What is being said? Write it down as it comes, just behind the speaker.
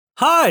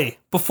Hi!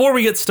 Before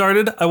we get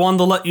started, I wanted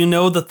to let you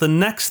know that the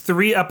next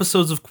 3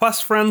 episodes of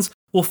Quest Friends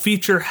will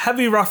feature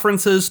heavy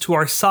references to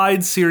our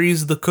side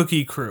series, The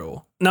Cookie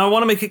Crew. Now, I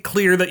want to make it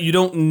clear that you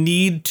don't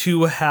need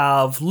to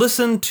have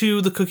listened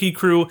to The Cookie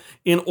Crew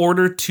in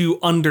order to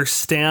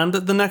understand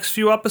the next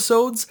few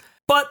episodes,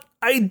 but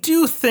I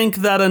do think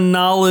that a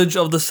knowledge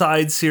of the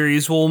side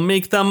series will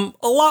make them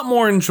a lot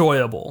more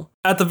enjoyable.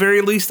 At the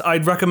very least,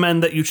 I'd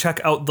recommend that you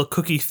check out The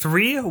Cookie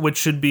 3, which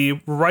should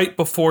be right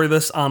before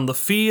this on the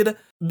feed.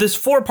 This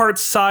 4-part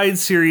side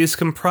series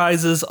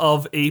comprises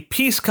of a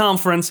peace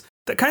conference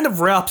that kind of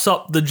wraps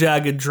up the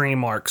Jagged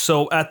Dream arc.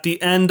 So at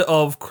the end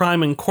of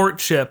Crime and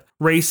Courtship,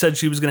 Ray said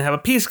she was going to have a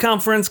peace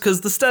conference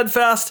because the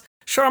Steadfast,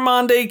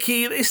 Charmande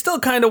Key, they still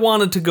kind of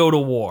wanted to go to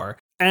war.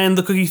 And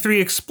The Cookie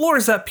 3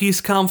 explores that peace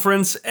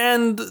conference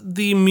and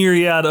the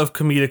myriad of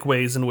comedic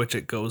ways in which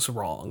it goes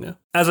wrong.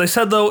 As I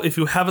said though, if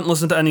you haven't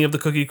listened to any of The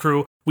Cookie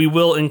Crew, we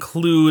will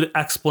include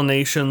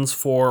explanations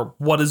for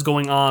what is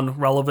going on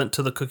relevant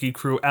to The Cookie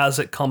Crew as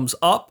it comes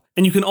up.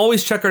 And you can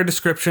always check our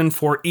description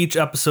for each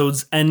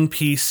episode's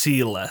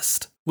NPC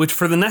list, which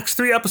for the next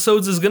 3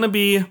 episodes is going to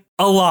be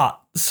a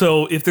lot.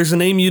 So if there's a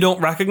name you don't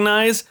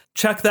recognize,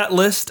 check that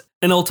list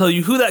and it'll tell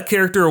you who that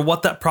character or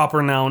what that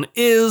proper noun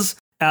is,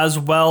 as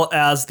well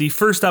as the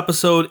first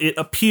episode it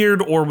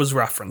appeared or was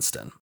referenced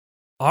in.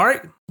 All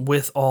right,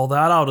 with all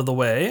that out of the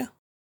way,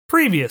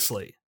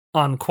 previously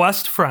on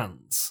Quest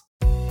Friends.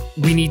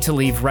 We need to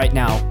leave right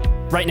now.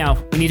 Right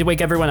now, we need to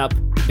wake everyone up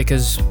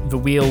because the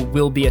wheel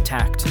will be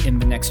attacked in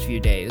the next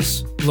few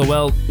days.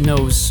 Lowell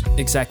knows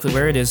exactly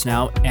where it is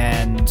now,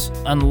 and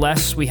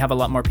unless we have a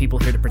lot more people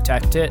here to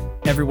protect it,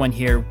 everyone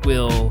here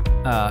will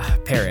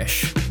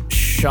perish.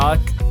 Shock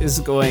is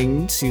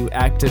going to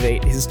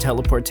activate his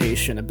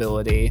teleportation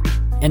ability.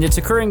 And it's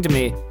occurring to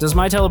me, does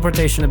my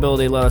teleportation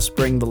ability let us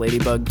bring the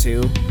ladybug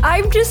too?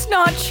 I'm just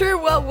not sure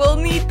what we'll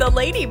need the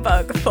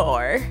ladybug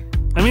for.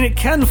 I mean, it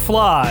can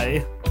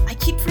fly. I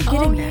keep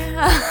forgetting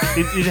that.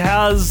 It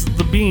has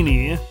the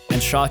beanie.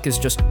 And Shock is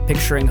just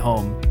picturing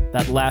home,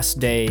 that last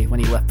day when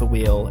he left the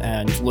wheel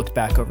and looked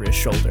back over his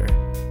shoulder.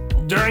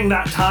 During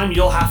that time,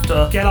 you'll have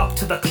to get up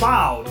to the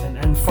cloud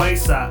and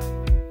face that.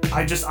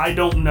 I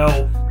don't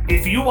know.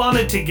 If you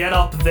wanted to get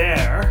up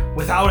there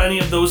without any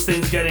of those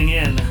things getting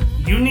in,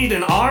 you need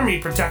an army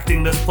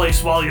protecting this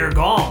place while you're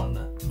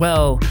gone.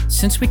 Well,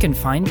 since we can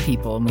find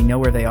people and we know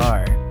where they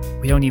are,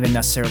 we don't even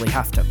necessarily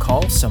have to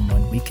call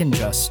someone, we can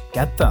just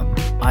get them.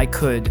 I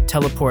could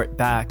teleport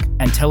back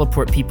and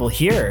teleport people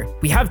here.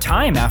 We have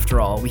time after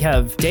all, we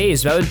have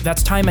days.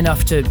 That's time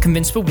enough to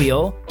convince the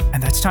wheel,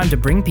 and that's time to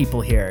bring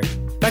people here.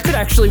 That could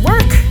actually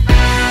work!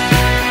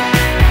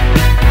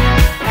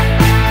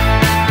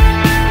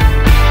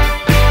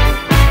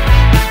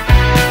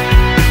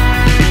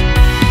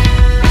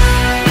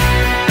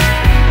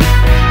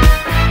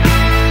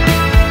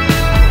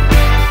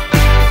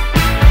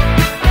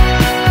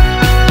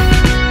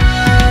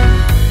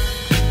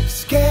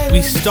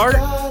 We start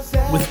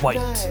with white,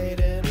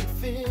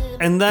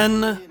 and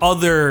then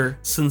other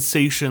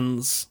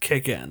sensations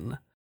kick in.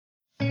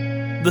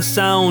 The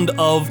sound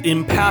of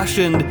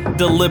impassioned,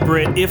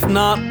 deliberate, if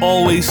not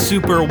always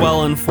super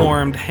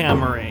well-informed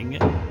hammering.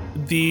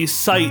 The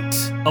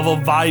sight of a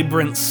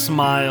vibrant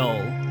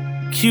smile.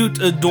 Cute,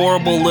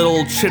 adorable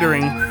little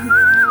chittering.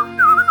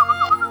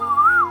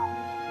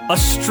 A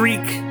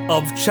streak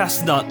of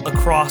chestnut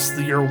across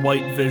your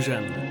white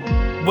vision.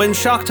 When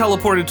Shock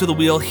teleported to the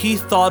wheel, he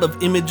thought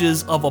of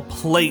images of a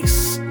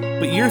place,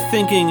 but you're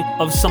thinking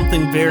of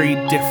something very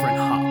different,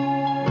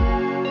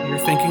 huh? You're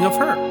thinking of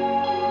her.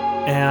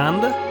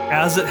 And,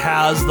 as it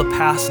has the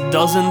past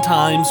dozen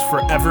times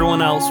for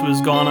everyone else who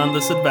has gone on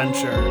this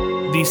adventure,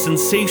 the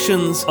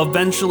sensations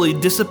eventually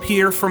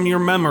disappear from your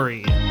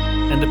memory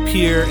and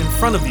appear in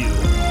front of you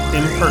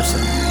in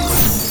person.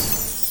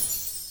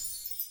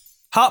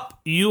 Hop,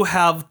 you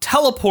have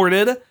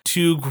teleported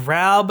to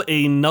grab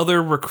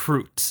another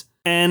recruit.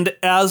 And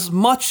as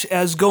much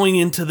as going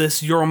into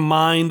this, your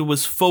mind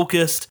was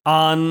focused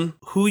on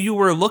who you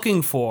were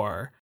looking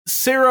for,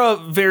 Sarah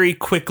very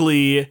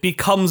quickly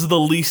becomes the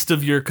least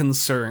of your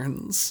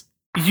concerns.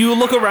 You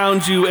look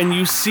around you and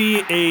you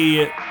see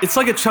it's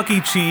like a Chuck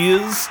E.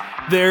 Cheese.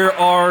 There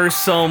are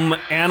some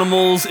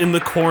animals in the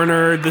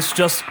corner, this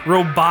just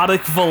robotic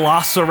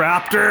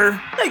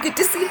velociraptor. I get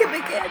to see him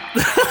again.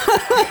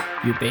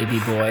 You baby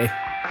boy.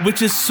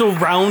 Which is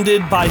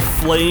surrounded by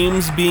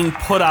flames being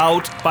put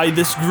out by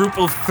this group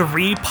of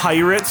 3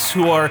 pirates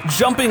who are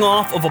jumping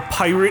off of a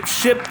pirate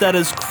ship that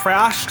has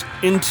crashed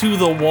into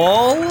the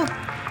wall.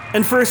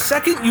 And for a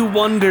second you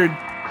wondered,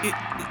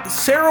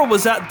 Sarah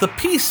was at the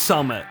Peace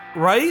Summit,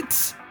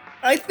 right?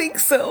 I think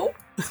so.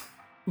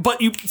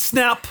 But you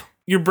snap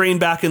your brain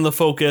back in the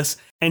focus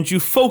and you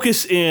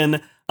focus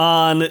in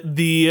on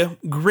the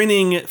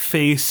grinning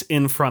face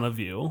in front of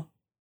you.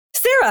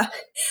 Sarah,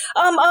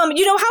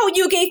 you know how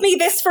you gave me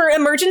this for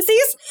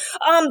emergencies?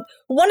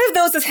 One of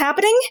those is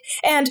happening,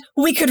 and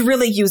we could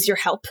really use your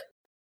help.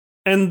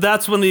 And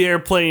that's when the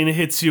airplane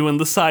hits you in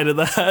the side of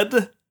the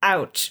head.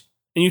 Ouch.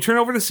 And you turn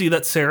over to see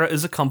that Sarah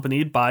is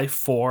accompanied by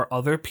 4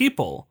 other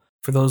people.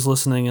 For those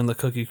listening in the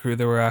Cookie Crew,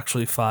 there were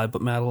actually 5,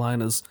 but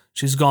Madeline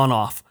she's gone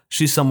off.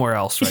 She's somewhere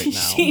else right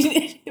now.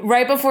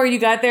 Right before you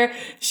got there,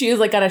 she was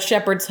like on a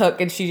shepherd's hook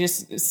and she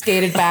just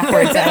skated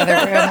backwards out of the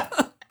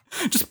room.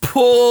 Just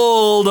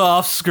pulled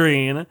off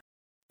screen.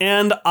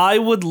 And I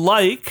would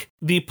like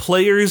the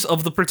players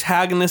of the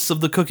protagonists of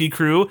the Cookie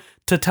Crew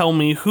to tell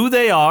me who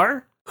they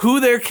are,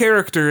 who their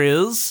character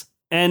is,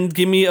 and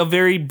give me a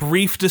very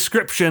brief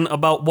description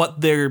about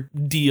what their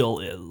deal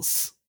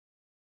is.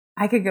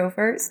 I could go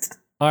first.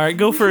 All right,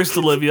 go first,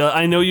 Olivia.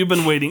 I know you've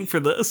been waiting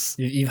for this.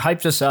 You've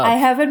hyped us up. I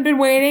haven't been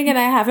waiting and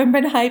I haven't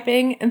been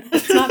hyping, and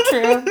that's not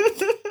true.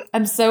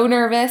 I'm so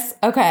nervous.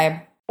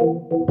 Okay.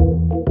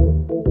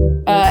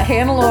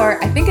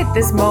 Hannelore, I think at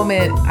this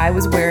moment I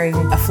was wearing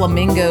a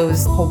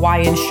Flamingo's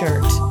Hawaiian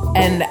shirt.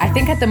 And I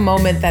think at the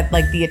moment that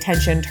like the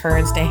attention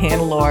turns to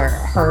Hannelore,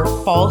 her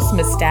false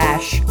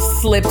mustache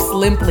slips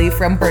limply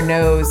from her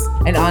nose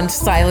and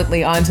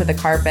silently onto the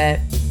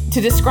carpet. To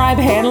describe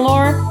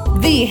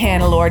Hannelore, the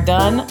Hannelore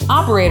Dunn,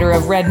 operator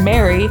of Red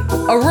Mary,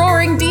 a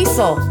roaring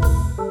diesel.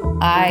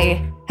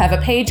 I have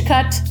a page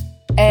cut,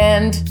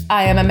 and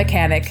I am a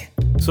mechanic.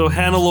 So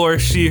Hannelore,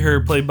 she, her,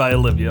 played by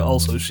Olivia,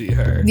 also she,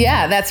 her.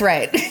 Yeah, that's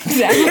right.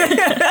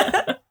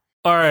 Exactly.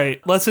 All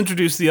right, let's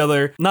introduce the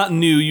other, not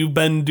new, you've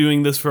been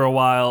doing this for a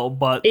while,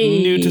 but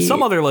new to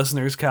some other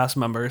listeners, cast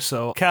members.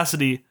 So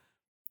Cassidy,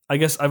 I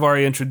guess I've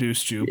already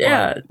introduced you.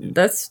 Yeah,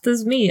 that's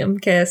me. I'm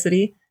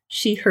Cassidy.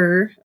 She,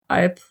 her.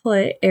 I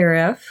play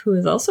Aref, who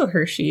is also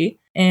her, she,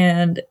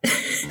 and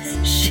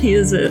she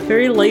is a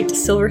very light,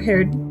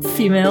 silver-haired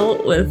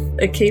female with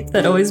a cape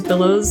that always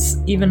billows,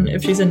 even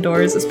if she's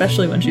indoors,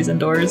 especially when she's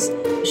indoors.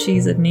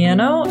 She's a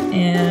Niano,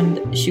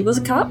 and she was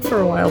a cop for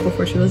a while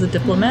before she was a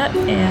diplomat,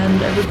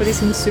 and everybody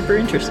seems super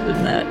interested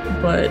in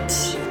that, but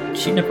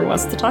she never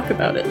wants to talk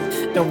about it.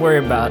 Don't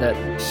worry about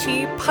it.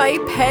 She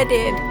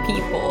pipe-headed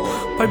people.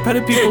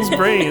 Pipe-headed people's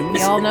brains.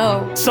 We all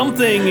know.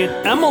 Something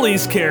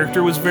Emily's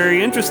character was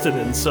very interested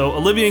in. So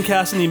Olivia and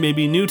Cassidy may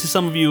be new to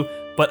some of you,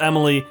 but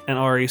Emily and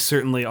Ari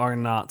certainly are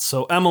not.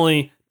 So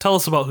Emily, tell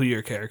us about who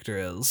your character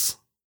is.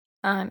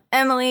 I'm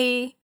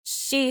Emily,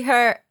 she,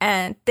 her,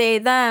 and they,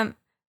 them.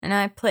 And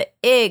I play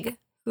Ig,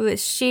 who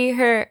is she,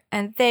 her,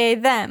 and they,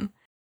 them.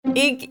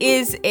 Ig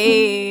is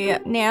a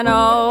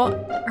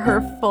nano.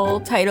 Her full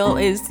title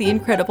is the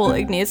Incredible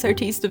Igneous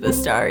Artiste of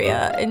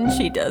Astaria, and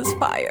she does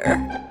fire.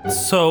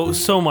 So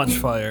much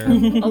fire.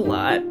 A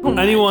lot.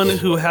 Anyone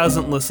who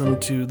hasn't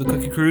listened to the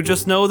Cookie Crew,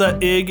 just know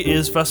that Ig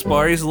is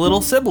Vespari's little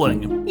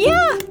sibling.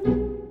 Yeah!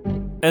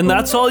 And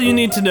that's all you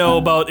need to know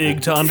about Ig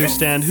to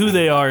understand who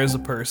they are as a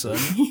person.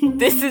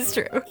 This is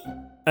true.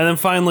 And then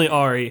finally,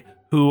 Ari,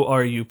 who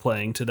are you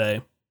playing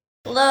today?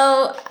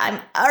 Hello, I'm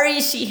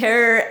Ari, she,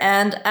 her,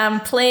 and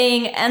I'm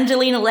playing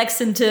Angelina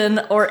Lexington,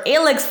 or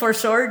Alex for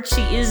short. She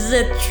is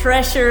the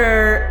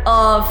treasurer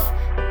of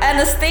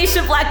Anastasia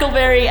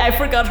Blackleberry. I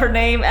forgot her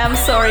name. I'm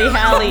sorry,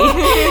 Hallie.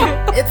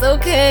 It's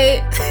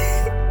okay.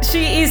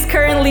 She is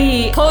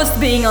currently post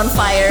being on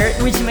fire,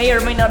 which may or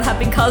may not have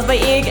been caused by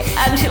Ig,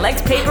 and she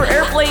likes paper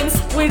airplanes,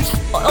 which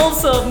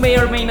also may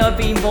or may not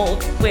be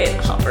involved with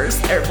Hopper's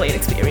airplane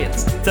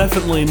experience.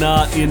 Definitely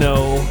not,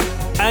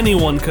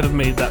 anyone could have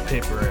made that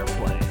paper airplane.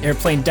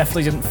 Airplane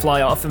definitely didn't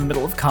fly off in the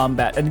middle of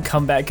combat and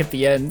come back at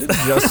the end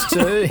just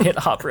to hit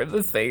Hopper in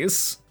the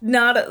face.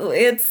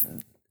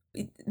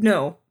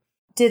 No.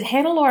 Did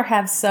Hannelore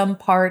have some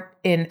part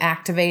in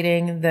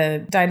activating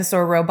the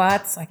dinosaur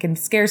robots? I can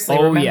scarcely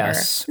remember.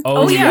 Yes.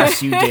 Oh,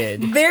 yes, you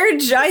did. They're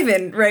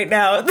jiving right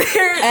now.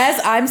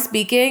 As I'm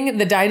speaking,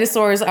 the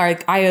dinosaurs are.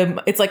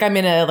 It's like I'm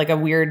in a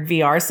weird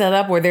VR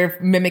setup where they're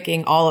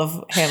mimicking all of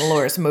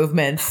Hannelore's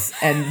movements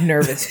and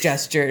nervous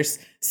gestures.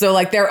 So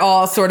like they're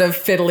all sort of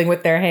fiddling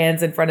with their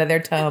hands in front of their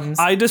tums.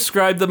 I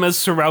described them as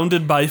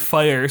surrounded by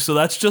fire, so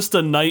that's just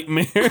a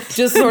nightmare.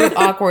 Just sort of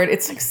awkward.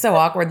 It's like so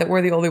awkward that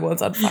we're the only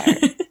ones on fire.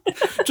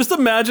 Just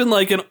imagine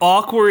like an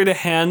awkward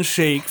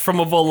handshake from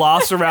a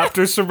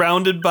velociraptor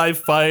surrounded by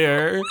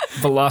fire.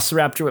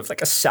 Velociraptor with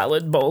like a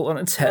salad bowl on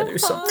its head or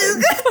something.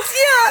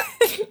 Yeah,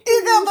 you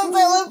got the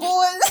salad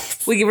bowl.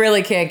 We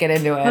really can't get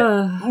into it.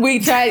 We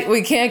can't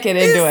get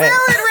into it.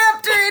 Salad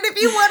Raptor, and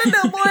if you want to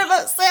know more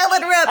about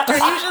Salad Raptor,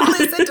 you should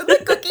listen to the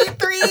Cookie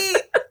 3.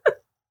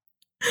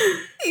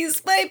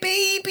 He's my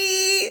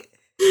baby.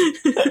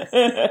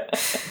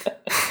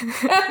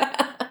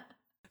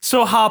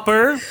 So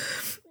Hopper,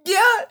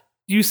 Yeah.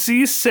 you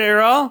see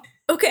Sarah.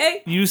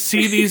 Okay. You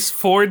see these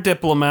 4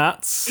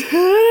 diplomats,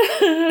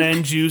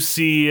 and you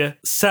see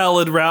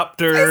Salad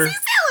Raptor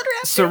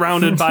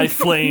surrounded by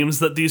flames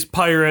that these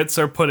pirates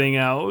are putting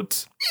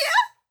out.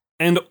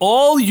 Yeah. And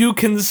all you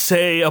can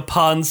say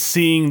upon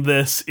seeing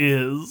this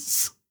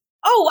is...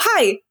 Oh,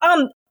 hi.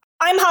 I'm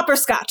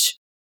Hopperscotch.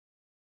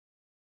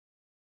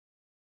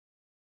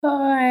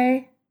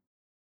 Hi.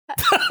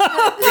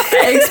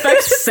 I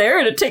expect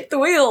Sarah to take the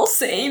wheel.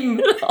 Same.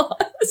 Hello,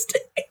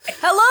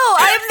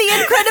 I'm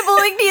the Incredible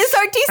Igneous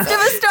Artiste of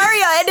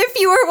Astaria, and if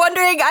you were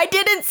wondering, I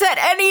didn't set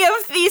any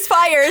of these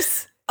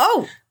fires.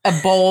 Oh, A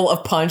bowl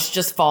of punch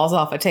just falls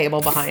off a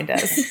table behind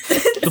us.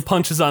 The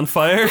punch is on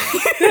fire.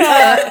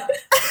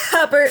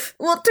 Hopper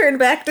will turn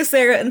back to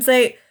Sarah and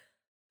say,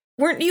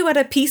 "Weren't you at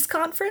a peace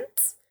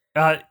conference?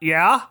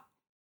 Yeah?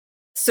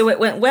 So it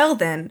went well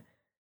then."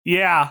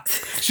 Yeah.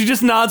 She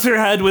just nods her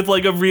head with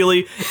like a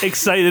really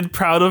excited,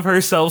 proud of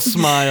herself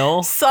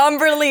smile.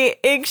 Somberly,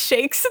 Ig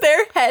shakes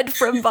their head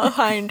from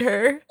behind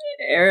her.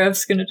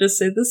 Aref's gonna just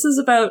say, this is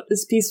about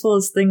as peaceful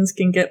as things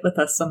can get with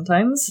us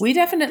sometimes. We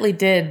definitely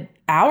did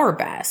our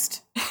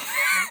best.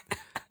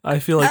 I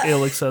feel like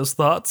Alex has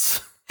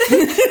thoughts.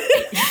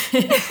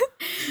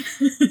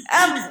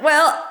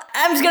 Well,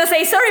 I'm just gonna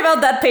say sorry about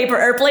that paper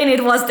airplane.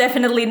 It was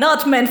definitely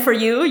not meant for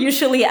you.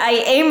 Usually I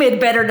aim it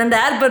better than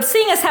that, but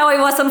seeing as how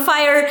I was on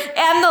fire,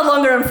 I'm no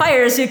longer on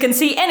fire, as you can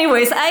see.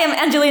 Anyways, I am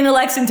Angelina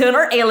Lexington,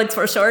 or Alex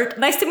for short.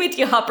 Nice to meet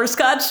you,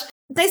 Hopperscotch.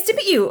 Nice to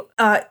meet you,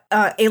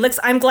 Alex.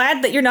 I'm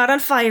glad that you're not on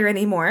fire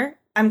anymore.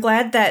 I'm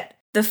glad that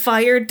the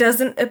fire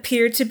doesn't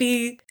appear to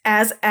be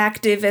as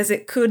active as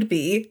it could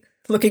be.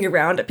 Looking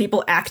around at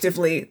people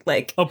actively,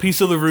 like... A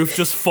piece of the roof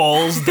just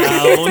falls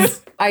down.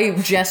 I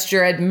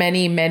gesture at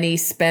many, many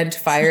spent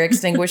fire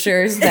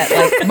extinguishers that,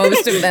 like,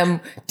 most of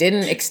them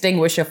didn't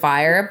extinguish a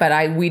fire,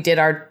 but we did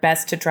our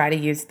best to try to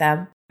use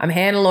them. I'm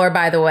Hannelore,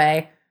 by the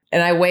way,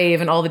 and I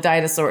wave, and all the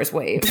dinosaurs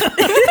wave.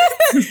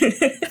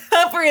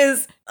 Hopper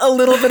is a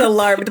little bit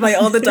alarmed by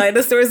all the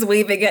dinosaurs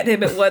waving at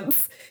him at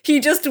once. He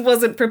just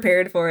wasn't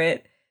prepared for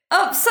it.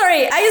 Oh,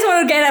 sorry, I just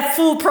want to get a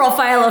full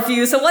profile of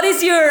you. So what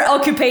is your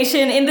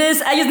occupation in this?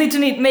 I just need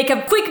to make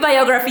a quick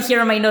biography here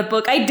in my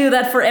notebook. I do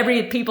that for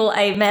every people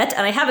I met,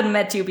 and I haven't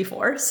met you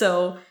before,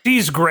 so...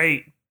 She's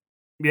great.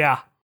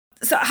 Yeah.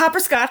 So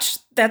Hopperscotch,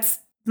 that's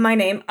my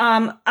name.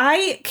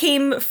 I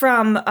came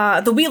from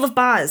the Wheel of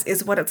Boz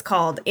is what it's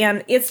called,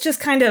 and it's just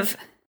kind of...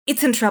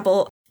 It's in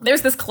trouble.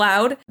 There's this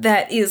cloud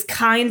that is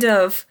kind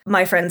of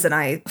my friends and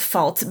I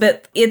fault,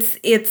 but I'm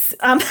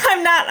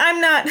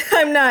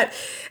not.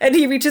 And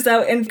he reaches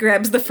out and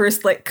grabs the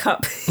first like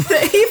cup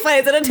that he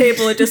finds at a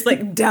table and just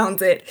like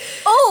downs it.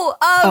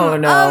 Oh,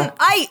 no.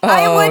 I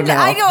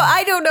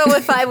don't know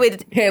if I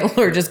would.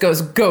 Hannelore just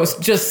goes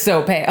ghost, just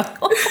so pale.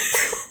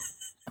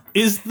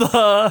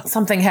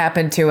 Something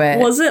happened to it.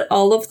 Was it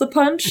all of the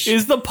punch?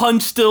 Is the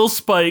punch still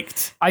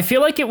spiked? I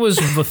feel like it was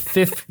the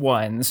fifth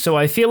one, so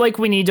I feel like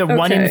we need a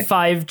 1 in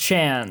 5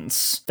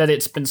 chance that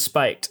it's been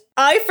spiked.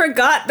 I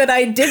forgot that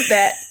I did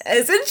that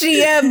as a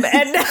GM,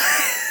 and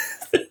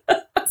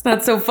It's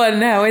not so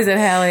fun now, is it,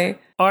 Hallie?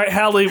 All right,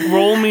 Hallie,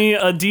 roll me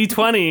a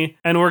d20,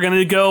 and we're going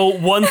to go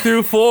 1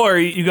 through 4.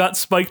 You got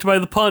spiked by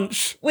the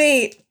punch.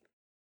 Wait.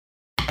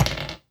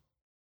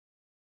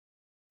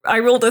 I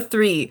rolled a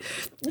 3.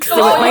 So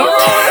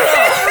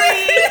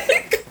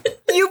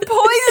You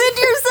poisoned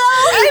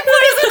yourself! I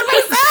poisoned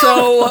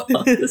myself!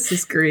 So, This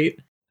is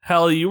great.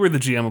 Hallie, you were the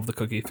GM of the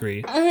Cookie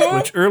 3,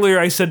 which earlier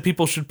I said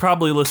people should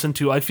probably listen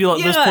to. I feel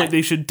at this point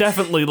they should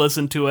definitely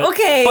listen to it.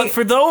 Okay. But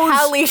for those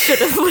Hallie should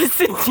have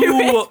listened to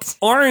who it.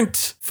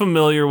 aren't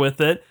familiar with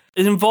it,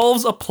 it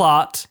involves a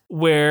plot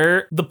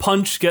where the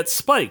punch gets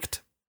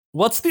spiked.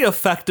 What's the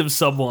effect of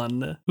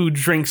someone who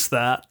drinks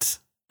that?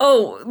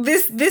 Oh,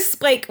 this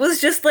spike was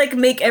just like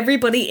make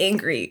everybody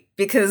angry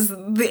because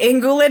the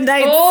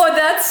Angulandites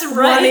that's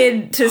right.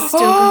 wanted to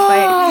stoke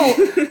a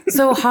fight.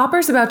 So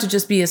Hopper's about to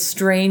just be a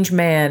strange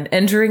man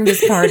entering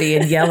this party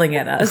and yelling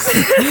at us.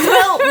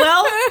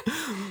 Well,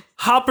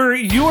 Hopper,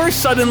 you are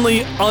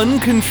suddenly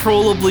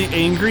uncontrollably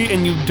angry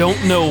and you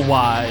don't know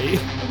why.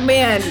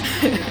 man.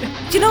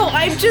 You know,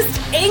 I'm just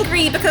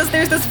angry because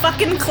there's this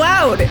fucking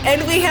cloud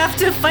and we have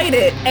to fight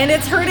it and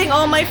it's hurting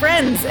all my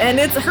friends and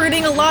it's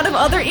hurting a lot of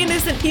other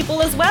innocent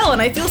people as well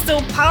and I feel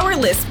so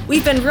powerless.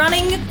 We've been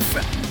running,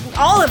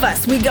 all of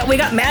us. We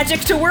got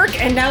magic to work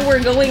and now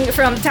we're going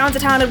from town to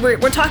town and we're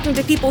talking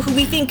to people who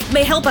we think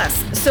may help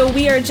us. So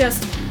we are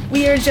just,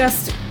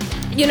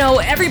 you know,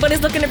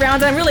 everybody's looking around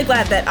and I'm really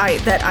glad that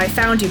I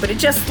found you, but it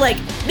just like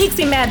makes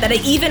me mad that I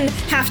even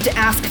have to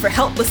ask for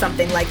help with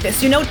something like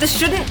this. You know, this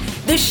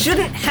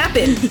shouldn't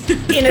happen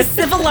in a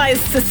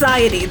civilized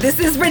society. This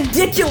is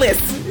ridiculous.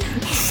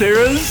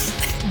 Sarah's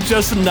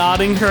just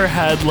nodding her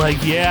head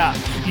like, yeah,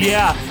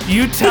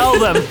 you tell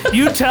them.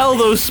 You tell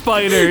those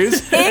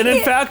spiders. And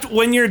in fact,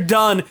 when you're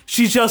done,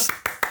 she's just...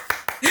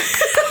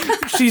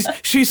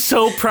 She's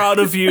so proud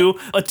of you.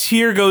 A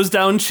tear goes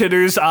down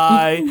Chitter's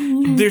eye.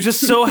 They're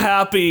just so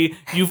happy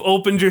you've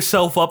opened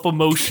yourself up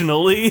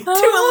emotionally. To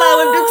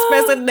allow him to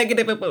express a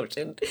negative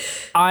emotion.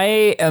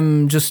 I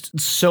am just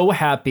so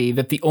happy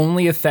that the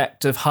only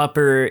effect of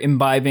Hopper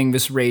imbibing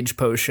this rage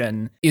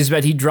potion is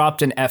that he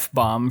dropped an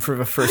F-bomb for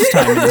the first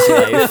time in his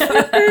life.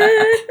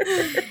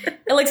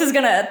 Alex is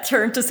gonna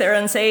turn to Sarah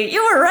and say,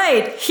 "You were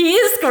right. He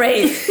is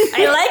great.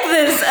 I like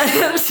this."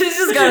 And she's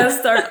just gonna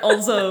start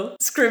also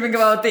screaming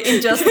about the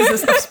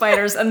injustices of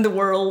spiders and the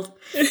world.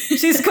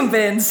 She's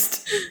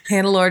convinced.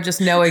 Hannelore,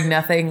 just knowing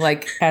nothing,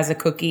 like has a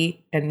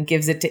cookie and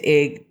gives it to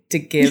Ig to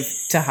give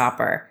to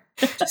Hopper.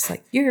 Just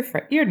like,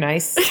 you're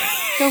nice.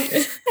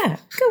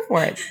 Go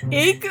for it.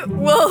 Ig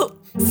will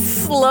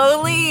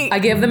slowly. I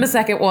give them a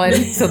second one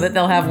so that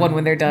they'll have one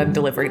when they're done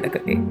delivering the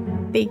cookie.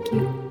 Thank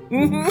you.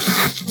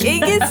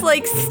 Ig is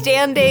like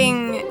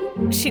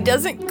standing. She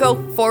doesn't go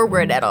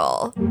forward at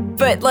all,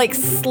 but like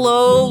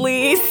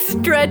slowly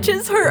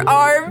stretches her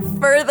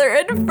arm further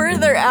and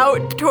further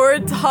out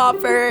towards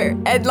Hopper,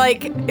 and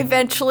like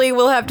eventually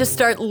will have to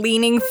start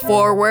leaning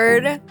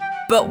forward,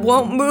 but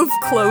won't move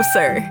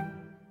closer.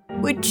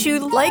 Would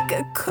you like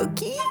a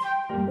cookie?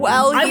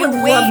 While I you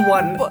would wait. love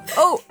one.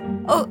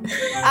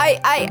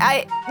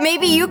 I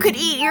maybe you could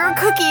eat your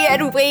cookie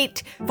and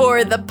wait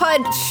for the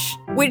punch,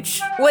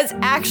 which was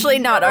actually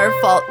not our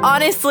fault.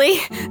 Honestly,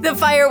 the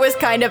fire was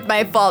kind of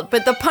my fault,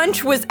 but the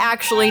punch was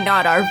actually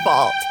not our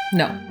fault.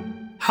 No.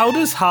 How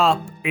does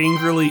Hop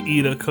angrily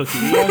eat a cookie?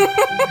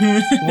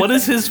 What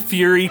is his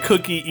fury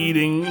cookie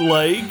eating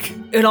like?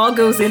 It all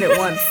goes in at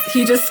once.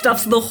 He just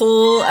stuffs the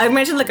whole, I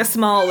imagine like a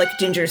small, like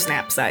ginger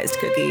snap sized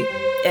cookie.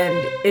 And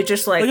it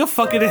just like Like a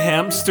fucking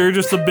hamster,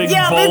 just a big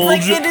yeah, bulge.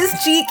 it's like in his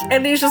cheek,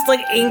 and he's just like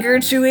anger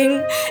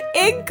chewing.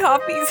 Ig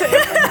copies him.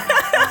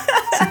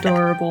 It's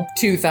adorable.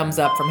 2 thumbs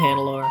up from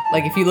Hannelore.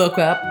 Like, if you look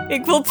up,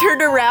 Ig will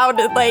turn around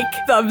and like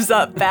thumbs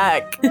up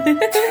back.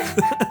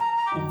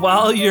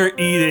 While you're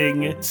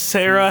eating,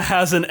 Sarah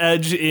has an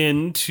edge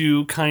in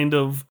to kind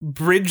of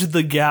bridge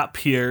the gap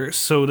here,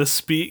 so to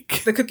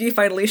speak. The cookie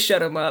finally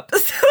shut him up,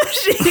 so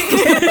she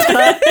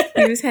can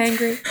he was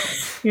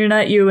hangry. You're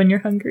not you when you're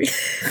hungry.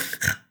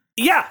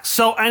 Yeah,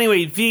 so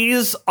anyway,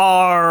 these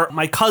are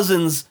my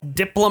cousin's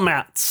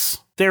diplomats.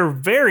 They're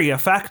very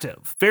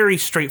effective, very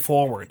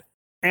straightforward.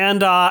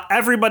 And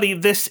everybody,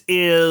 this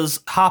is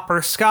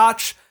Hopper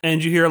Scotch,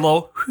 and you hear a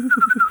low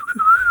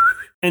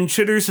and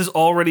Chitters has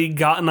already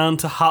gotten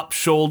onto Hop's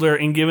shoulder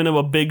and given him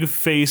a big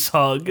face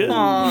hug.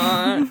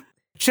 Aww.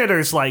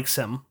 Chitters likes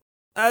him.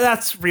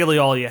 That's really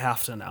all you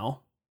have to know.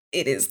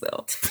 It is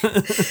though.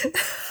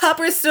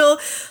 Hopper's still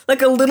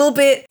like a little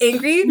bit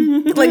angry,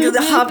 like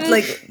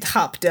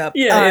hopped up.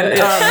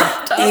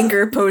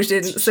 Anger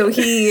potion. So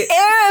he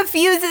Aerith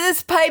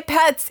uses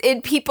pipettes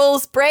in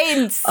people's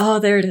brains. Oh,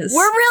 there it is.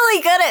 We're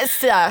really good at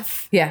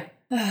stuff. Yeah.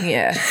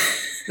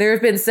 There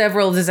have been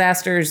several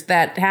disasters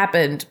that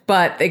happened,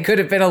 but they could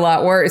have been a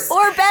lot worse.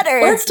 Or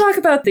better. Let's talk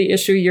about the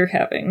issue you're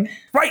having.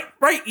 Right.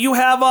 You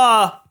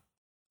have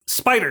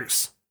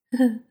spiders.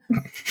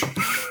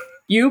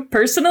 You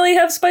personally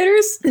have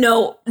spiders?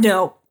 No,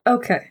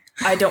 Okay.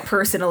 I don't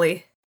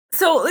personally.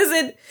 So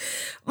listen,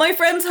 my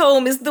friend's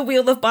home is the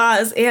Wheel of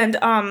Boz, and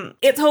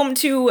it's home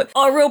to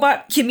a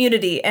robot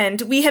community,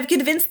 and we have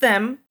convinced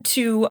them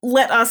to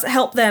let us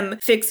help them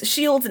fix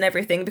shields and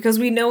everything, because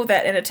we know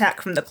that an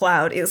attack from the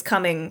cloud is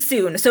coming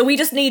soon. So we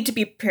just need to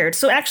be prepared.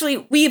 So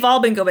actually, we've all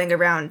been going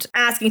around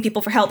asking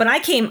people for help, and I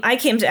came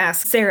to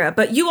ask Sarah,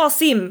 but you all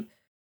seem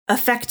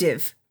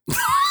effective.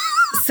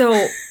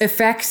 So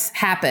Effects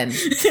happen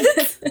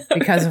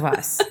because of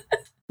us.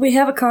 We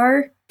have a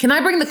car. Can I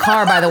bring the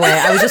car, by the way?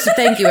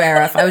 Thank you,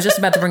 Aerith. I was just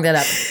about to bring that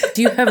up.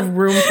 Do you have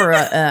room for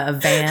a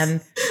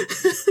van?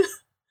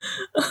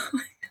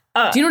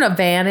 Do you know what a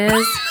van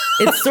is?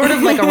 It's sort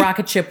of like a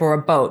rocket ship or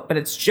a boat, but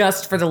it's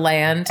just for the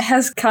land. It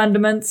has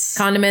condiments.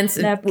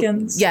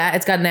 Napkins. Yeah,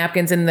 it's got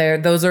napkins in there.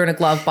 Those are in a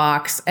glove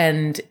box,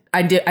 and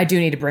I do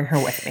need to bring her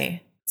with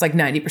me. It's like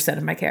 90%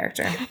 of my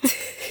character.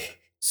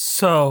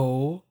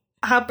 So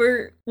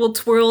Hopper will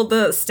twirl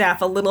the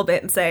staff a little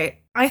bit and say,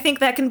 I think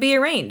that can be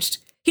arranged.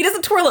 He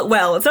doesn't twirl it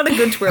well. It's not a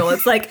good twirl.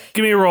 It's like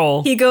give me a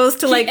roll. he goes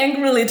to like He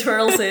angrily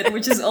twirls it,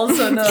 which is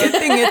also not I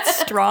think it's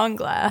strong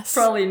glass.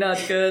 probably not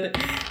good.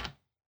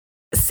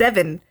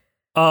 7.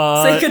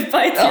 So you could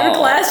fight your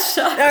glass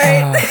shot. All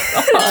right,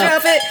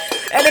 drop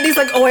it. And then he's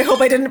like, oh, I hope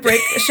I didn't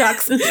break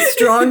Shock's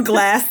strong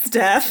glass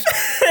staff.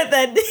 And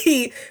then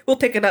he will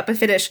pick it up and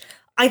finish.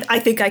 I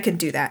think I can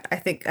do that. I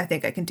think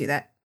I can do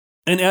that.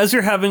 And as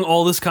you're having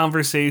all this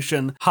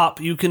conversation, Hop,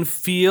 you can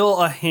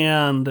feel a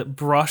hand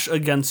brush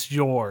against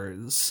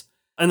yours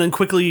and then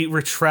quickly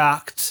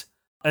retract.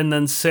 And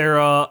then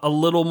Sarah, a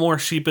little more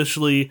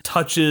sheepishly,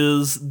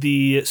 touches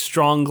the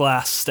strong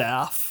glass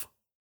staff.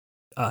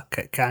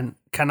 Can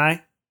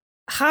I?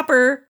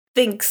 Hopper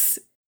thinks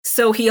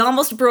so. He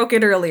almost broke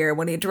it earlier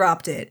when he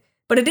dropped it.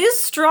 But it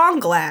is strong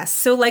glass,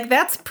 so, like,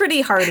 that's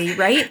pretty hardy,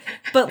 right?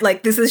 But,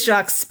 like, this is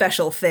Jacques'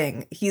 special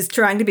thing. He's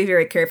trying to be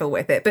very careful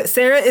with it. But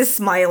Sarah is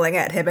smiling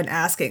at him and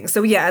asking.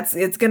 So, yeah,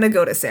 it's gonna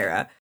go to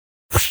Sarah.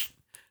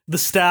 The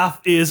staff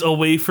is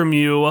away from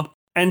you,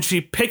 and she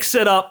picks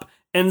it up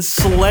and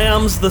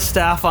slams the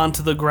staff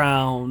onto the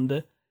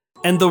ground.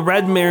 And the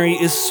Red Mary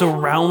is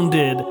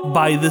surrounded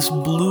by this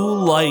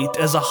blue light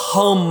as a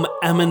hum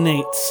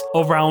emanates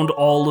around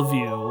all of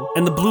you.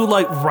 And the blue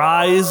light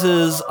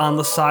rises on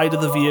the side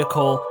of the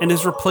vehicle and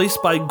is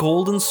replaced by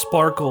golden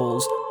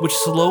sparkles, which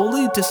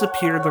slowly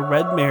disappear the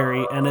Red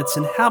Mary and its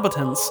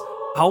inhabitants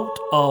out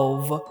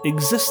of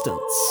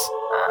existence.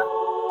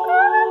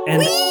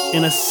 And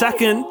in a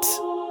second,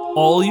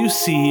 all you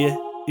see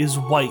is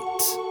white.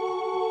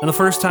 And the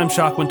first time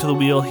Shock went to the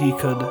wheel, he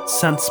could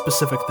sense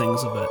specific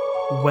things of it.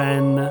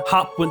 when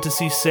Hop went to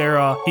see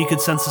Sarah, he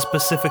could sense the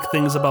specific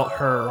things about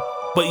her.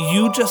 But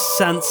you just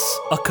sense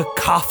a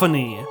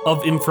cacophony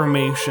of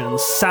information,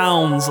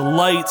 sounds,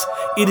 lights.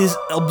 It is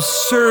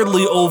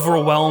absurdly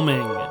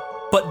overwhelming.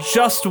 But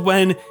just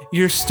when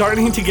you're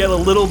starting to get a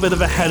little bit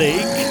of a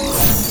headache,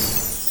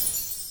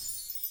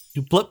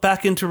 you blip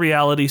back into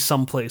reality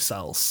someplace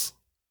else.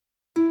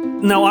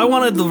 Now, I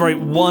wanted to write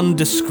one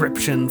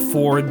description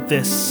for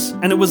this,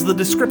 and it was the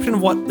description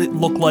of what it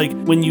looked like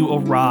when you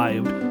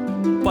arrived.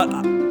 But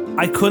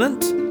I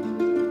couldn't.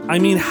 I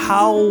mean,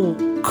 how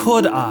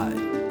could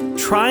I?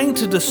 Trying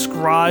to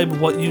describe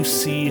what you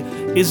see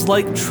is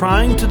like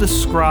trying to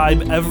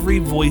describe every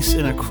voice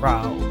in a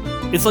crowd.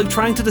 It's like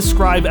trying to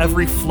describe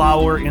every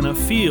flower in a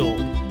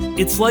field.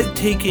 It's like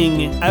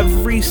taking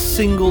every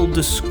single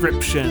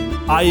description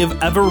I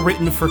have ever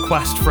written for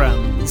Quest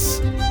Friends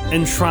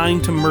and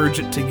trying to merge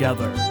it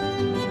together.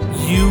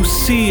 You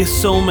see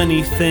so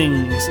many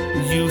things.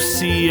 You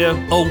see a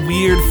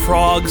weird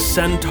frog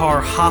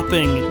centaur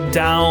hopping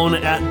down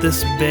at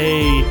this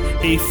bay.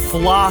 A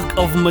flock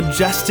of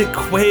majestic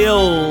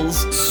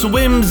quails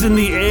swims in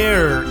the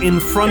air in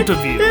front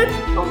of you.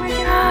 Oh my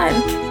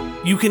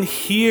god. You can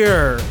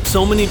hear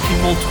so many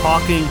people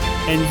talking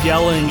and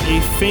yelling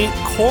a faint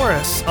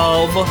chorus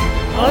of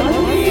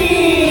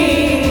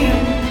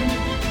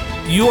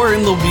You are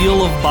in the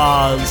Wheel of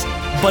Boz,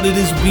 but it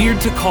is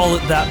weird to call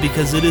it that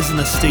because it is in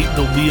a state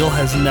the wheel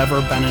has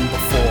never been in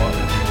before.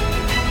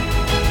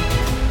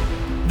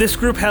 This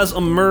group has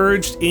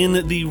emerged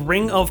in the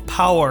Ring of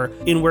Power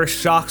in where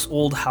Shock's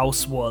old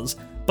house was.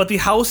 But the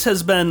house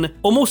has been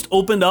almost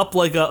opened up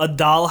like a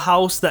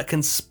dollhouse that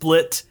can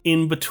split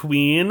in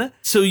between.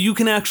 So you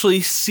can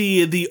actually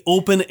see the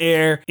open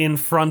air in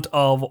front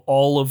of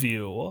all of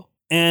you.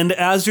 And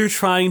as you're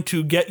trying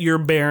to get your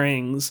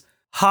bearings,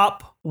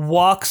 Hop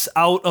walks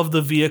out of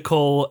the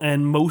vehicle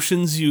and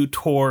motions you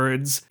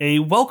towards a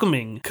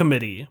welcoming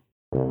committee.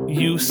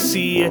 You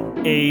see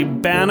a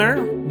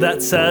banner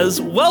that says,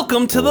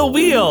 "Welcome to the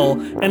Wheel,"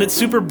 and it's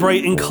super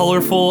bright and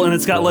colorful, and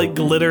it's got like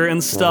glitter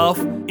and stuff.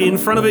 In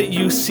front of it,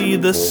 you see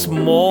this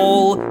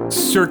small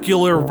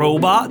circular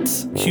robot,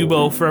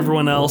 Cubo for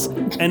everyone else,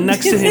 and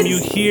next to him you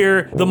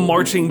hear the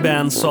marching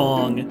band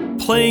song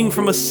playing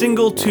from a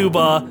single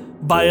tuba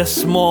by a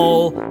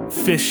small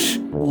fish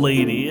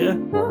lady.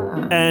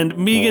 And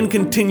Megan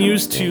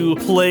continues to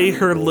play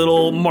her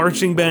little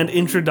marching band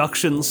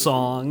introduction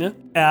song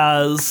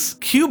as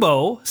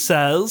Cubo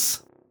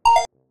says,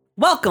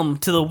 "Welcome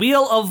to the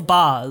Wheel of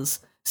Boz,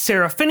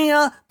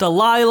 Seraphinia,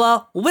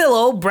 Delilah,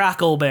 Willow,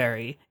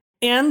 Brackleberry,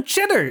 and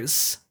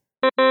Chitters.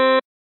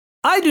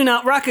 I do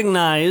not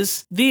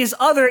recognize these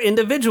other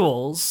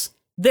individuals.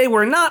 They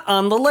were not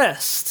on the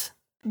list."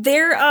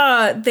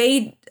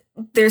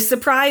 They're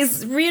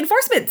surprise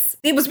reinforcements.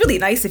 It was really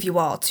nice of you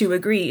all to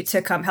agree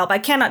to come help. I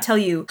cannot tell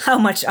you how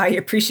much I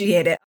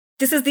appreciate it.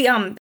 This is the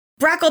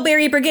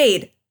Brackleberry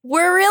Brigade.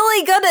 We're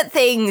really good at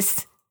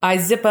things. I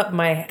zip up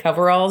my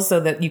coveralls so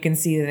that you can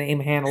see the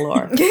name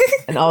Hannelore.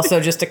 And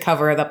also just to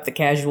cover up the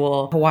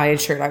casual Hawaiian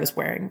shirt I was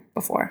wearing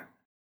before.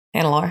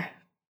 Hannelore.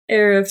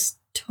 Arif's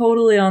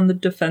totally on the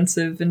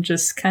defensive and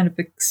just kind of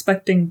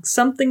expecting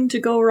something to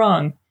go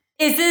wrong.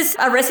 Is this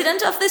a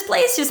resident of this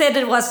place? You said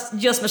it was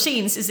just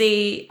machines. Is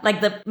he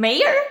like the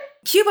mayor?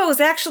 Cubo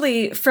is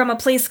actually from a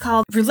place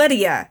called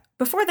Roulettia.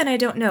 Before then, I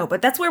don't know,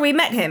 but that's where we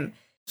met him.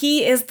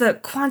 He is the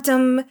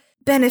quantum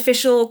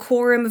beneficial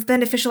quorum of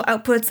beneficial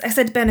outputs. I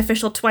said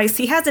beneficial twice.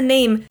 He has a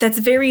name that's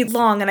very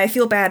long, and I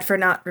feel bad for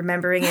not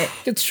remembering it.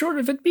 It's short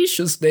of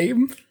Admisha's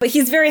name. But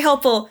he's very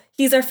helpful.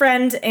 He's our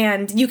friend,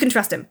 and you can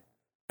trust him.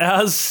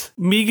 As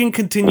Megan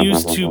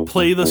continues to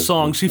play the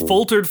song, she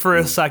faltered for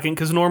a second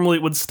because normally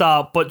it would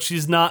stop, but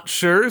she's not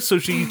sure, so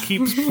she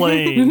keeps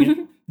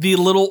playing. The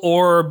little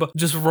orb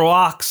just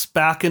rocks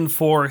back and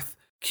forth.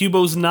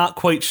 Cubo's not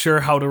quite sure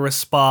how to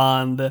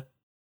respond.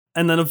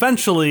 And then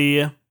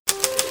eventually...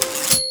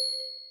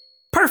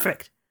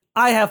 Perfect!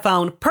 I have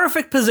found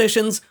perfect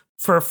positions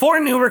for 4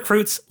 new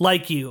recruits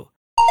like you.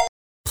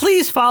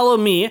 Please follow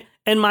me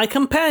and my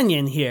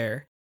companion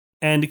here.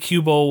 And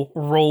Cubo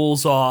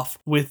rolls off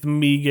with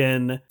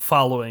Megan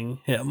following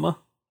him.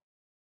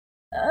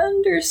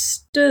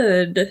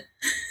 Understood.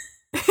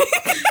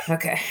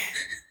 Okay.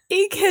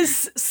 Ig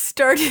has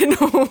started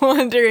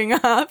wandering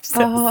off,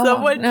 so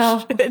someone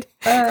should.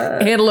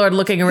 Hannelore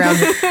looking around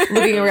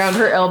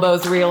her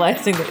elbows,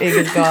 realizing that Ig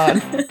is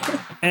gone.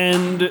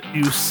 And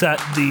you set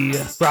the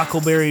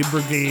Brackleberry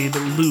Brigade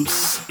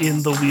loose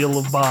in the Wheel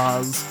of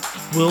Boz.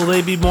 Will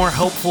they be more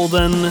helpful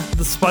than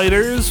the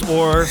spiders,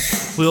 or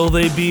will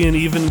they be an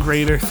even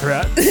greater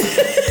threat?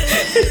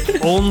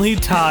 Only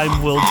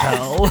time will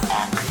tell.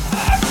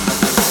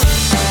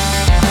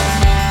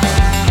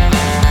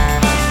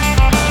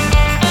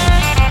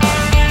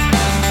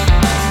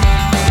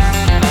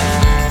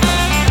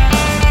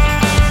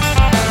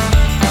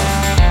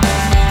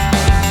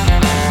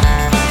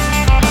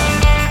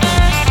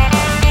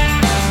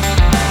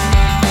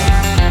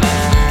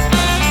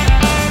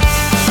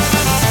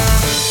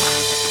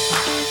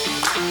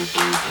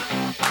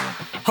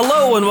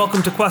 Hello Hello and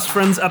welcome to Quest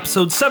Friends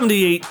episode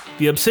 78,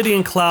 The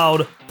Obsidian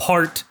Cloud,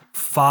 part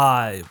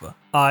 5.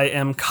 I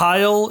am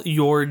Kyle,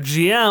 your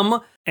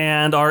GM,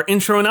 and our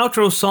intro and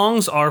outro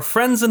songs are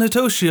Friends and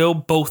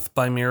Hitoshio, both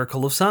by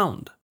Miracle of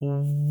Sound.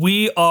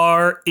 We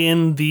are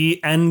in the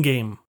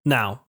endgame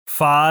now.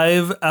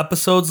 5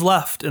 episodes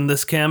left in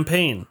this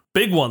campaign.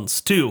 Big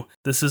ones, too.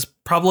 This is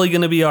probably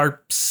going to be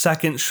our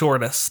second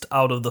shortest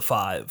out of the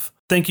 5.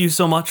 Thank you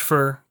so much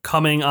for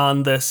coming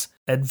on this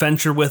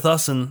adventure with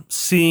us and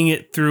seeing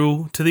it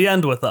through to the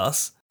end with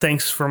us.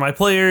 Thanks for my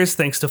players.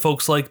 Thanks to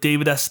folks like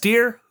David S.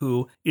 Steer,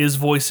 who is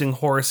voicing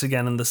Horace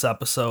again in this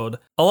episode.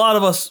 A lot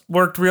of us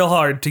worked real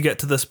hard to get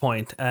to this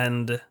point,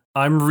 and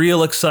I'm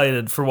real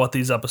excited for what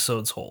these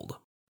episodes hold.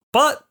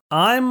 But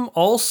I'm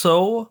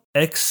also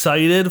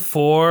excited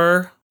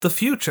for the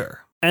future.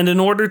 And in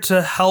order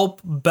to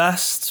help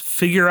best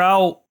figure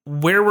out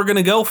where we're going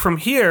to go from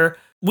here,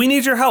 we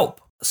need your help.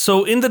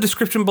 So in the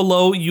description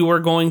below, you are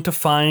going to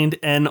find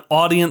an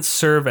audience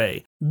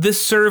survey.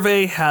 This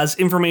survey has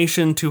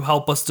information to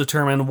help us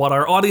determine what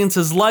our audience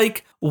is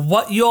like,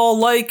 what y'all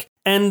like,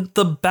 and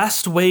the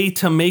best way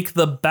to make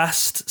the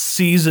best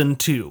season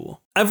 2.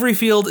 Every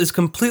field is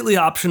completely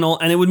optional,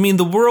 and it would mean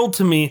the world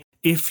to me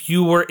if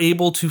you were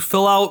able to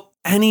fill out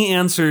any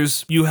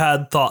answers you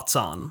had thoughts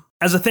on.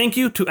 As a thank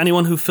you to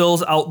anyone who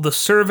fills out the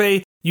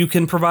survey, you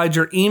can provide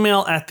your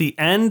email at the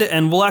end,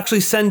 and we'll actually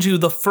send you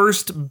the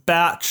first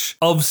batch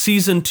of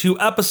season 2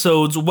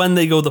 episodes when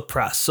they go to the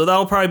press. So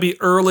that'll probably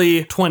be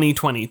early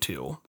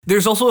 2022.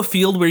 There's also a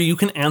field where you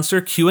can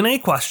answer Q&A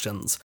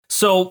questions.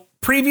 So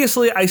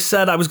previously I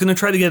said I was going to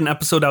try to get an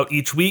episode out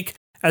each week.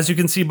 As you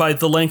can see by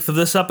the length of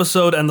this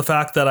episode and the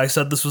fact that I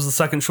said this was the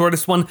second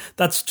shortest one,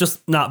 that's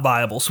just not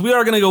viable. So we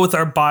are going to go with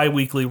our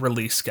bi-weekly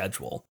release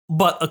schedule.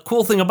 But a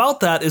cool thing about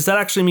that is that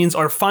actually means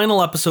our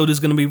final episode is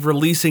going to be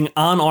releasing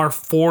on our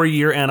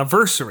 4-year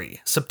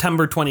anniversary,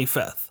 September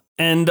 25th.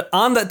 And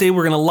on that day,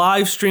 we're going to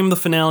live stream the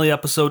finale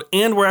episode,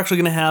 and we're actually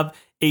going to have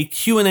a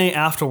Q&A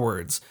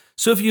afterwards.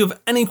 So if you have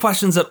any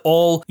questions at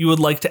all you would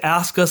like to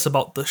ask us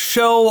about the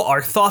show,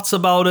 our thoughts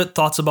about it,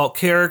 thoughts about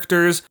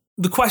characters,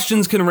 the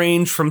questions can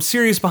range from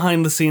serious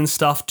behind-the-scenes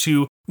stuff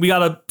to, we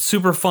got a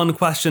super fun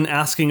question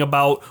asking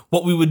about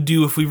what we would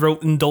do if we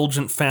wrote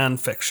indulgent fan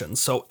fiction.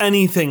 So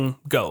anything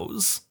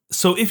goes.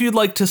 So if you'd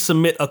like to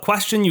submit a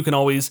question, you can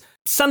always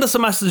send us a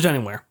message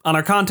anywhere. On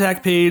our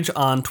contact page,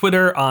 on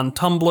Twitter, on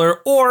Tumblr,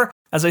 or,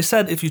 as I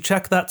said, if you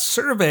check that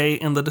survey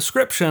in the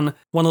description,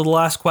 one of the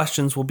last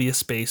questions will be a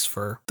space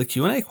for the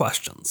Q&A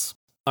questions.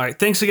 All right,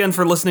 thanks again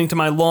for listening to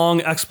my long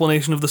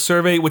explanation of the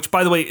survey, which,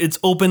 by the way, it's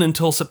open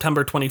until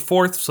September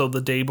 24th, so the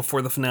day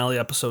before the finale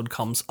episode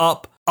comes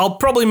up. I'll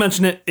probably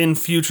mention it in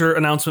future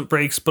announcement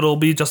breaks, but it'll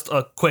be just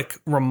a quick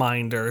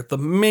reminder. The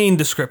main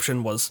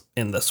description was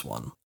in this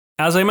one.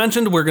 As I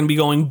mentioned, we're going to be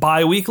going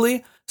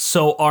bi-weekly,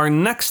 so our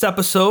next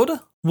episode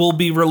will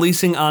be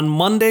releasing on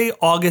Monday,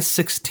 August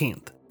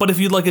 16th. But if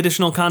you'd like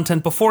additional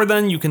content before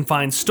then, you can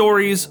find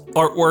stories,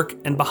 artwork,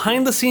 and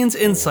behind-the-scenes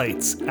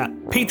insights at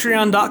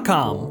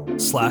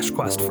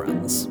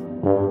patreon.com/questfriends.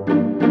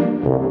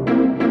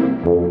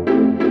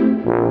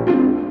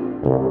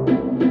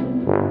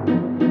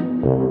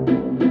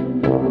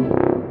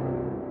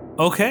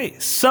 Okay,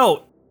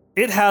 so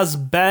it has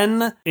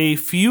been a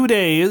few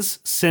days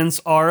since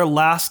our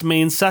last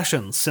main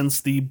session, since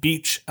the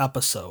beach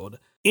episode.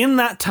 In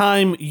that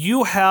time,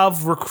 you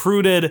have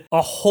recruited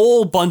a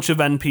whole bunch of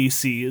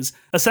NPCs.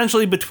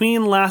 Essentially,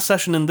 between last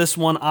session and this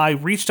one, I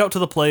reached out to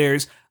the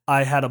players.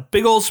 I had a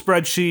big old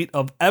spreadsheet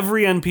of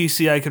every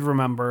NPC I could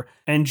remember,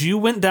 and you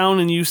went down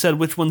and you said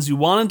which ones you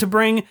wanted to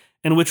bring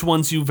and which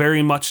ones you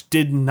very much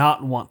did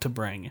not want to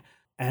bring.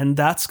 And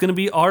that's going to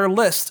be our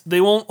list.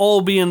 They won't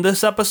all be in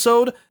this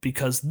episode,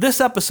 because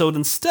this episode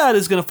instead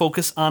is going to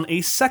focus on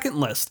a second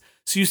list.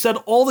 So you said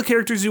all the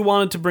characters you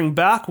wanted to bring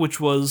back, which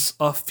was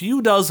a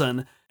few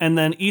dozen, and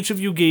then each of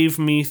you gave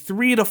me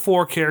 3 to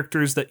 4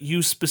 characters that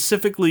you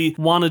specifically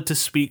wanted to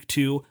speak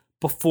to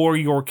before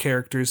your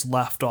characters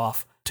left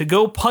off to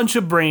go punch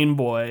a brain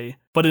boy,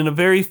 but in a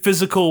very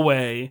physical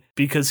way,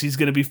 because he's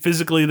going to be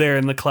physically there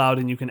in the cloud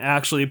and you can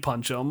actually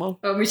punch him. Oh,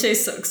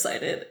 Michelle's so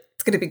excited.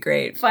 It's going to be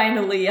great.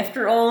 Finally,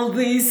 after all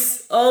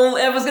these,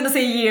 I was going to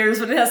say years,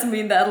 but it hasn't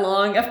been that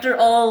long. After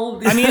all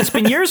these... I mean, it's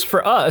been years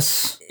for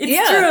us.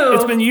 It's true.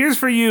 It's been years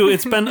for you.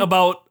 It's been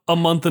about a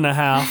month and a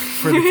half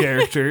for the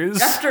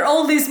characters. After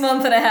all these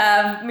months and a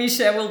half,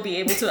 Michelle will be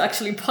able to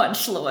actually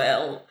punch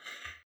Lowell.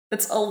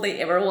 That's all they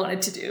ever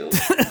wanted to do.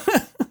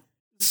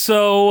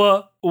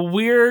 So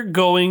we're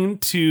going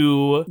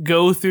to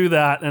go through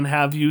that and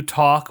have you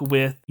talk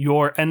with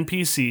your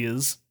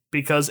NPCs,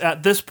 because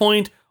at this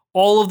point,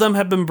 all of them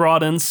have been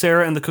brought in.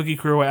 Sarah and the Cookie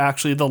Crew are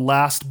actually the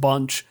last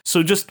bunch.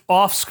 So just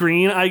off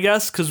screen, I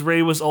guess, because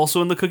Ray was also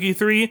in the Cookie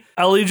 3,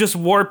 Ellie just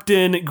warped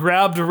in,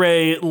 grabbed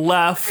Ray,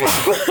 left.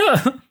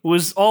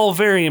 Was all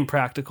very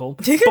impractical.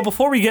 But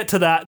before we get to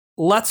that,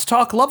 let's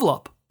talk level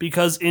up,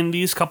 because in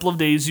these couple of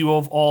days, you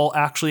have all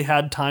actually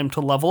had time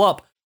to level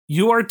up.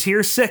 You are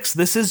tier 6.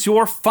 This is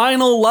your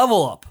final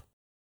level up.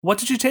 What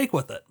did you take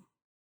with it?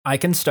 I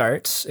can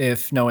start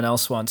if no one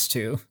else wants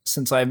to,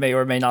 since I may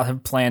or may not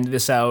have planned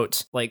this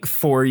out like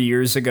 4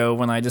 years ago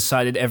when I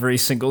decided every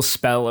single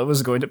spell I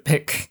was going to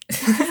pick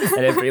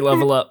at every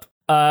level up.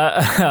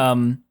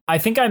 I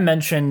think I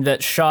mentioned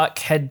that Shock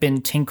had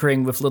been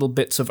tinkering with little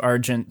bits of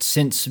Argent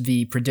since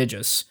the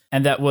Prodigious,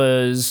 and that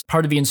was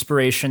part of the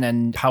inspiration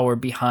and power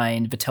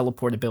behind the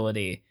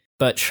teleportability.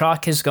 But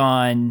Shock has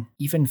gone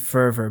even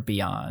further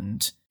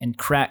beyond and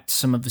cracked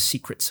some of the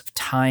secrets of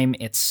time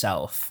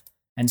itself.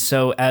 And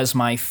so as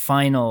my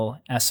final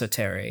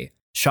esotery,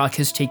 Shock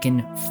has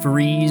taken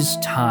Freeze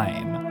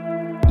Time.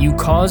 You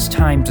cause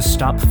time to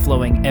stop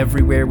flowing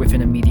everywhere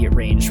within immediate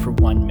range for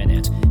 1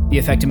 minute. The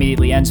effect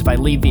immediately ends if I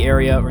leave the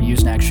area or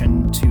use an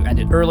action to end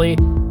it early,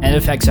 and it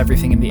affects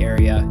everything in the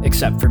area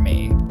except for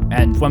me.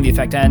 And when the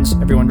effect ends,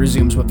 everyone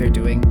resumes what they're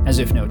doing as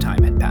if no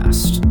time had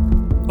passed.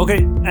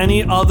 Okay,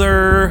 any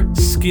other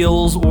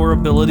skills or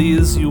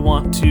abilities you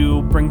want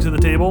to bring to the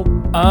table?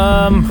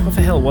 What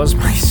the hell was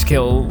my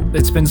skill?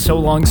 It's been so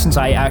long since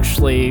I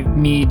actually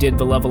did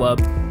the level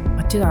up.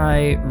 What did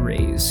I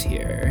raise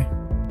here?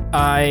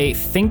 I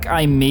think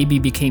I maybe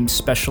became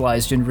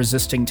specialized in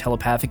resisting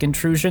telepathic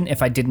intrusion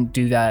if I didn't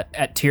do that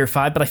at tier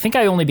 5, but I think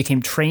I only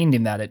became trained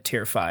in that at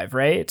tier 5,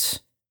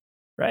 right?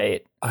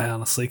 Right? I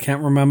honestly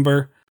can't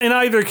remember. In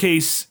either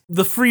case,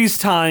 the freeze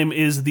time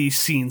is the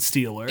scene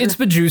stealer. It's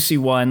the juicy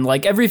one.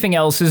 Like, everything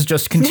else is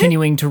just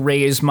continuing to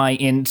raise my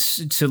int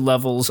to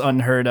levels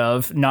unheard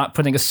of, not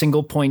putting a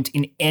single point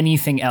in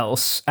anything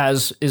else,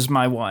 as is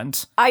my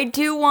want. I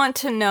do want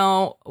to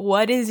know,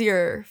 what is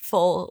your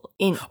full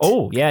int?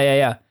 Oh,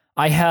 yeah.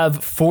 I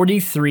have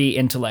 43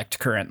 intellect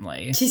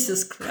currently.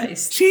 Jesus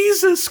Christ.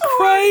 Jesus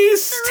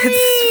Christ!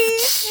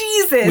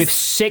 Jesus. With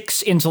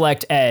 6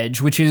 intellect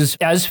edge, which is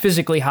as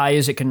physically high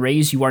as it can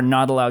raise. You are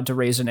not allowed to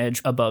raise an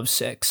edge above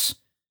 6.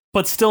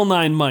 But still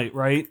 9 might,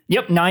 right?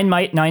 Yep, 9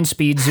 might, 9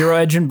 speed, 0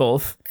 edge in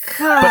both.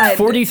 God. But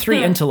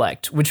 43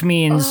 intellect, which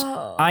means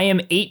I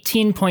am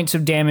 18 points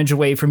of damage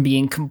away from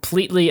being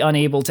completely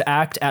unable to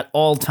act at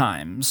all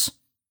times.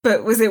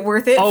 But was it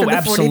worth it for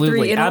the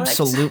 43 intellect?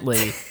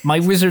 Absolutely. My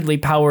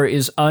wizardly power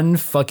is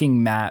unfucking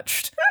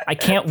matched. I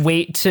can't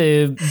wait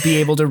to be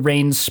able to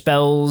rain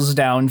spells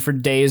down for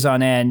days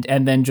on end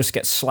and then just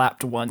get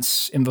slapped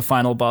once in the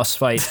final boss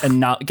fight and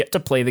not get to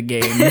play the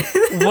game.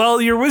 Well,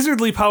 your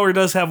wizardly power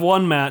does have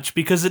one match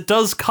because it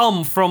does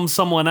come from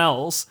someone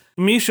else.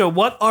 Misha,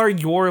 what are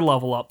your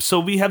level ups? So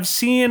we have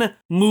seen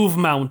Move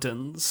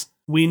Mountains.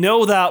 We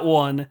know that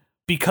one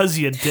because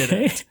you did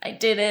it. I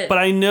did it. But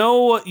I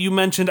know you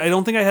mentioned, I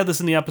don't think I had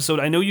this in the episode,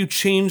 I know you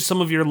changed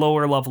some of your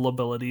lower level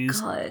abilities.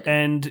 God.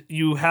 And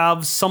you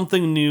have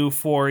something new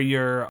for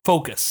your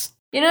focus.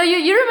 You know,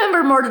 you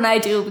remember more than I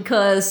do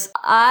because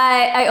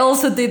I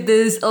also did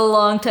this a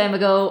long time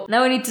ago.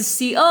 Now I need to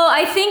see. Oh,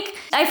 I think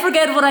I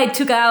forget what I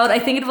took out. I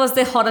think it was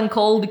the hot and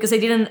cold because I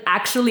didn't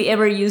actually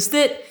ever use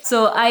it.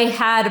 So I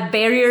had a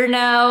barrier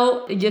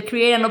now. You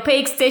create an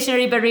opaque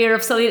stationary barrier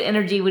of solid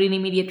energy within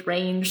immediate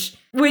range,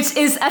 which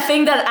is a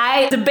thing that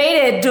I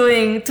debated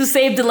doing to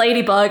save the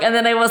ladybug. And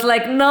then I was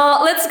like, no,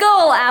 let's go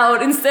all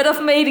out. Instead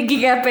of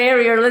making a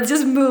barrier, let's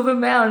just move a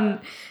mountain.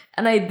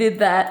 And I did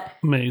that.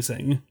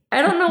 Amazing.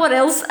 I don't know what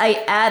else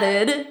I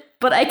added,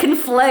 but I can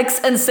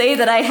flex and say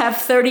that I have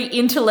 30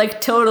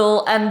 intellect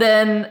total and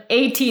then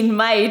 18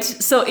 might.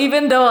 So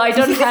even though I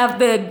don't have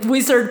the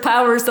wizard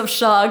powers of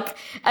Shock,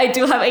 I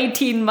do have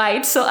 18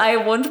 might, so I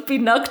won't be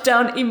knocked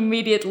down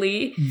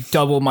immediately.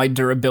 Double my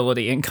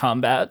durability in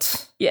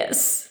combat.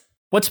 Yes.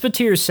 What's the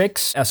tier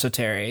 6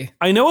 esotery?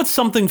 I know it's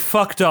something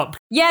fucked up.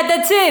 Yeah,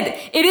 that's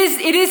it. It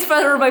is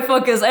further my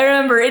focus. I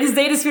remember it is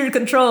Data Sphere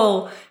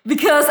Control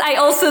because I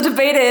also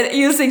debated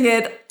using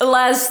it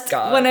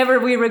whenever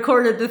we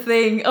recorded the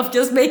thing of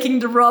just making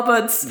the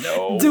robots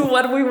do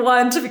what we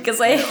want because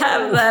I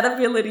have that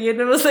ability, and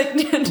it was like,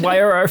 why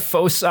are our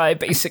foci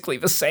basically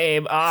the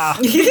same?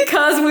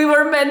 Because we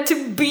were meant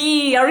to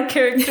be. Our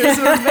characters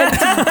were meant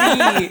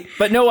to be.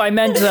 But no, I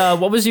meant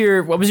what was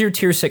your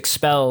tier 6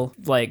 spell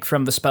like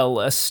from the spell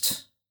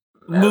list?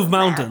 Move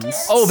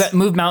Mountains. Oh, that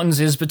Move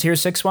Mountains is the tier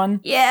 6 one?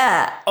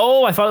 Yeah.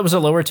 Oh, I thought it was a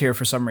lower tier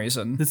for some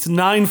reason. It's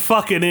 9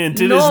 fucking int.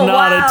 It is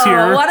not a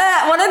tier. What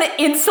an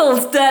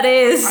insult that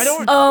is.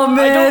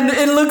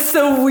 It looks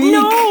so weak.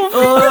 No, that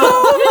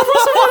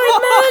wasn't what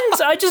I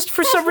meant. I just,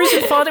 for some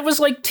reason, thought it was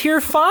like tier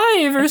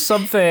 5 or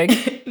something.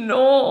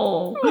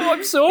 No. Oh,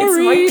 I'm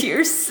sorry. It's my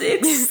tier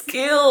 6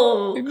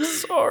 skill. I'm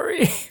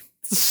sorry.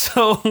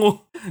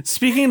 So,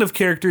 speaking of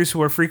characters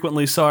who are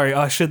frequently sorry,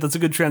 shit, that's a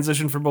good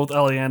transition for both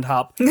Ellie and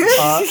Hop.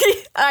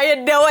 I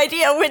had no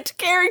idea which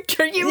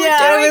character you were doing.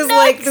 I was next.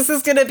 like, this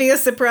is gonna be a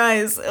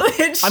surprise.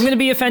 I'm going to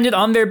be offended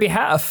on their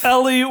behalf.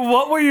 Ellie,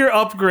 what were your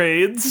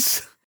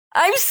upgrades?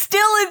 I'm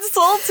still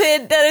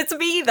insulted that it's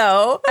me,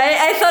 though.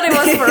 I thought it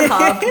was for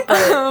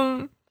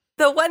Hop.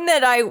 The one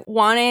that I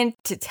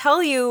wanted to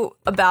tell you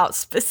about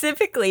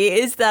specifically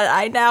is that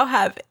I now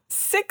have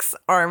 6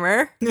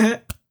 armor.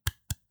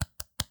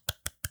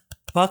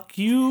 Fuck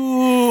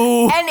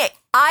you. And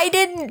I I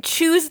didn't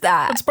choose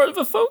that. It's part of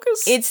a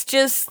focus. It's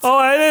just Oh,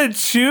 I didn't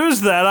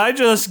choose that. I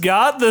just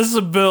got this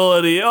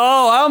ability.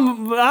 Oh,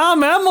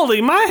 I'm Emily.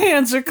 My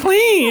hands are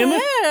clean. no,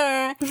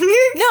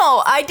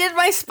 I did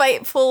my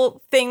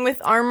spiteful thing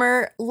with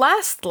armor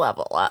last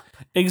level up.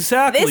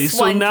 Exactly. This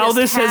So one now just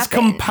this has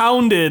happened.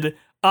 compounded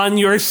on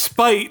your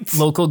spite.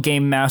 Local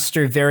game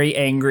master very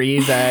angry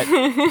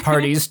that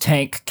party's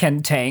tank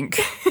can tank.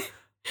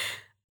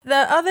 The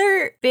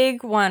other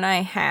big one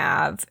I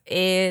have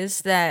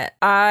is that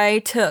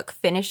I took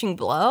Finishing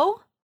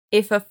Blow.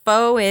 If a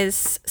foe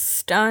is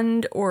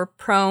stunned or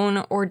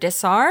prone or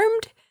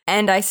disarmed,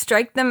 and I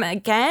strike them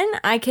again,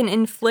 I can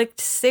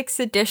inflict 6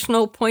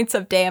 additional points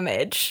of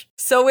damage.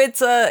 So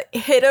it's a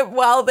hit them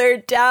while they're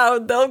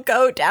down, they'll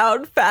go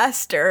down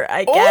faster,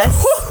 I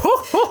guess.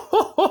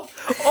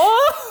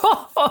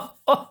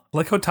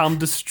 Like how Tom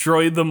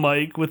destroyed the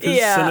mic with his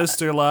Yeah.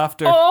 sinister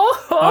laughter. All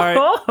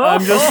right,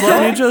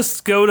 let me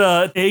just go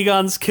to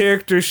Aegon's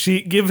character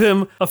sheet, give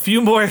him a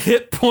few more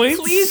hit points.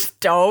 Please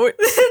don't.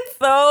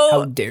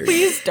 How dare you.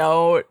 Please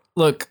don't.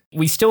 Look,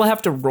 we still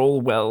have to roll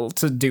well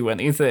to do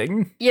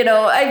anything. You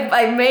know,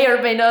 I may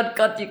or may not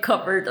got you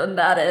covered on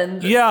that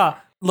end. Yeah,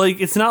 like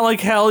it's not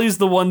like Hallie's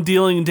the one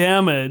dealing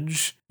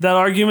damage. That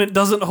argument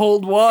doesn't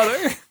hold water.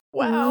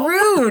 Wow.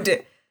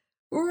 Rude.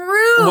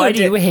 Why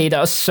do you hate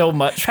us so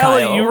much,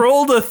 Hallie, Kyle? you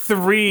rolled a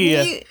 3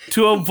 You-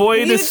 to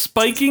avoid you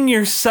spiking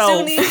yourself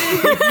don't even-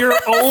 with your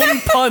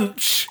own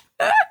punch.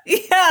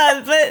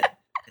 Yeah, but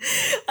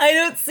I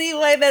don't see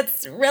why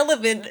that's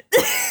relevant.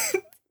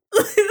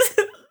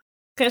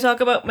 Can I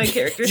talk about my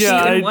character sheet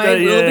Yeah, and why I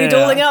will yeah. be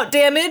doling out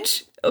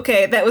damage?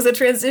 Okay, that was a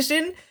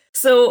transition.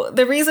 So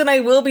the reason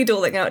I will be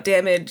doling out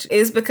damage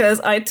is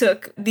because I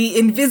took the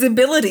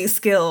invisibility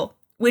skill,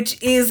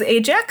 which is a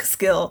jack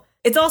skill.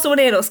 It's also a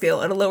nano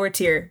skill at a lower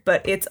tier,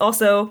 but it's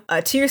also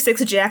a tier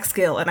 6 jack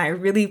skill, and I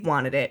really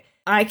wanted it.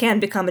 I can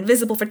become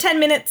invisible for 10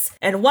 minutes,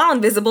 and while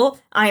invisible,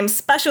 I am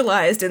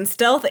specialized in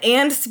stealth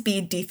and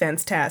speed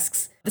defense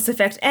tasks. This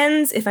effect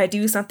ends if I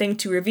do something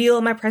to reveal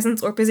my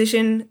presence or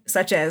position,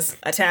 such as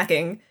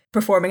attacking,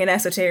 performing an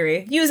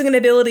esotery, using an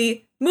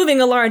ability,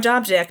 moving a large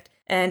object,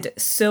 and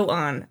so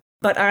on.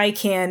 But I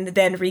can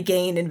then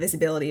regain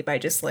invisibility by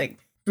just,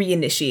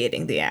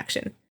 reinitiating the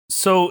action.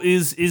 So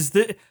is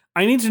the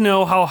I need to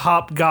know how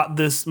Hop got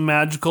this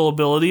magical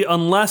ability,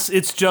 unless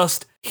it's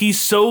just he's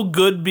so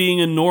good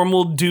being a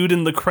normal dude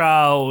in the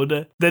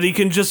crowd that he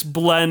can just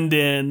blend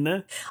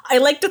in. I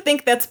like to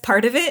think that's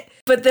part of it,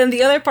 but then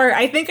the other part,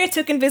 I think I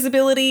took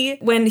invisibility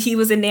when he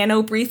was a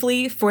nano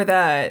briefly for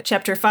the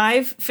chapter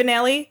 5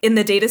 finale in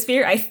the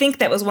Datasphere. I think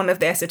that was one of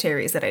the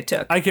esoteries that I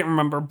took. I can't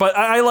remember, but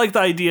I like the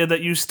idea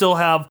that you still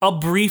have a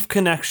brief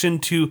connection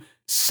to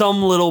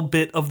some little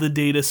bit of the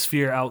data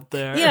sphere out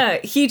there. Yeah,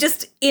 he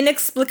just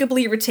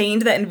inexplicably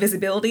retained that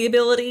invisibility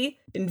ability.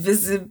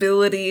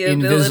 Invisibility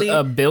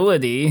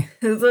ability.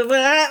 Invisibility.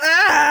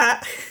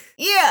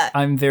 Yeah,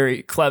 I'm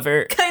very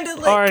clever. kind of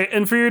like... All right,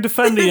 and for your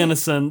defend the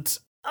innocent,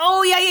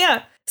 Oh,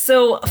 yeah.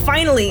 So,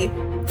 finally,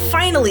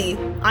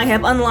 I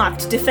have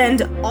unlocked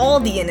Defend All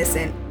the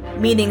Innocent,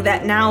 meaning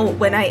that now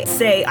when I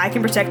say I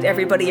can protect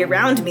everybody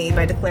around me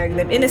by declaring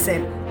them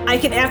innocent, I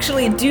can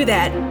actually do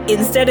that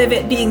instead of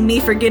it being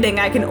me forgetting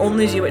I can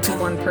only do it to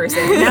one person.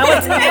 Now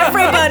it's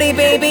everybody,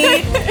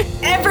 baby!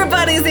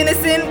 Everybody's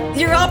innocent,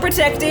 you're all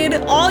protected,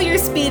 all your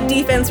speed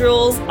defense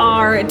rolls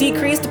are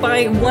decreased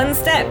by 1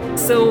 step,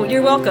 so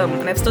you're welcome.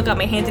 And I've still got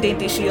my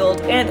handy-dandy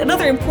shield. And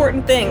another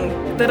important thing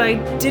that I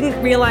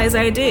didn't realize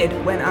I did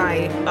when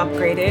I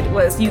upgraded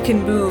was you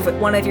can move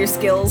one of your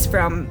skills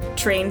from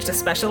trained to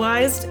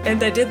specialized,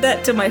 and I did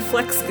that to my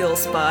flex skill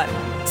spot.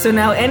 So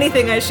now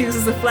anything I choose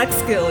as a flex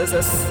skill is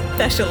a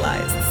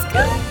specialized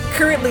skill.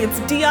 Currently it's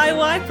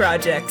DIY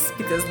projects,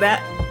 because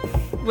that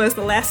was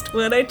the last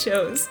one I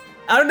chose.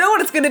 I don't know what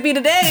it's gonna be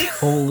today,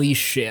 Holy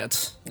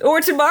shit. or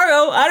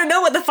tomorrow. I don't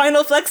know what the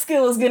final flex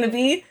skill is gonna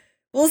be.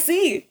 We'll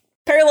see.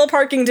 Parallel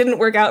parking didn't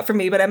work out for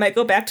me, but I might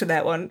go back to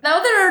that one.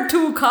 Now there are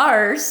 2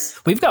 cars.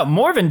 We've got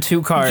more than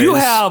 2 cars. you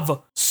have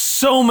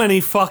so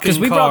many fucking Because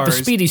we cars. brought the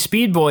Speedy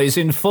Speed Boys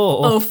in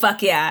full. Oh,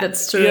 fuck yeah.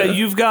 That's true. Yeah,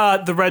 you've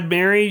got the Red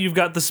Mary, you've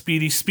got the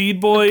Speedy Speed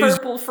Boys,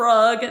 Purple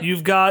frog.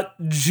 you've got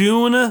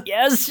June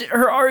Yes,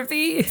 her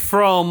RV.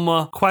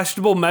 from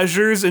Questionable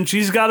Measures, and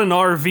she's got an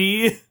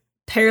RV.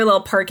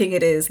 Parallel parking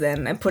it is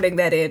then. I'm putting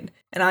that in,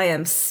 and I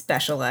am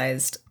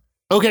specialized.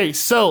 Okay,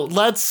 so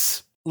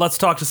let's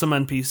talk to some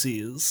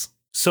NPCs.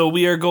 So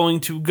we are going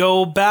to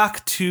go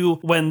back to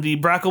when the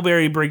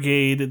Brackleberry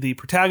Brigade, the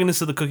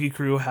protagonists of the Cookie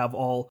Crew, have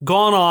all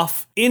gone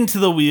off into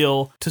the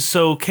wheel to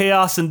sow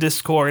chaos and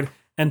discord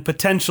and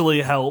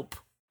potentially help,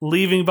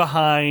 leaving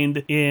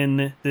behind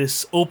in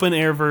this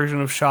open-air version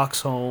of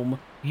Shock's home,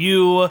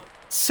 you,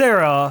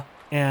 Sarah,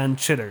 and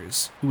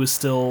Chitters, who is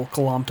still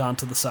glomped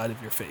onto the side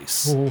of your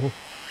face.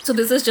 So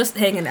this is just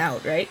hanging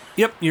out, right?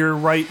 Yep, you're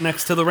right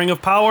next to the Ring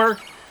of Power.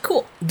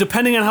 Cool.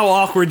 Depending on how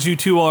awkward you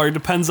two are,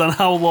 depends on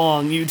how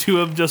long you two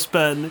have just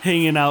been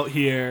hanging out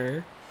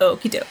here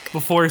Okie doke.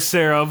 before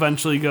Sarah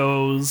eventually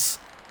goes.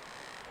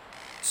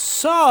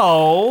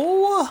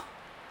 So,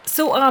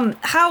 So,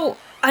 how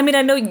I mean,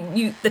 I know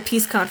the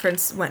peace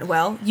conference went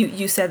well.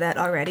 You said that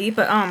already,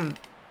 but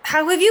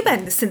how have you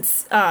been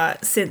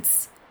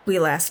since we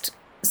last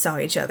saw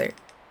each other?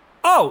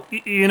 Oh,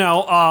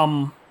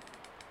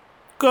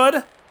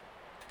 good.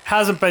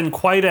 Hasn't been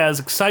quite as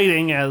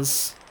exciting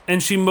as...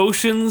 And she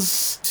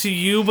motions to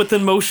you, but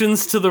then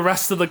motions to the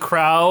rest of the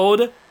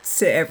crowd.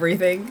 To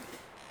everything.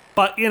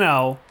 But,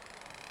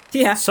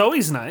 Yeah.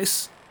 Zoe's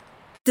nice.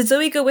 Did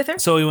Zoe go with her?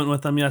 Zoe went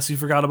with them, yes. You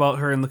forgot about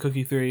her in the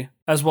Cookie 3.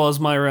 As well as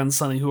Myra and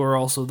Sunny, who are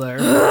also there.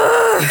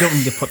 We don't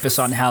need to put this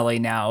on Hallie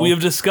now. We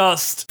have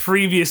discussed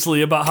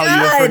previously about how you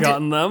have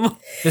forgotten them.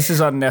 This is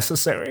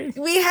unnecessary.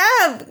 We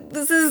have.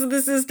 This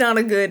is not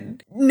a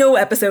good. No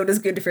episode is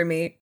good for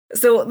me.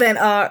 So then,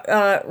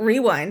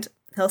 rewind.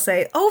 He'll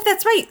say, "Oh,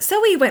 that's right.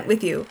 Zoe went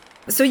with you.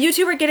 So you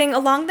two were getting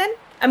along then?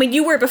 I mean,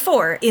 you were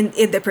before in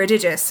the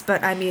Prodigious,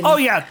 but I mean." Oh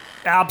yeah,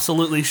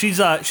 absolutely. She's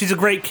a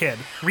great kid.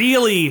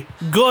 Really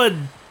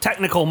good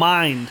technical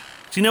mind.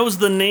 She knows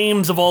the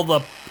names of all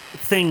the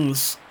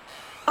things.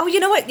 Oh,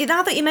 you know what?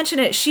 Now that you mention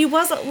it, she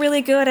was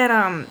really good at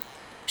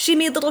she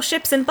made little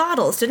ships and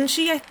bottles, didn't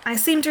she? I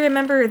seem to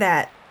remember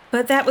that.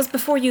 But that was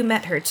before you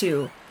met her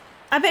too.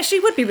 I bet she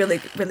would be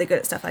really, really good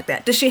at stuff like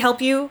that. Does she help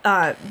you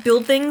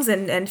build things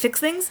and fix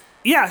things?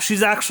 Yeah, she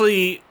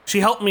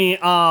helped me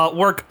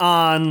work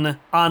on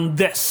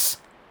this.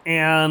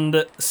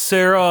 And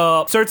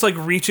Sarah starts like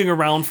reaching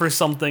around for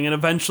something and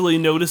eventually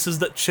notices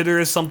that Chitter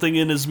has something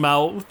in his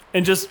mouth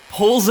and just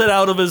pulls it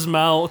out of his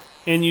mouth.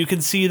 And you can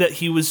see that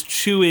he was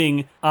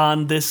chewing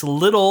on this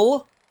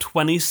little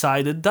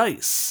 20-sided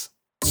dice.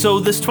 So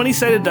this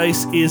 20-sided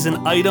dice is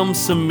an item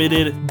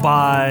submitted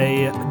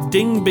by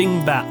Ding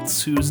Bing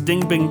Bats, who's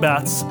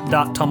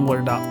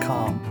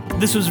dingbingbats.tumblr.com.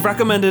 This was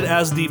recommended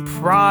as the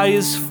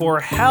prize for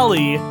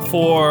Hallie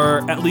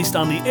for, at least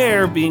on the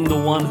air, being the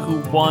one who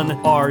won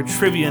our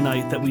trivia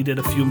night that we did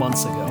a few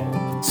months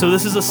ago. So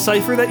this is a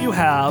cipher that you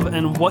have,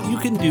 and what you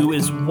can do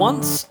is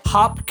once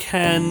Hop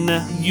can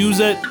use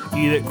it,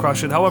 eat it,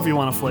 crush it, however you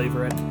want to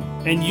flavor it,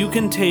 and you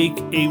can take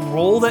a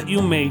roll that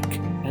you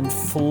make and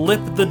flip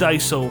the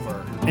dice over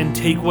and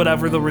take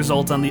whatever the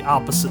result on the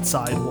opposite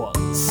side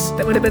was.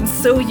 That would have been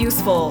so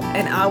useful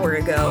an hour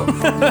ago.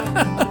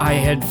 I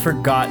had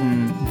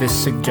forgotten this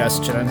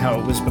suggestion on how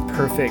it was the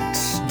perfect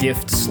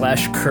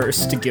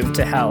gift/curse to give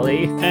to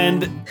Hallie.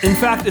 And in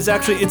fact,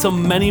 it's a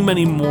many,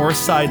 many more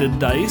sided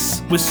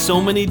dice with so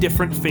many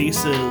different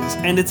faces,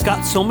 and it's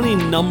got so many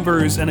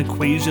numbers and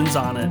equations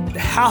on it,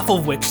 half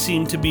of which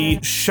seem to be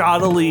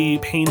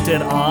shoddily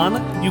painted on.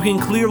 You can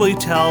clearly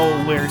tell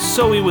where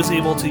Zoe was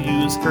able to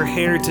use her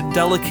hair to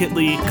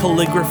delicately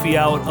calligraphy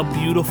out a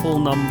beautiful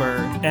number,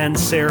 and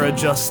Sarah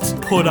just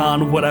put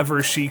on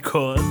whatever she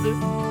could.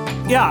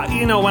 Yeah,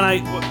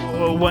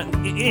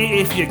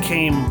 if you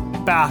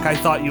came back, I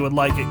thought you would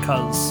like it,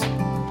 cause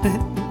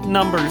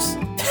numbers.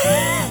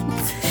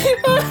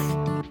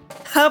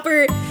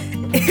 Hopper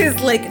is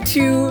like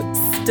too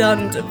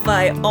stunned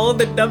by all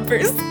the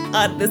numbers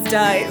on this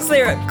die.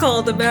 Sarah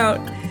called him out,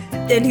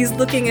 and he's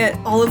looking at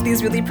all of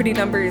these really pretty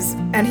numbers,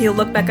 and he'll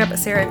look back up at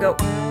Sarah and go,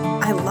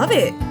 "I love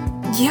it.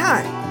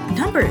 Yeah,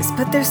 numbers,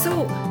 but they're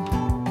so...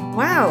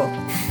 wow."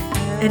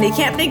 And he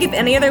can't think of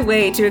any other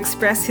way to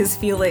express his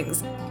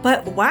feelings,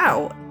 but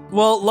wow.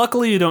 Well,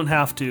 luckily you don't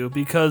have to,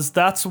 because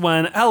that's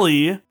when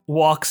Ellie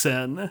walks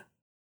in.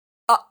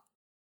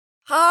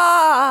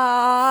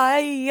 Hi,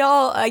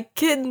 y'all. I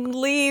can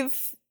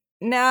leave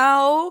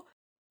now.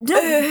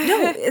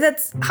 No,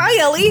 that's... Hi,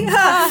 Ellie.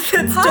 That's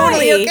Hi.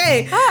 totally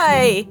okay.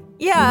 Hi.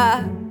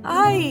 Yeah.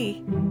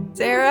 Hi,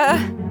 Sarah.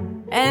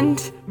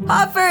 And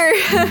Hopper.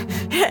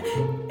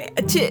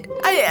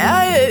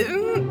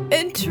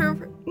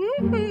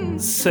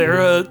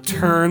 Sarah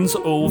turns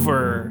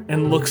over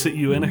and looks at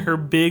you, and her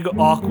big,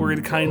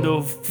 awkward, kind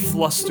of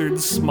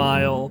flustered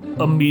smile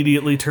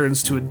immediately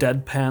turns to a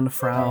deadpan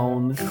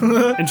frown.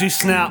 And she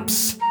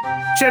snaps,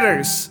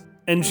 "Chitters!"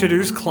 And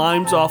Chitters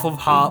climbs off of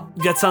Hop,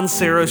 gets on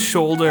Sarah's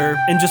shoulder,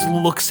 and just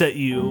looks at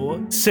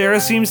you.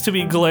 Sarah seems to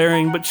be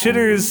glaring, but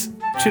Chitters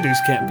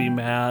can't be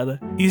mad.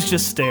 He's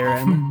just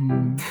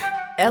staring.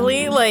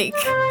 Ellie,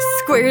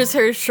 squares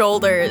her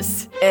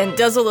shoulders and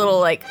does a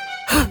little,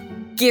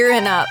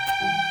 gearing up.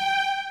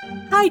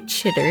 Hi,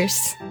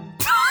 Chitters.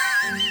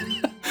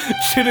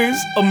 Chitters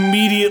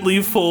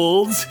immediately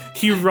folds.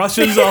 He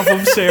rushes off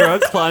of Sarah,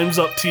 climbs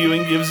up to you,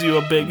 and gives you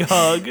a big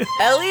hug.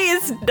 Ellie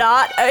is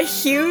not a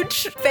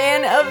huge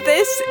fan of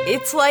this.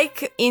 It's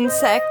like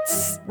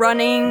insects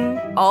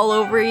running all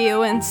over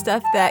you and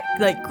stuff, that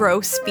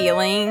gross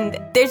feeling.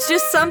 There's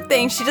just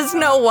something. She doesn't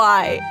know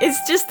why.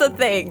 It's just a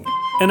thing.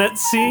 And at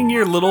seeing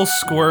your little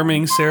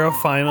squirming, Sarah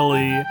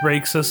finally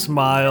breaks a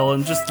smile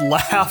and just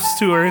laughs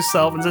to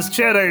herself and says,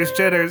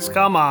 Chitters,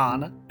 come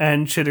on.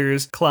 And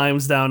Chitters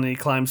climbs down, and he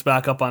climbs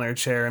back up on her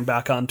chair and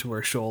back onto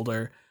her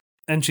shoulder.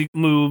 And she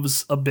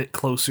moves a bit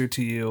closer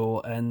to you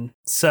and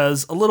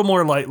says a little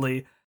more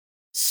lightly,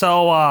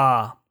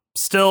 "So,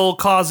 still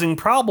causing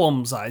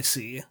problems, I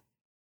see."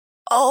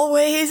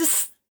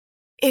 Always.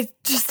 It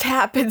just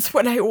happens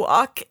when I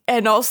walk,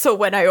 and also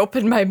when I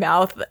open my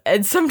mouth,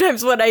 and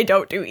sometimes when I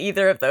don't do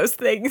either of those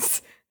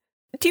things.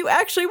 do you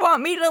actually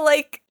want me to,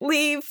 like,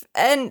 leave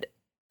and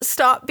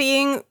stop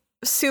being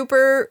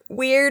super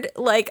weird?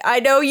 Like, I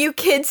know you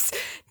kids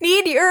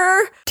need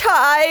your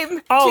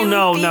time. Oh, to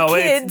no, be no.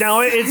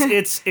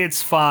 kids.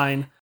 It's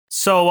fine.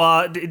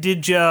 So,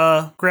 did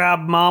you grab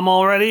Mom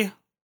already?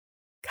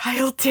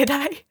 Kyle, did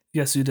I?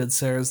 Yes, you did.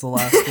 Sarah's the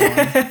last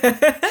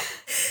one.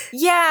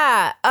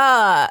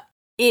 Yeah,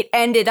 it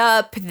ended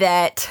up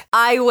that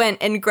I went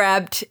and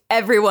grabbed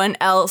everyone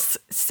else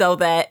so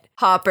that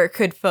Hopper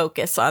could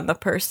focus on the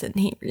person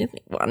he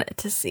really wanted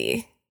to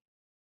see.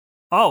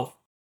 Oh.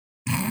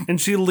 And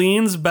she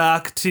leans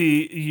back to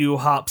you,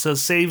 Hop,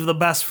 says, save the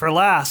best for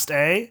last,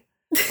 eh?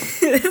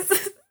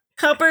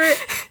 Hopper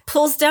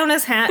pulls down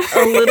his hat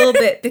a little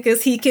bit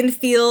because he can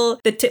feel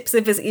the tips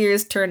of his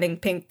ears turning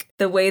pink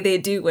the way they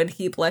do when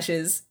he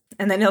blushes.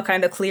 And then he'll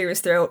kind of clear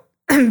his throat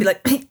and be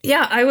like,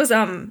 yeah, I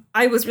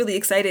was really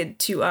excited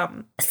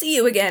to see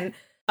you again.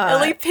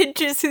 Ellie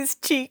pinches his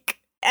cheek.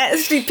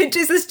 As she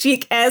pinches his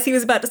cheek as he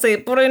was about to say,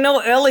 but I know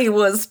Ellie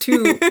was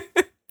too.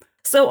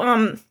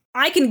 So,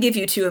 I can give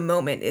you two a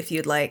moment if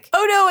you'd like.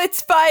 Oh no,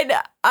 it's fine.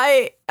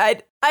 I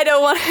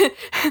don't want to.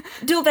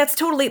 No, that's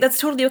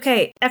totally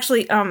okay.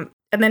 Actually, and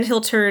then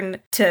he'll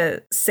turn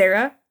to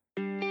Sarah.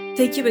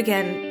 Thank you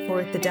again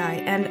for the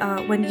die.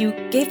 And when you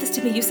gave this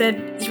to me, you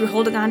said you were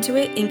holding on to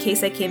it in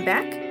case I came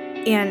back.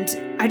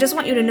 And I just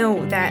want you to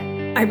know that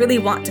I really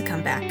want to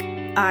come back.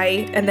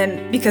 And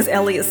then because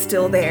Ellie is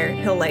still there,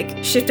 he'll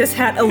like shift his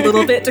hat a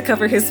little bit to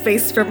cover his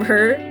face from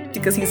her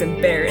because he's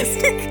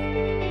embarrassed.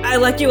 I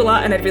like you a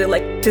lot and I'd really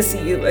like to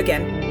see you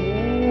again.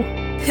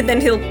 And then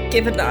he'll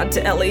give a nod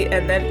to Ellie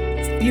and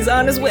then he's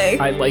on his way.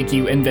 I like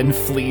you, and then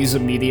flees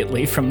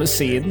immediately from the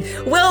scene.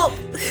 Well,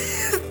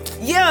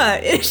 yeah,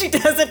 if she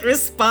doesn't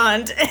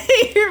respond,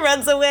 he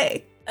runs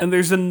away. And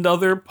there's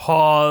another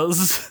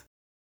pause.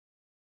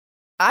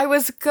 I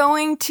was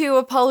going to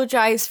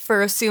apologize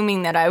for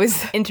assuming that I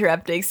was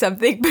interrupting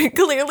something, but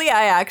clearly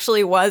I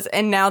actually was,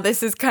 and now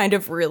this is kind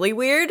of really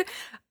weird.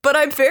 But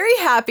I'm very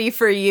happy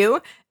for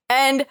you,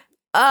 and,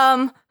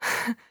 I'm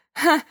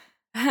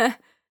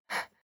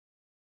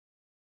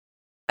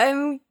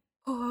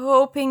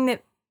hoping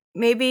that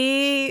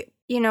maybe,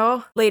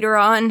 later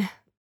on,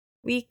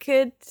 we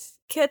could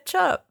catch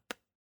up.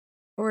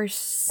 Or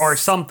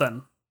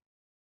something.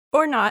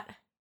 Or not.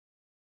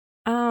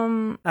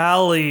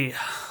 Allie.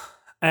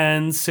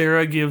 And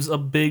Sarah gives a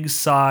big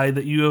sigh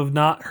that you have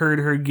not heard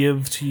her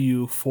give to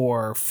you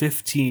for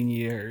 15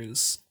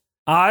 years.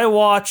 I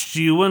watched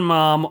you and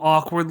Mom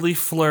awkwardly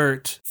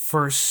flirt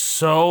for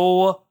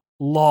so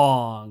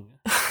long.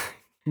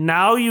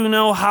 Now you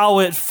know how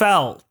it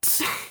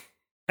felt.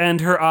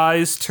 And her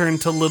eyes turn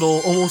to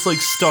little, almost like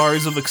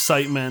stars of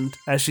excitement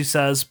as she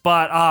says,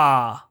 but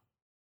I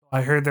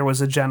heard there was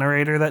a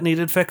generator that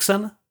needed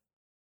fixing.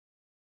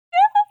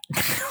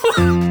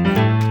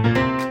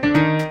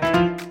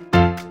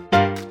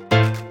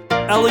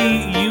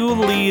 Ellie, you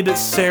lead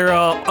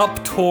Sarah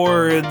up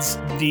towards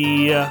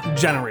the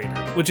generator,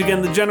 which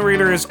again, the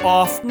generator is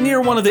off near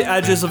one of the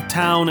edges of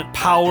town. It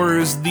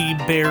powers the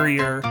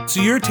barrier.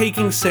 So you're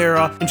taking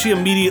Sarah, and she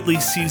immediately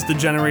sees the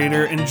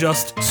generator and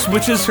just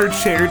switches her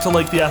chair to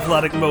like the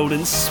athletic mode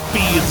and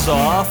speeds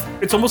off.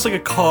 It's almost like a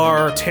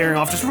car tearing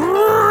off, just...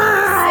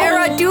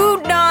 Sarah,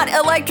 do not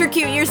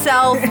electrocute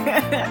yourself.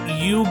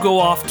 You go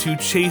off to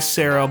chase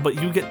Sarah, but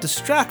you get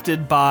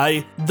distracted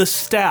by the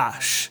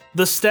stash.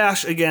 The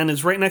stash, again,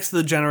 is right next to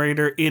the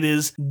generator. It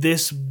is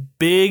this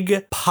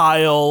big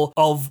pile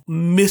of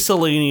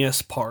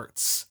miscellaneous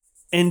parts.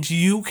 And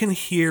you can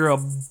hear a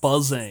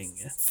buzzing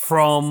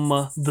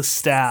from the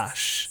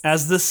stash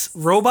as this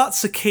robot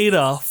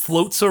cicada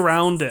floats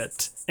around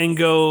it and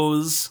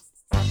goes,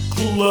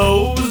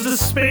 "Closed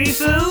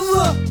spaces?"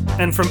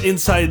 And from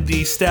inside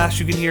the stash,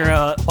 you can hear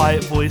a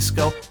quiet voice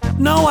go,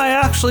 "No, I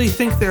actually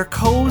think they're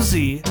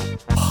cozy."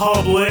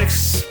 Public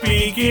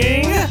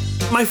speaking?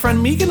 My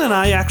friend Megan and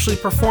I actually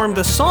performed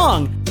a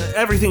song.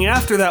 Everything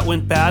after that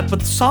went bad, but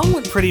the song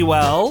went pretty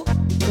well.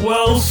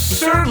 Well,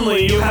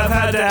 certainly you have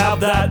had to have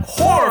that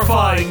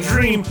horrifying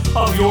dream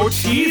of your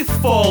teeth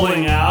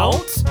falling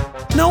out.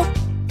 No,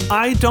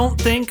 I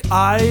don't think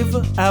I've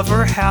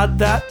ever had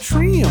that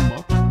dream.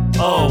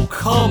 Oh,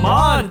 come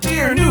on,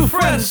 dear new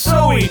friend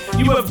Zoe,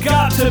 you have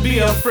got to be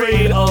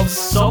afraid of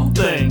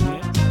something.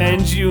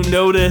 And you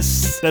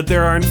notice that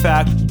there are in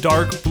fact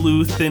dark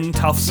blue thin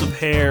tufts of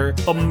hair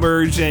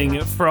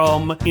emerging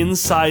from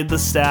inside the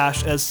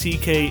stash as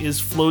CK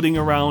is floating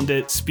around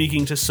it,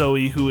 speaking to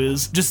Zoe, who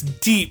is just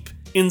deep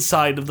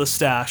inside of the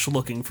stash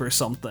looking for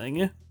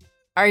something.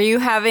 Are you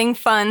having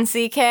fun,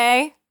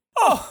 CK?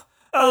 Oh,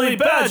 Ellie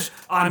Badge,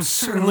 I'm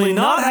certainly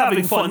not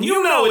having fun.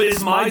 You know it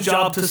is my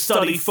job to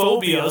study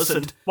phobias,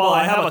 and while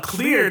I have a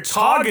clear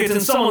target in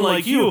someone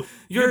like you,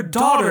 your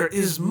daughter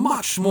is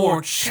much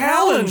more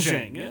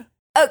challenging.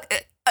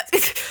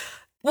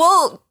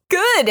 Well,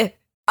 good.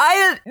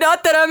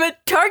 Not that I'm a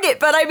target,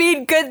 but I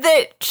mean good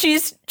that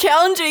she's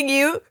challenging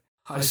you.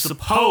 I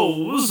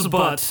suppose,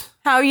 but...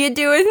 How you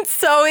doing,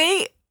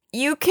 Zoe?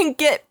 You can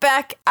get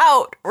back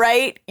out,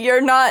 right?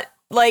 You're not,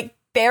 like,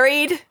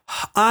 buried?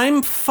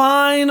 I'm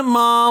fine,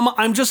 Mom.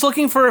 I'm just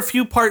looking for a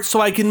few parts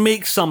so I can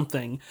make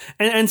something.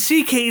 And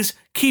CK's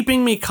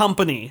keeping me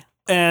company.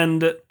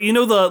 And you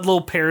know the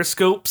little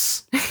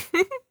periscopes?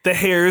 The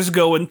hairs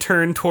go and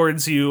turn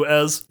towards you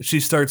as she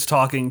starts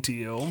talking to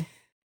you.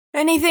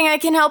 Anything I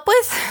can help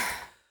with?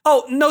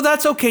 Oh, no,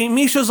 that's okay.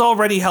 Misha's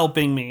already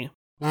helping me.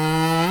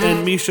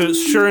 And Misha,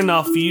 sure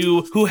enough,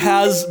 you, who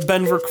has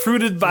been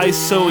recruited by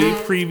Zoe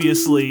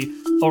previously,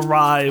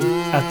 arrive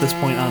at this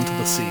point onto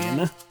the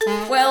scene.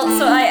 Well,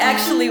 so I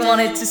actually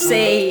wanted to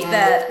say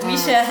that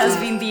Misha has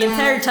been the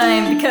entire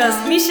time because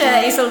Misha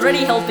is already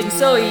helping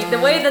Zoe. The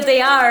way that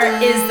they are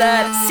is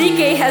that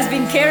CK has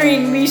been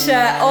carrying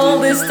Misha all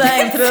this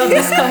time throughout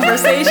this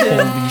conversation.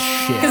 Holy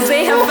shit. Because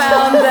they have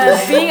found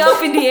that being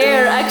up in the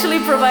air actually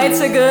provides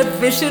a good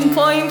vision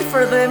point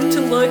for them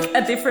to look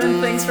at different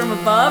things from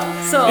above.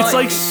 So It's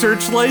like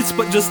searchlights,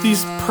 but just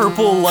these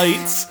purple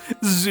lights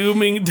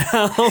zooming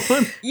down.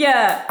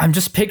 yeah. I'm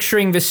just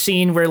picturing the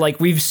scene where, like,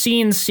 we've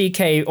seen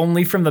CK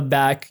only from the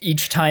back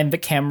each time the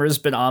camera's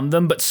been on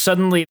them, but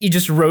suddenly he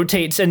just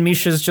rotates and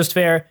Misha's just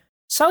there.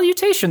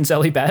 Salutations,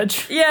 Ellie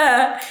Badge.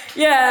 Yeah,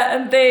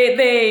 and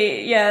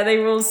they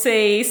will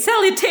say,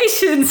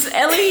 salutations,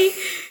 Ellie.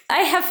 I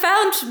have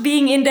found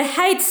being in the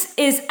heights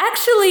is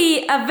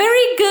actually a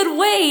very good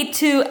way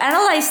to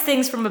analyze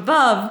things from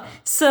above.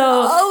 So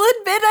I'll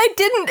admit I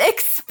didn't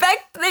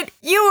expect that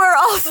you were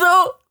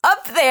also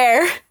up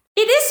there.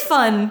 it is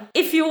fun.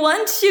 If you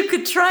want, you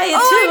could try it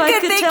too. I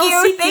could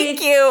tell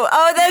Thank you.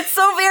 Oh, that's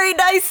so very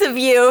nice of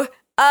you.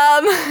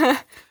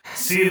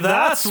 See,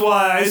 that's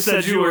why I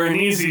said you were an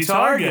easy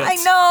target. I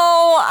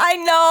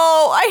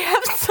know. I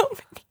have so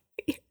many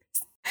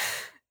fears.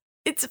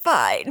 It's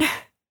fine.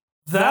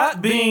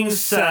 That being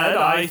said,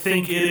 I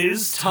think it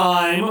is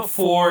time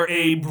for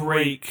a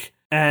break.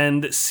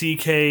 And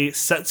CK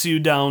sets you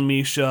down,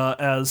 Misha,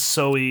 as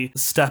Zoe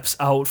steps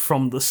out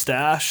from the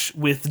stash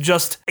with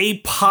just a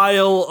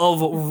pile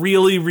of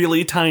really,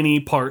 really tiny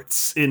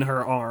parts in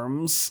her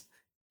arms.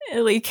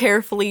 Ellie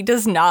carefully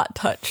does not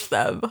touch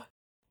them.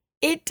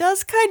 It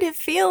does kind of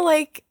feel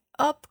like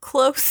up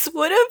close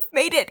would have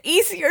made it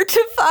easier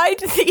to find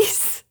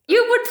these.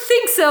 You would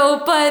think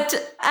so,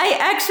 but I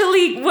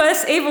actually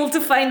was able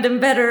to find them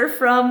better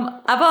from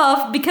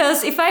above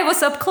because if I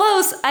was up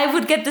close, I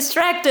would get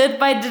distracted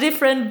by the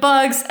different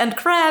bugs and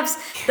crabs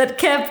that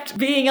kept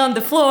being on the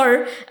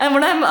floor. And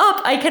when I'm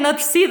up, I cannot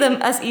see them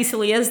as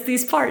easily as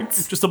these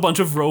parts. Just a bunch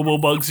of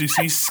robo-bugs you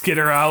see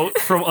skitter out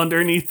from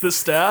underneath the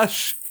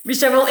stash.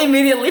 Which I will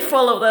immediately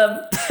follow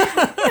them.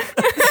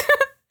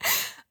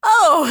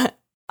 Oh,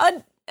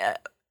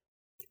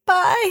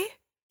 bye.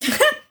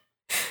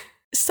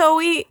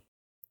 Zoe,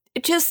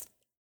 just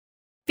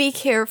be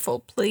careful,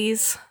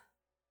 please.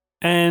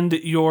 And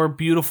your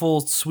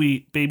beautiful,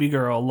 sweet baby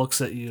girl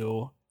looks at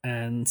you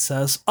and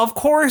says, "Of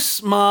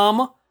course,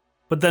 Mom."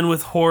 But then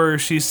with horror,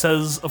 she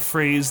says a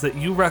phrase that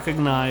you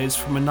recognize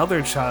from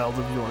another child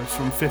of yours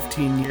from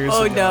 15 years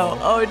ago.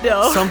 Oh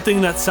no.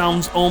 Something that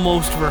sounds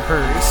almost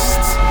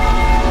rehearsed.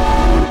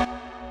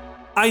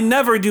 "I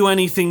never do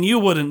anything you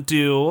wouldn't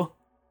do."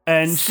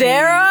 And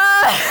Sarah!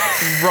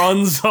 she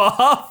runs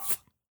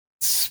off.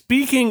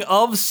 Speaking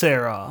of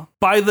Sarah,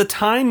 by the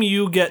time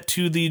you get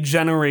to the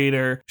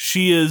generator,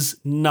 she is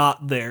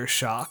not there,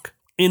 Shock.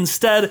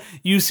 Instead,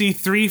 you see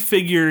three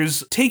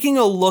figures taking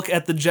a look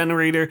at the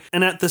generator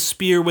and at the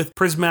spear with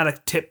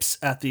prismatic tips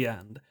at the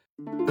end.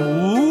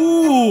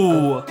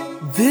 Ooh,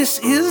 this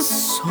is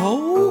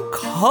so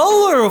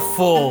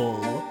colorful.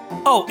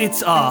 Oh,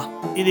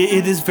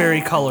 it is very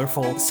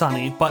colorful,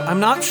 Sunny, but I'm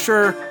not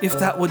sure if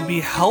that would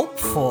be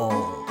helpful.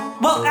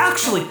 Well,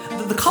 actually,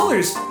 the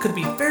colors could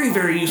be very,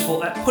 very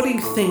useful at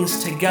putting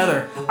things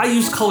together. I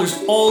use colors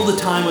all the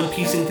time when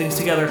piecing things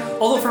together,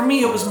 although for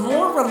me it was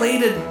more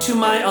related to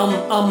my,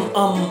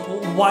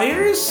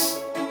 wires?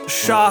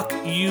 Shock,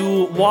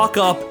 you walk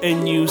up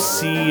and you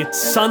see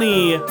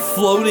Sunny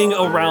floating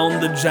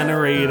around the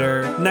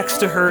generator. Next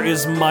to her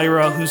is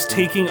Myra, who's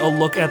taking a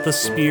look at the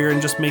spear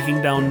and just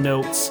making down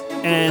notes.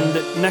 And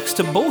next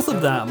to both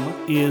of them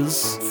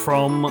is,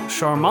 from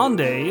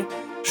Charmande,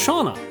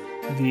 Shauna,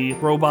 the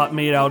robot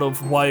made out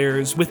of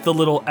wires with the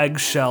little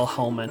eggshell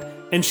helmet.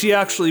 And she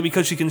actually,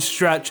 because she can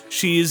stretch,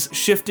 she's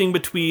shifting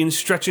between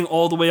stretching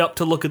all the way up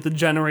to look at the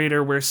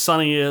generator where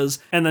Sunny is,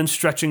 and then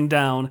stretching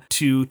down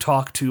to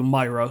talk to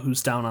Myra,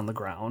 who's down on the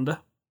ground.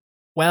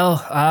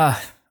 Well,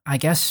 I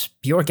guess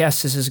your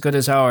guess is as good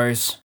as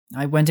ours.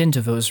 I went into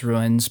those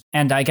ruins,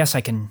 and I guess I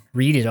can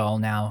read it all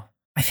now.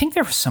 I think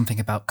there was something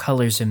about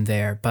colors in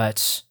there,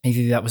 but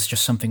maybe that was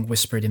just something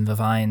whispered in the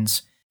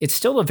vines. It's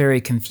still a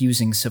very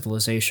confusing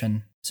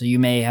civilization, so you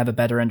may have a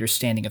better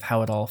understanding of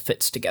how it all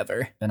fits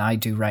together than I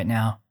do right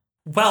now.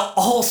 Well,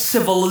 all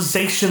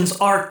civilizations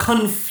are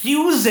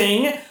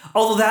confusing,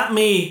 although that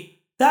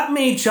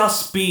may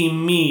just be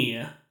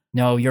me.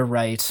 No, you're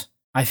right.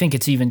 I think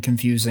it's even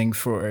confusing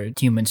for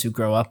humans who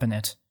grow up in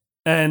it.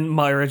 And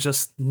Myra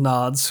just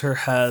nods her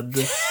head.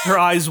 Her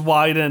eyes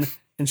widen,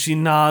 and she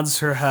nods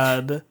her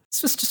head.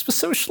 This was just a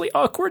socially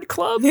awkward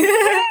club.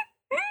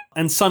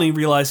 And Sunny,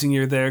 realizing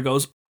you're there,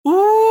 goes,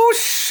 "Ooh, Oh,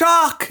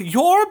 Shock,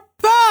 you're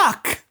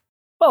back!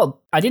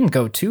 Well, I didn't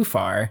go too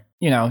far.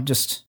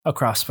 Just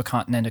across the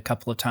continent a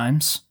couple of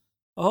times.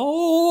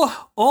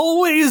 Oh,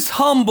 always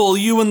humble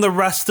you and the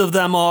rest of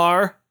them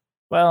are.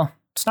 Well,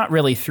 it's not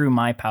really through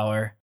my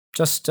power.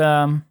 Just,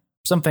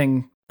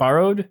 something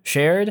borrowed,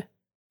 shared?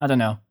 I don't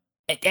know.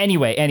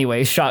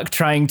 Anyway, Shock,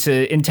 trying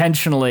to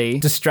intentionally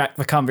distract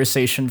the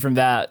conversation from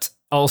that,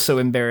 also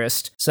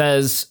embarrassed,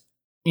 says,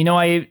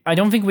 I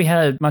don't think we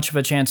had much of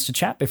a chance to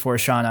chat before,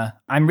 Shauna.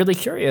 I'm really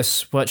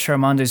curious what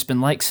Charmande's been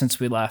like since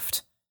we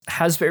left.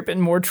 Has there been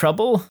more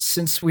trouble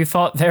since we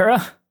fought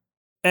Thera?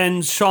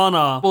 And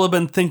Shauna will have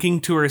been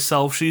thinking to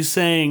herself, she's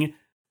saying,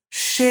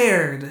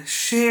 shared.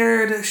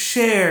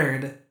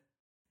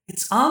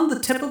 It's on the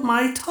tip of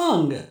my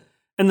tongue.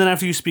 And then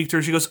after you speak to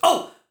her, she goes,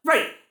 oh,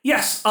 right,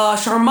 yes,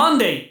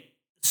 Charmande.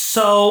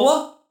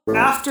 So,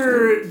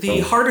 after the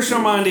heart of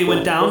Charmande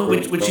went down,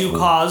 which you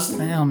caused,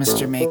 Well,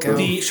 Mr. Mako.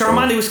 the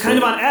Charmande was kind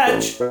of on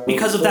edge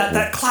because of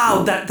that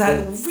cloud,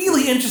 that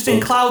really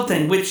interesting cloud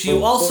thing, which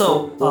you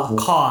also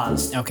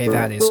caused. Okay,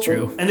 that is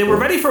true. And they were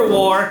ready for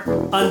war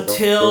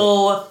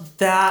until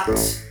that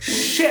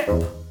ship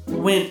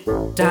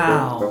went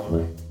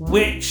down,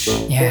 which...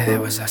 Yeah,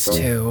 it was us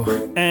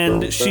too.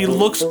 And she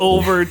looks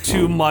over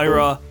to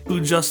Myra,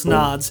 who just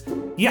nods.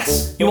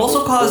 Yes, you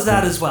also caused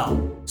that as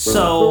well.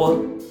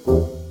 So...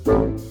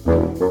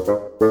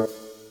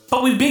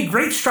 But we've made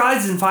great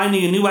strides in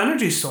finding a new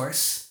energy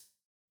source.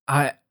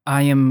 I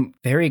am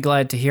very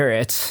glad to hear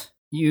it.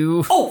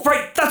 You... Oh,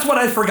 right, that's what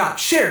I forgot.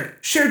 Shared.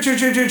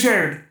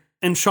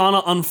 And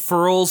Shauna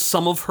unfurls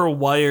some of her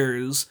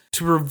wires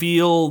to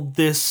reveal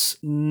this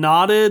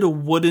knotted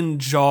wooden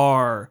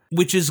jar,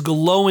 which is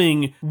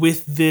glowing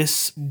with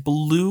this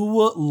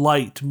blue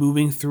light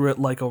moving through it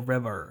like a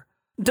river.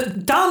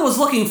 Don was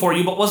looking for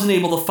you, but wasn't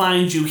able to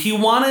find you. He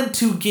wanted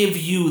to give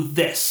you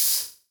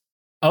this.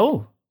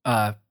 Oh,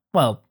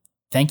 well,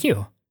 thank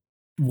you.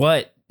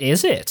 What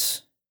is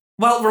it?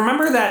 Well,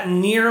 remember that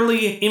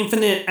nearly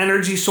infinite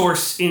energy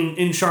source in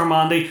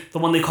Charmande, the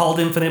one they called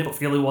infinite, but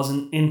really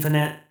wasn't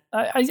infinite?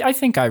 I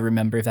think I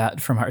remember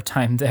that from our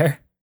time there.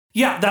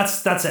 Yeah,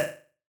 that's it.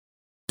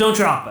 Don't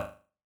drop it.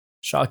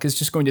 Shock is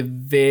just going to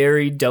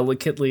very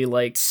delicately,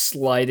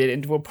 slide it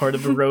into a part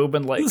of the robe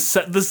and,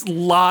 set this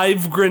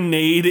live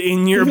grenade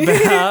in your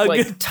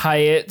bag. tie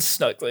it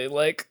snugly,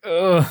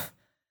 ugh.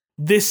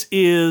 This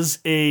is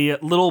a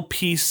little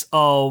piece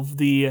of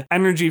the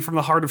energy from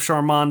the heart of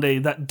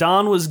Charmande that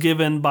Don was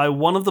given by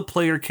one of the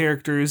player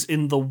characters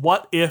in the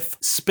What If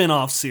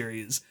spin-off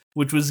series,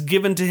 which was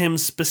given to him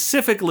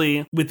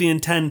specifically with the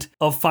intent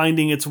of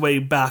finding its way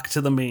back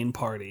to the main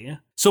party.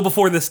 So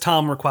before this,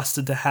 Tom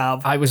requested to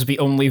have... I was the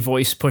only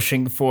voice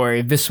pushing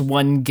for this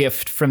one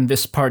gift from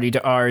this party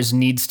to ours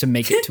needs to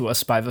make it to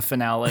us by the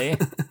finale.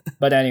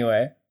 But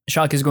anyway,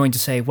 Shock is going to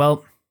say,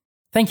 well,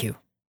 thank you.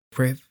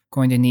 We're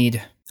going to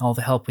need all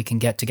the help we can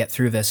get to get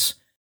through this.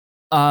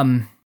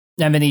 And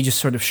then he just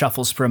sort of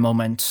shuffles for a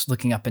moment,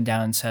 looking up and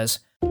down and says,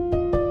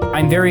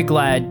 I'm very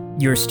glad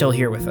you're still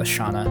here with us,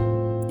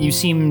 Shauna. You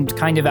seemed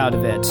kind of out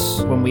of it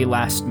when we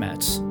last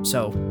met,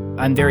 so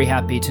I'm very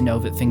happy to know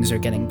that things are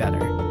getting better.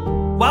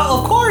 Well,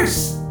 of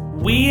course!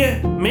 We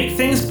make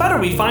things better.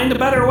 We find a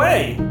better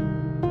way.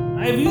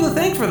 I have you to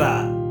thank for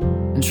that.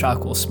 And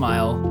Shock will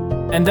smile.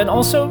 And then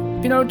also,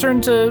 turn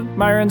to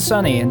Myra and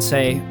Sunny and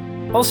say,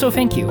 also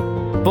thank you,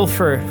 both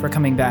for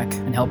coming back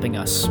and helping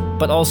us,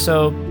 but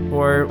also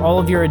for all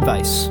of your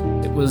advice.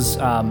 It was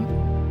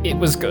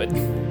good.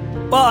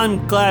 Well,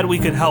 I'm glad we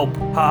could help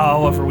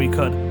however we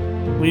could.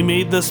 We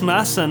made this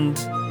mess, and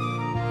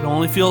it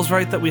only feels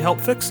right that we help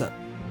fix it.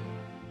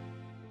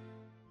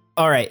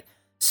 All right,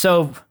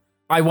 so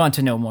I want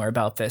to know more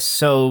about this.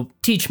 So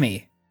teach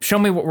me, show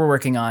me what we're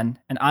working on,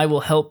 and I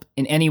will help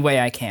in any way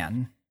I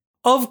can.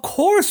 Of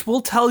course,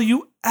 we'll tell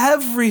you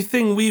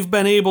everything we've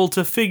been able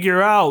to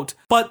figure out.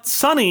 But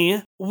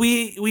Sunny,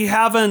 we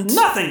haven't...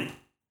 Nothing!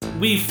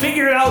 We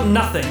figured out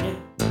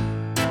nothing.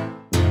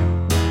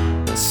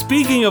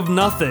 Speaking of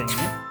nothing,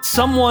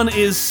 someone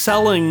is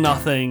selling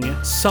nothing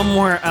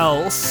somewhere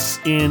else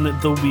in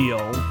the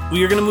wheel.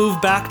 We are going to move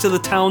back to the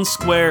town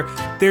square.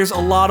 There's a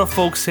lot of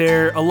folks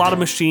here, a lot of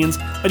machines.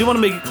 I do want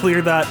to make it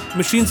clear that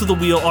machines of the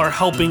wheel are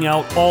helping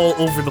out all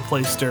over the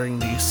place during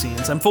these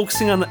scenes. I'm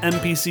focusing on the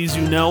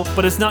NPCs,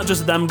 but it's not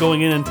just them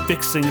going in and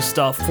fixing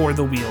stuff for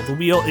the wheel. The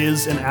wheel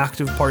is an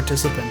active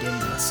participant in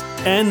this.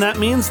 And that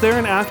means they're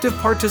an active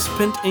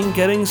participant in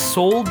getting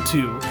sold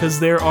to, because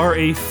there are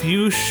a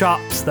few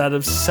shops that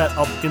have set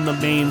up in the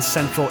main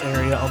central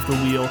area of the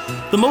wheel.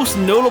 The most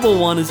notable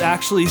one is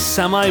actually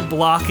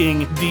semi-blocking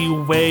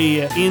the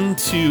way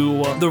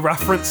into the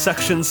reference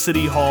section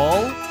City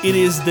Hall. It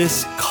is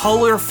this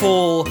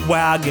colorful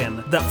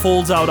wagon that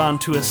folds out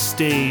onto a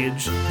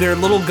stage. There are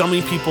little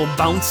gummy people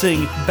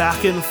bouncing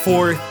back and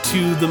forth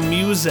to the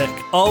music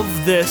of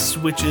this,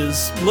 which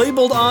is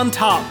labeled on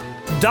top,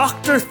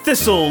 Dr.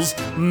 Thistle's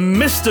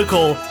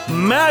Mystical,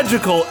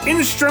 Magical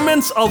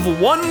Instruments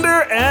of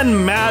Wonder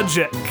and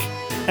Magic.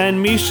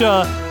 And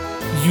Misha,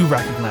 you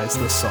recognize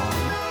this song.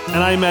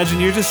 And I imagine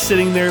you're just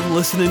sitting there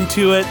listening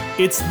to it.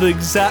 It's the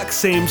exact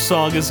same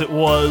song as it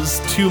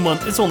was 2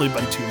 months. It's only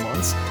been 2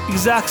 months.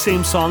 Exact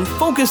same song,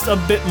 focused a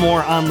bit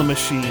more on the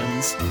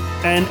machines.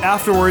 And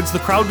afterwards, the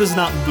crowd does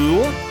not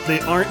boo.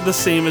 They aren't the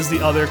same as the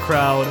other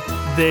crowd.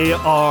 They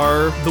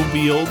are the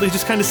wheel. They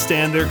just kind of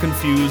stand there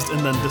confused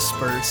and then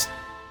disperse,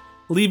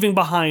 leaving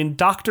behind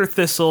Dr.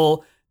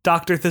 Thistle,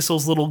 Dr.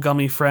 Thistle's little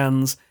gummy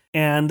friends,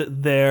 and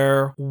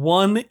their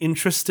one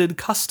interested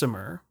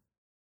customer.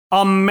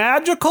 A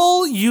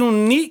magical,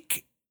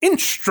 unique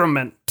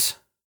instrument.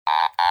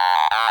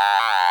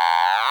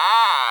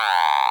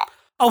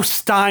 Oh,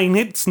 Stein,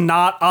 it's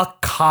not a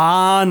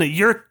con.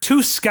 You're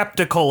too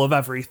skeptical of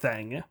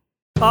everything.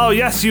 Oh,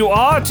 yes, you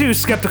are too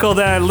skeptical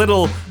there,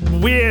 little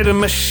weird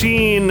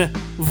machine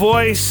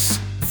voice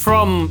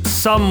from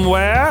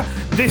somewhere.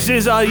 This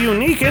is a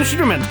unique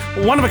instrument.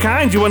 One of a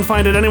kind. You wouldn't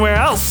find it anywhere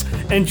else.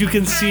 And you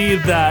can see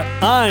that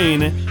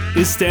Ein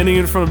is standing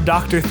in front of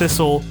Dr.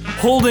 Thistle,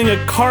 holding a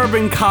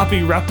carbon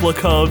copy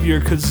replica of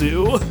your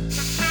kazoo.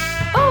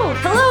 Oh,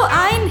 hello,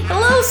 Ein.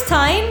 Hello,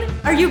 Stein.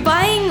 Are you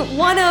buying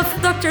one of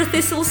Dr.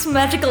 Thistle's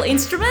magical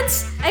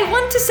instruments? I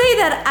want to say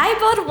that I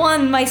bought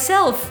one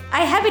myself.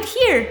 I have it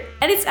here,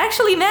 and it's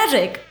actually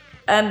magic.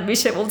 And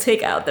Misha will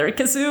take out their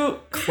kazoo.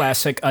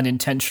 Classic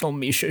unintentional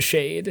Misha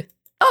shade.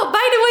 Oh,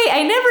 by the way,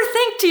 I never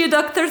thanked you,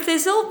 Dr.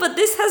 Thistle, but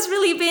this has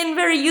really been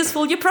very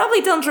useful. You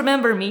probably don't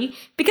remember me,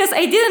 because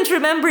I didn't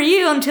remember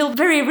you until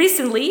very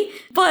recently,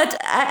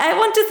 but I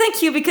want to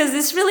thank you because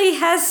this really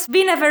has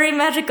been a very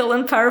magical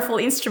and powerful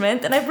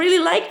instrument, and I've really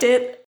liked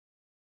it.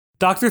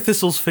 Dr.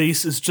 Thistle's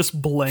face is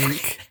just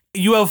blank.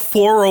 You have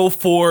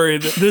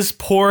 404'd this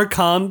poor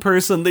con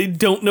person. They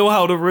don't know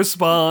how to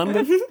respond.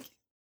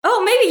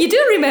 Oh, maybe you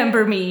do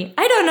remember me.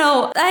 I don't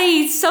know.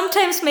 I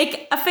sometimes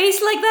make a face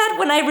like that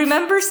when I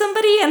remember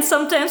somebody and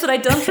sometimes when I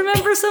don't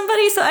remember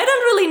somebody. So I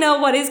don't really know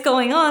what is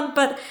going on,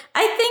 but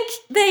I think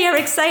they are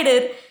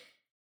excited.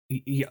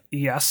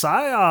 Yes,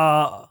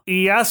 I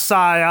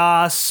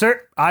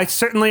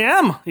certainly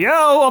am.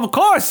 Yeah, of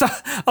course.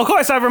 Of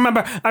course, I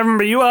remember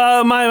you,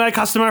 my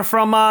customer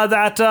from,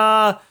 that,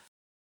 I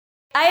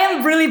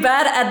am really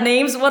bad at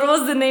names. What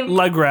was the name?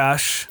 Leg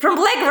rash. From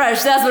Leg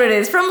Rush, that's what it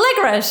is. From Leg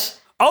Rush.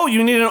 Oh,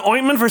 you need an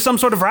ointment for some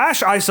sort of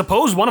rash? I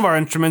suppose one of our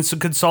instruments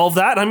could solve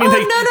that. I mean, no.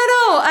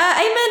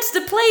 I meant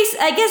the place.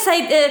 I guess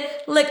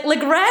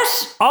Leg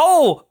Rash.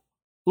 Oh,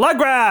 Leg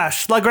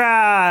rash.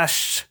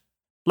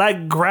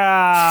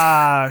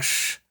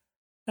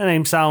 That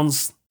name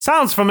sounds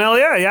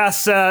familiar.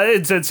 Yes,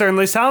 it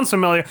certainly sounds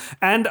familiar.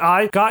 And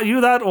I got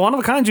you that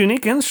one-of-a-kind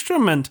unique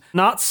instrument,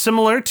 not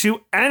similar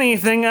to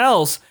anything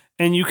else.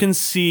 And you can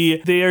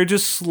see they are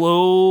just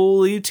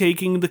slowly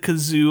taking the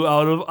kazoo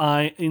out of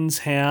Ein's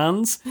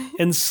hands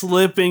and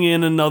slipping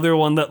in another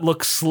one that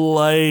looks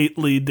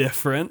slightly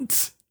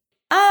different.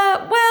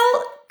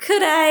 Well,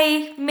 could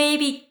I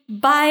maybe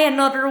buy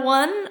another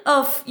one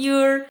of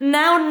your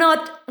now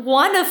not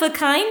one of a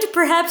kind,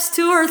 perhaps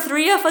 2 or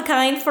 3 of a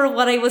kind for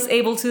what I was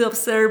able to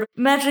observe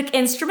magic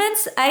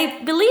instruments? I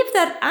believe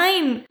that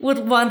Ein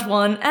would want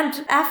one,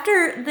 and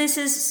after this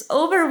is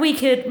over, we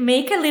could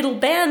make a little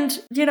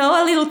band,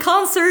 a little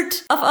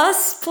concert of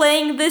us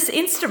playing this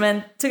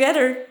instrument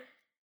together.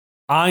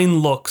 Ein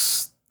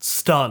looks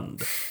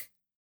stunned.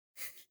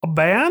 A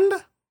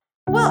band?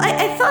 Well,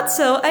 I thought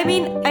so. I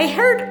mean, I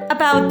heard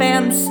about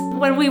bands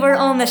when we were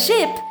on the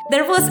ship.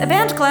 There was a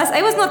band class.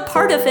 I was not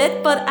part of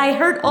it, but I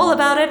heard all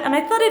about it and I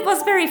thought it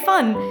was very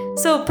fun.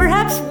 So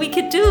perhaps we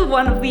could do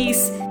one of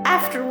these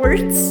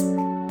afterwards.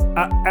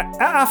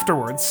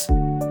 Afterwards?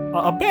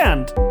 A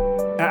band?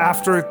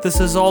 After this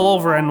is all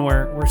over and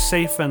we're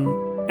safe and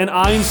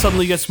Ein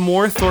suddenly gets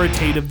more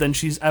authoritative than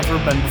she's ever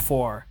been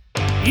before.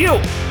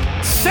 You!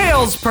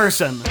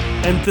 Salesperson!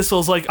 And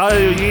Thistle's like,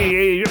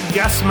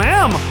 yes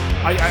ma'am!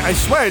 I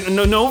swear,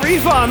 no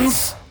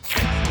refunds.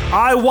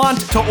 I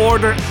want to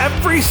order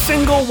every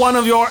single one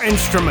of your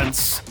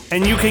instruments,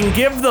 and you can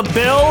give the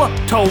bill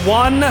to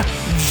one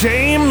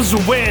James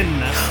Wynn.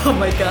 Oh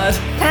my god.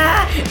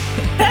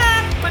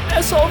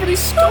 Vanessa already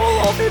stole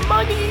all their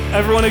money.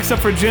 Everyone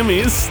except for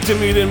Jimmy's.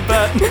 Jimmy didn't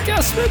bet.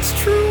 Guess that's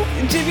true.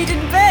 Jimmy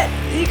didn't bet.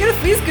 You got a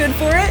fees good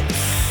for it.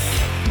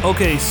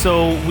 Okay,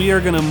 so we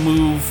are gonna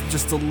move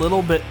just a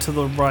little bit to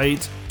the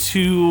right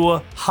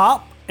to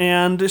Hop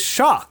and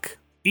Shock.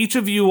 Each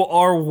of you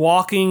are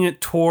walking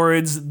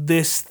towards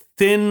this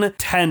thin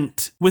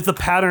tent with the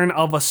pattern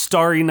of a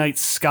starry night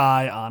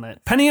sky on it.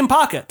 Penny in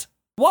pocket.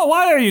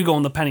 Why are you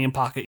going the penny in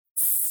pocket?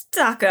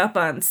 Stock up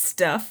on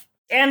stuff.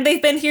 And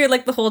they've been here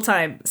the whole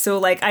time.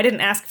 So I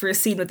didn't ask for a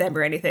scene with them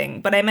or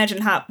anything, but I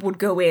imagine Hop would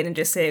go in and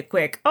just say a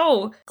quick,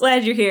 "Oh,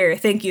 glad you're here.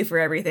 Thank you for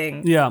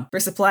everything." Yeah. For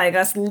supplying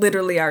us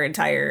literally our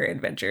entire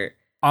adventure.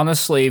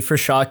 Honestly, for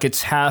Shock,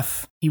 it's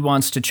half he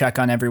wants to check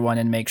on everyone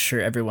and make sure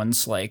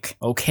everyone's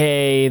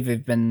okay,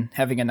 they've been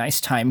having a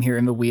nice time here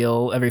in the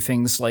wheel,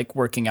 everything's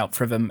working out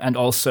for them, and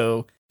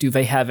also, do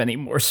they have any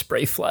more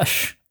spray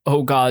flesh?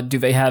 Oh god, do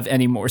they have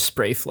any more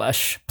spray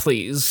flesh?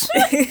 Please.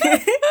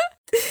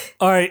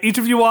 All right, each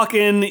of you walk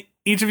in,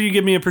 each of you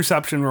give me a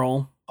perception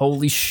roll.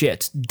 Holy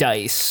shit,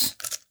 dice.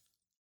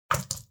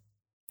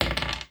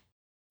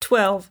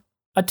 12.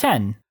 A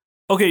 10.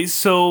 Okay,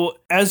 so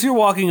as you're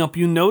walking up,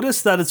 you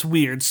notice that it's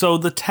weird. So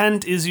the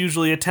tent is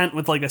usually a tent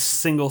with like a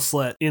single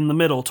slit in the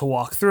middle to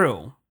walk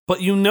through.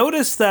 But you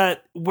notice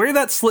that where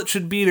that slit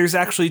should be, there's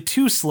actually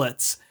 2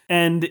 slits.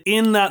 And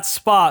in that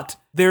spot,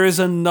 there is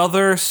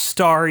another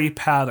starry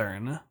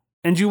pattern.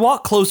 And you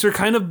walk closer,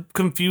 kind of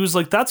confused,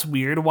 like, that's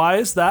weird. Why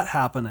is that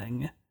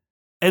happening?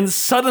 And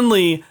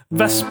suddenly,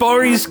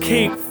 Vespari's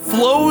cape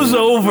flows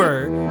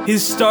over.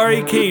 His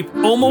starry cape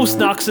almost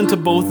knocks into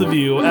both of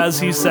you as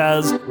he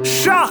says,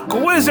 "Shock,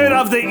 Wizard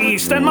of the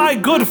East, and my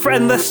good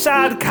friend, the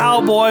sad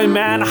cowboy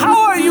man,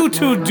 how are you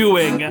two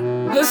doing?"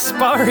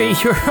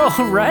 Vespari, you're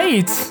all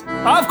right.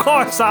 Of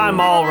course I'm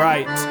all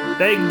right.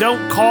 They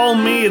don't call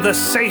me the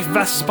safe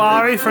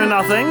Vespari for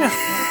nothing.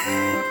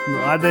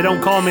 They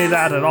don't call me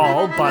that at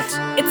all, but...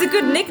 It's a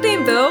good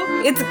nickname, though.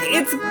 It's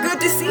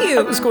good to see you.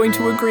 I was going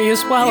to agree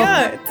as well.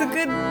 Yeah, it's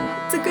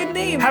a good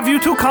name. Have you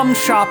two come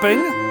shopping?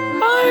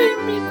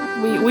 I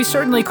mean, we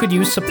certainly could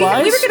use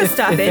supplies we were gonna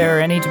stop if in. there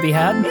are any to be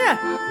had. Yeah.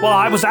 Well,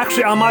 I was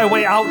actually on my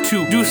way out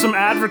to do some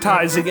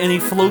advertising, and he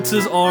floats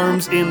his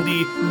arms in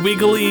the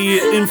wiggly,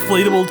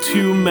 inflatable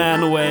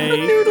two-man way.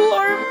 Noodle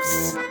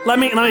arms. Let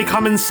me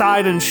come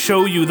inside and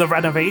show you the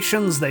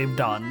renovations they've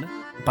done.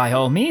 By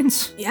all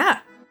means. Yeah.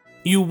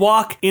 You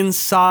walk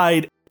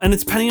inside, and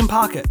it's Penny and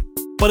Pocket.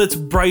 But it's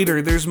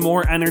brighter, there's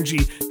more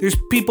energy. There's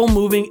people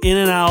moving in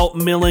and out,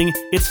 milling.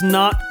 It's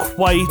not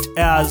quite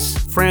as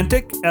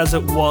frantic as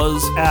it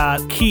was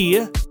at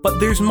Key, but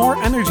there's more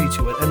energy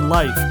to it and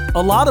life.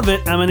 A lot of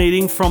it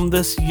emanating from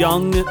this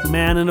young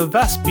man in a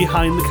vest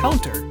behind the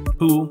counter,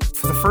 who,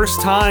 for the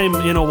first time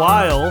in a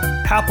while,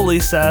 happily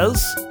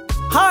says,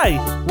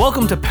 "Hi,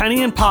 welcome to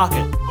Penny and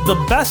Pocket, the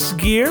best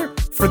gear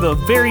for the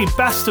very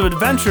best of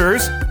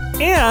adventurers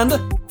and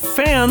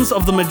fans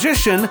of the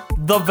magician,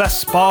 the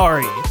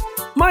Vespari.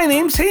 My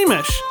name's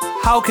Hamish.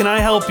 How can I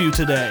help you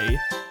today?"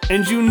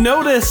 And you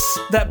notice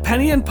that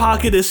Penny and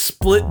Pocket is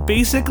split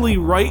basically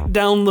right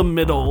down the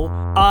middle.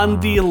 On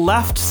the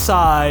left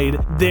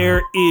side,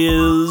 there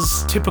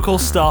is typical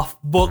stuff,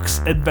 books,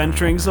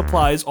 adventuring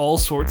supplies, all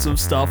sorts of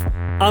stuff.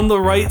 On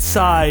the right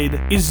side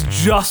is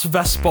just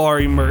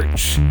Vespari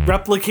merch.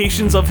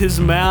 Replications of his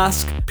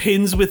mask,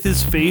 pins with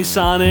his face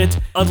on it,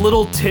 a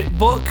little tit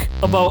book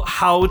about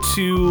how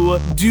to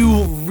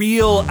do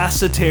real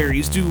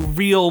esoteries, do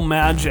real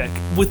magic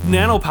with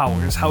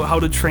nanopowers, how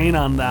to train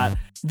on that.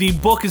 The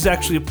book is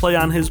actually a play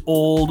on his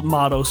old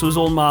motto. So his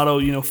old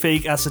motto,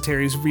 fake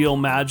esoteries, real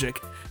magic.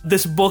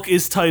 This book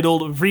is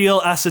titled Real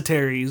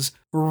Esoteries,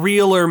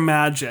 Realer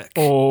Magic.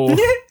 Oh.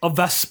 A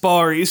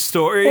Vespari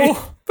story.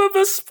 Oh, the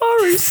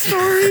Vespari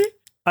story.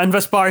 And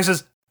Vespari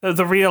says,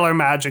 the realer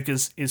magic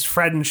is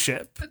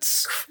friendship.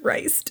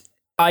 Christ.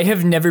 I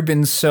have never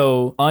been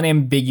so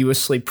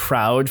unambiguously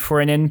proud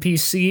for an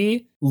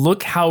NPC.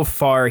 Look how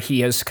far he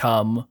has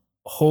come.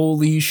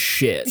 Holy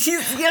shit.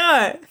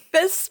 Yeah.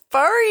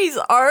 Vespari's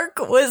arc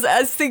was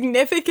as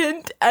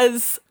significant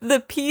as the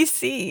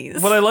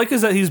PCs. What I like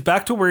is that he's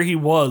back to where he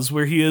was,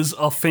 where he is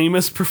a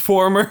famous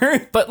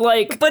performer. But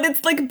But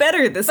it's like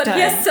better this But time.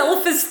 he has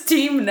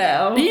self-esteem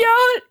now. yeah,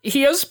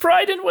 he has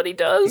pride in what he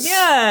does.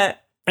 Yeah.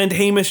 And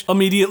Hamish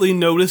immediately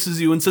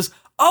notices you and says,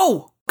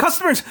 "Oh,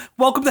 customers,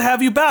 welcome to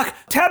have you back.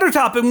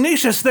 Tattertop,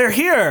 Ignatius, they're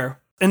here."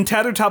 And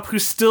Tattertop,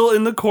 who's still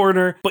in the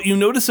corner, but you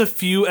notice a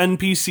few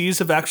NPCs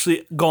have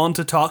actually gone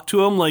to talk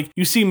to him. Like,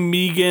 you see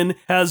Megan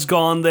has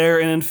gone there,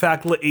 and in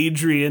fact,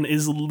 Adrian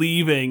is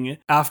leaving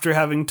after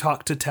having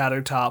talked to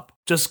Tattertop.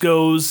 Just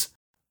goes,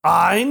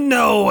 "I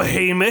know,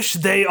 Hamish,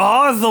 they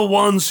are the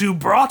ones who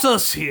brought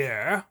us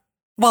here."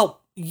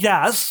 Well,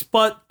 yes,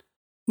 but,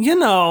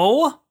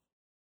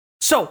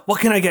 So, what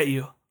can I get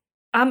you?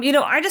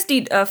 I just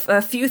need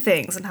a few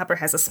things, and Hopper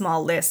has a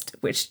small list,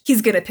 which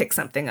he's gonna pick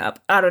something up.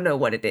 I don't know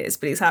what it is,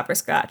 but he's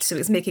hopperscotch, so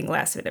he's making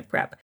last-minute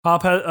prep.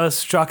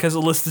 Shock has a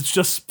list that's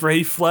just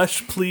spray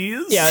flesh,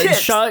 please. Yeah, Shit.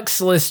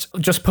 Shock's list,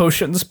 just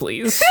potions,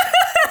 please.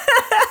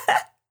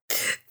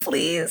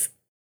 Please.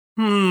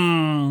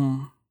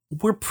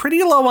 We're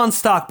pretty low on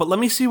stock, but let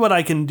me see what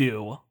I can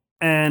do.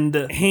 And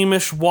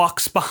Hamish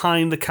walks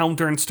behind the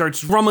counter and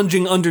starts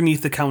rummaging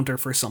underneath the counter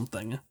for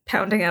something.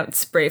 Pounding out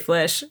spray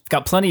flesh.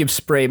 Got plenty of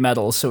spray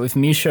metal, so if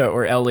Misha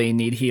or Ellie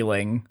need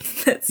healing.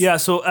 Yeah,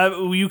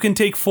 so you can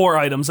take 4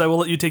 items. I will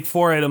let you take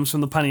 4 items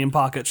from the Penny and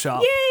Pocket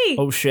shop. Yay!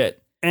 Oh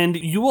shit. And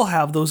you will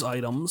have those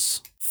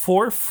items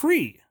for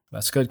free.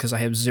 That's good, because I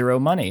have 0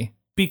 money.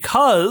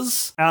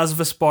 Because, as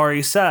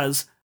Vespari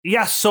says,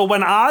 yes, so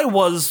when I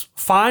was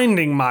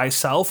finding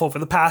myself over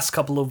the past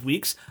couple of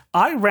weeks,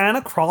 I ran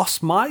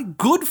across my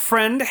good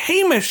friend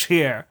Hamish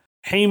here.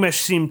 Hamish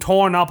seemed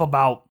torn up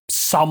about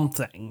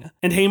something.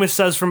 And Hamish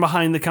says from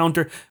behind the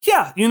counter,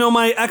 "Yeah,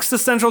 my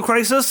existential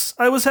crisis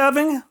I was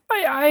having?"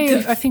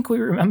 I think we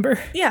remember.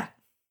 Yeah.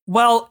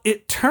 Well,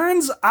 it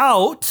turns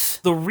out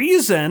the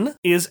reason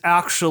is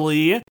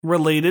actually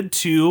related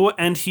to,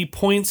 and he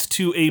points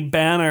to a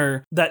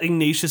banner that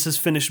Ignatius has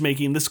finished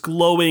making, this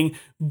glowing,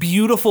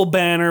 beautiful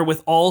banner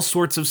with all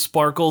sorts of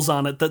sparkles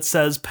on it that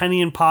says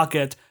Penny and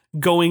Pocket,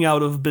 going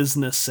out of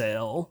business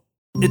sale.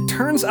 It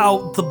turns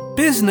out the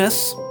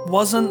business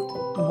wasn't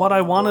what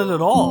I wanted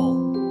at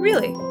all.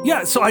 Really?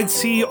 Yeah, so I'd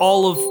see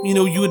all of,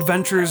 you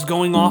adventurers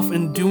going off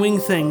and doing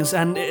things,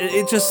 and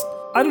it just,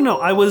 I don't know,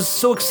 I was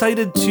so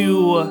excited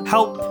to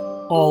help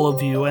all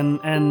of you,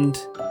 and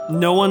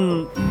no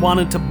one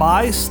wanted to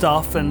buy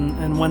stuff,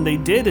 and when they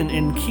did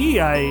in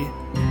Key, I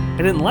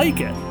didn't like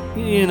it.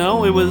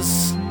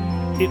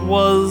 It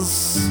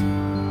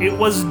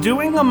was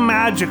doing a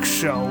magic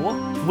show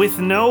with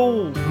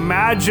no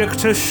magic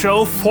to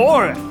show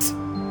for it.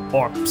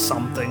 Or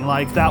something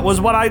like that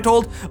was what I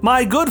told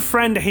my good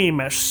friend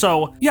Hamish.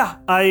 So yeah,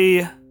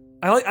 I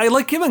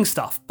like giving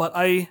stuff, but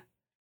I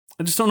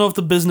just don't know if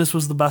the business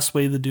was the best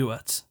way to do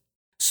it.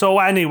 So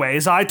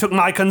anyways, I took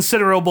my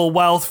considerable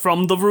wealth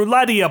from the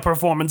Roulettia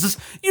performances.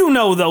 You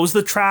know those,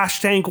 the trash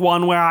tank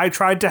one where I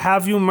tried to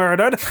have you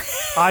murdered.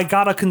 I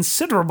got a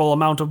considerable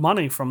amount of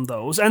money from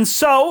those. And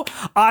so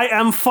I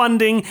am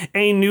funding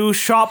a new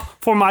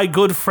shop for my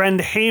good friend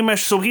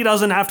Hamish so he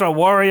doesn't have to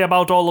worry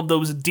about all of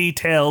those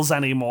details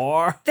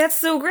anymore. That's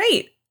so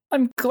great.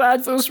 I'm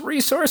glad those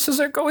resources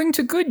are going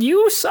to good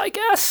use, I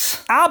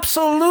guess.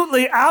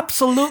 Absolutely,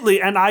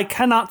 absolutely. And I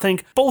cannot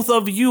thank both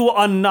of you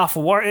enough.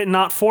 Were it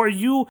not for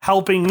you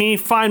helping me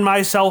find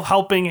myself,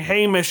 helping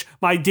Hamish,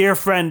 my dear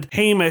friend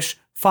Hamish,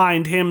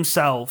 find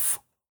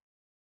himself,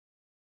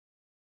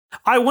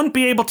 I wouldn't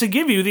be able to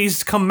give you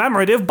these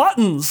commemorative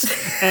buttons.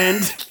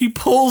 And he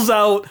pulls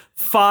out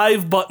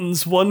 5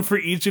 buttons, one for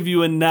each of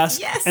you and Ness.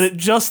 Yes. And it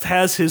just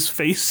has his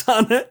face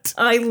on it.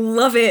 I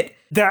love it.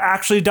 They're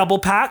actually double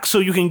packed, so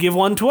you can give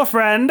one to a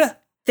friend.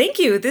 Thank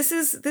you. This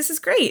is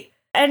great.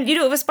 And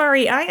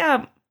Vespari,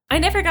 I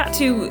never got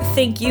to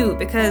thank you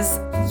because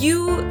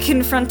you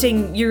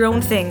confronting your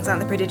own things on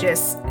the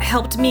Prodigious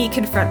helped me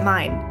confront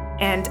mine.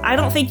 And I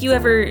don't think you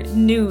ever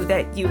knew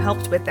that you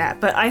helped with that,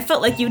 but I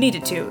felt like you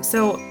needed to.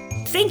 So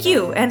thank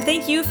you. And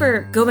thank you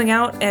for going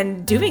out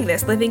and doing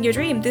this, living your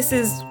dream. This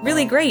is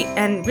really great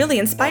and really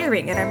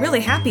inspiring, and I'm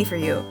really happy for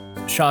you.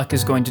 Shock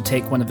is going to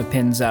take one of the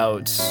pins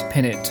out,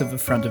 pin it to the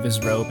front of his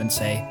robe, and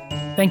say,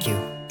 "Thank you.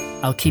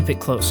 I'll keep it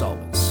close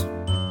always."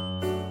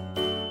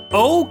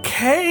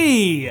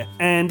 Okay!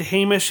 And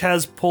Hamish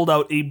has pulled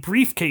out a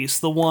briefcase,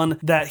 the one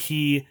that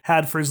he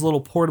had for his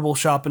little portable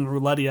shop in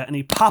Roulettia, and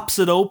he pops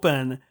it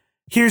open.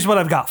 Here's what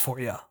I've got for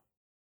you.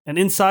 And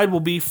inside will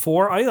be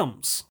 4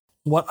 items.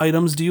 What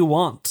items do you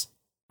want?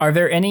 Are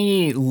there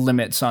any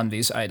limits on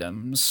these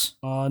items?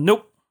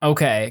 Nope.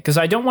 Okay, because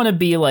I don't want to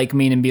be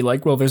mean and be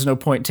like, well, there's no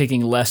point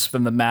taking less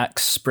than the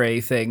max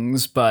spray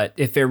things, but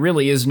if there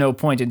really is no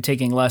point in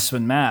taking less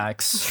than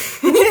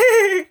max.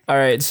 All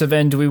right, so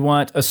then do we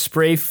want a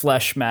spray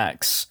flesh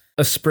max,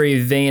 a spray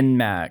vein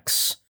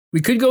max?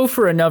 We could go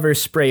for another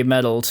spray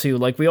metal too.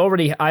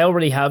 I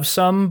already have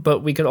some, but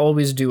we could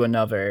always do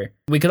another.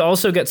 We could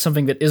also get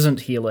something that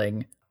isn't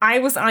healing. I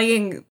was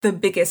eyeing the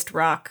biggest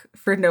rock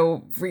for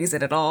no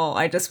reason at all.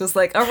 I just was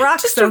like, a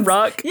rock. Just a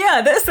rock.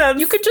 Yeah, that sounds.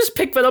 You could just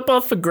pick that up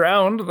off the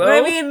ground, though.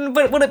 I mean,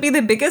 but would it be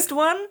the biggest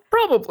one?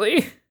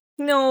 Probably.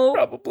 No.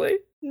 Probably.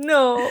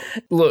 No.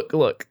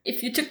 Look.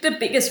 If you took the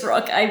biggest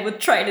rock, I would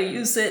try to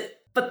use it.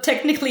 But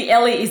technically,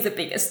 Ellie is the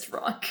biggest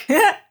rock.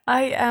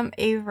 I am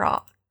a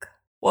rock.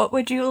 What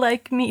would you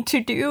like me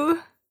to do?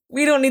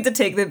 We don't need to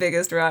take the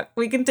biggest rock.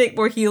 We can take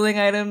more healing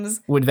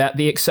items. Would that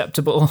be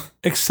acceptable?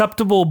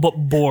 Acceptable, but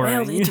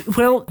boring.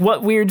 Well,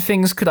 what weird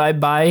things could I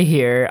buy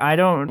here? I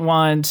don't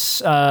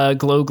want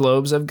glow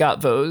globes. I've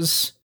got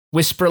those.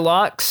 Whisper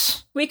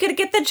locks. We could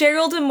get the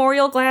Gerald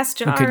Memorial Glass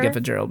Jar. We could get the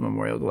Gerald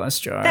Memorial Glass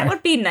Jar. That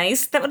would be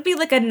nice. That would be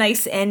like a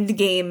nice end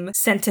game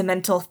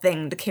sentimental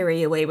thing to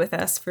carry away with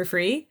us for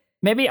free.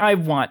 Maybe I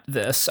want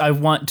this. I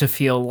want to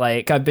feel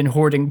like I've been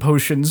hoarding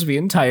potions the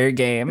entire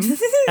game.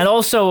 And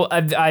also,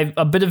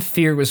 a bit of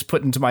fear was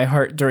put into my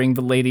heart during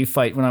the lady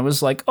fight when I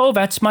was like, oh,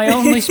 that's my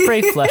only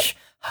spray flesh.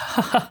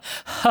 Ha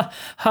ha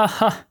ha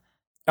ha.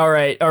 All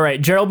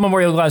right. Gerald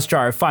Memorial Glass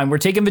Jar. Fine, we're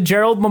taking the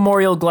Gerald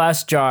Memorial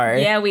Glass Jar.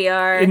 Yeah, we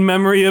are. In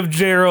memory of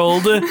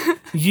Gerald,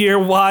 year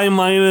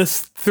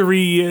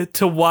Y-3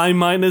 to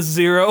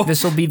Y-0.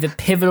 This will be the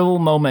pivotal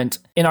moment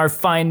in our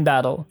fine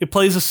battle. It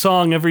plays a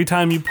song every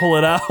time you pull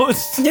it out.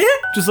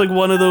 Just like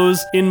one of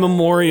those in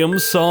memoriam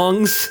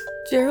songs.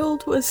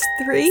 Gerald was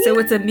 3? So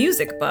it's a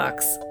music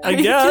box. I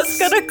guess.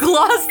 Just gonna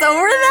gloss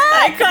over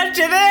that? I caught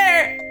you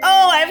there.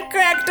 Oh, I've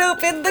cracked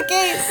open the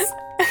case.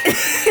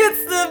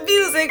 It's the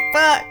music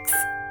box.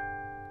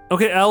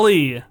 Okay,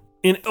 Ellie.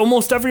 In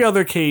almost every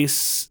other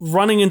case,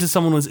 running into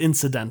someone was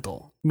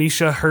incidental.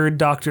 Misha heard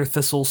Dr.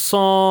 Thistle's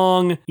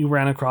song. You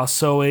ran across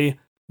Zoe.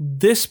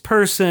 This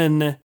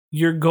person,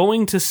 you're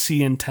going to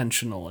see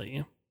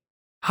intentionally.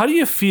 How do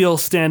you feel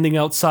standing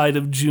outside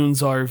of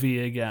June's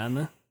RV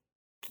again?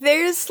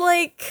 There's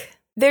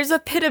a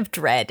pit of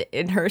dread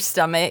in her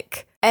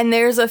stomach. And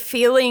there's a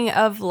feeling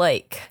of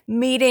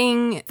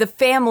meeting the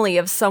family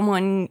of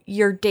someone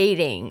you're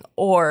dating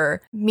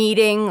or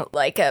meeting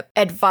a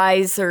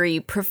advisory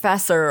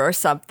professor or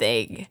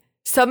something.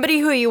 Somebody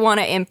who you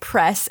want to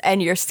impress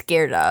and you're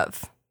scared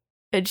of.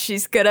 and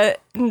she's gonna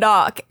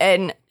knock,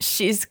 and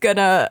she's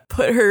gonna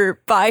put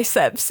her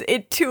biceps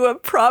into a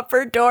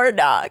proper door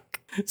knock.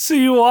 So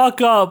you walk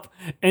up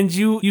and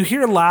you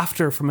hear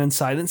laughter from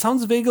inside. It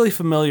sounds vaguely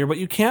familiar, but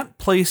you can't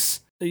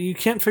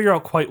figure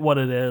out quite what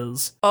it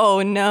is.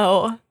 Oh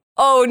no.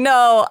 Oh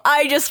no,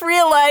 I just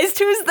realized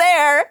who's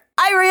there.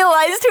 I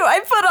realized who I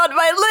put on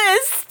my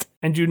list.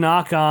 And you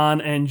knock on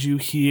and you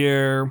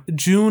hear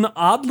June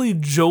oddly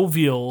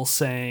jovial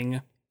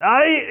saying,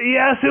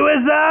 yes, who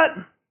is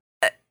that?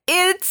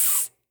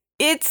 It's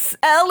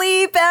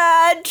Ellie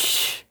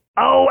Badge.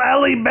 Oh,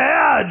 Ellie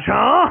Badge,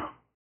 huh?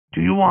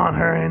 Do you want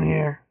her in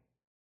here?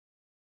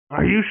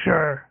 Are you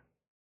sure?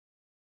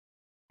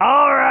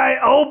 All right,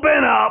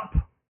 open up.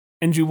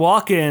 And you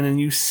walk in and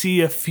you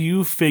see a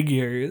few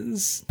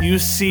figures. You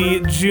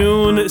see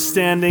June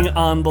standing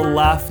on the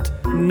left.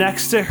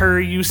 Next to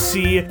her, you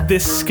see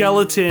this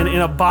skeleton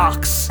in a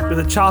box with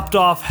a chopped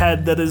off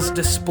head that is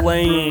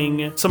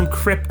displaying some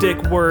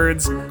cryptic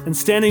words. And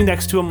standing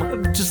next to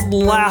him, just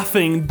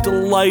laughing,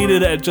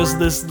 delighted at just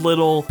this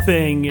little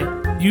thing,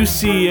 you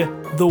see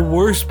the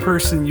worst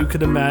person you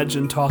could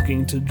imagine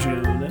talking to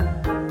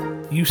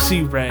June. You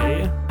see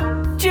Ray.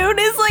 June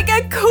is like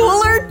a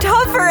cooler,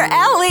 tougher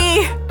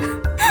Ellie.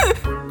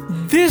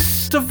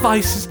 This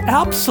device is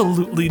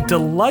absolutely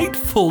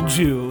delightful,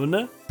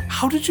 June.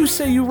 How did you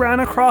say you ran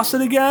across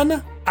it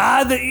again?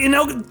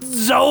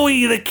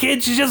 Zoe, the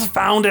kid, she just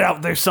found it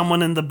out. There's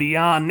someone in the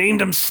beyond,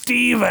 named him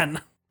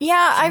Steven.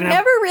 Yeah, I've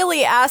never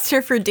really asked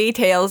her for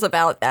details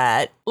about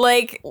that.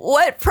 Like,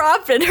 what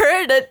prompted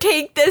her to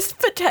take this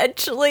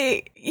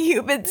potentially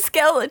human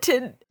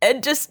skeleton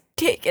and just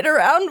take it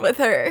around with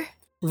her?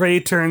 Ray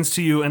turns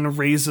to you and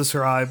raises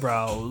her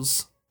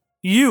eyebrows.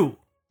 You,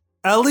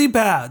 Ellie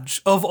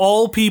Badge, of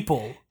all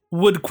people,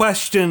 would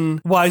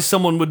question why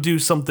someone would do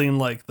something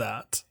like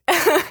that.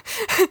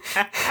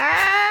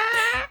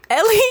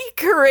 Ellie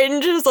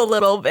cringes a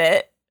little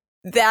bit.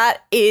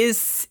 That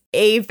is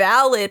a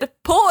valid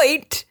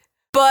point,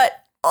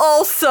 but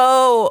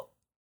also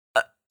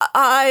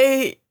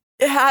I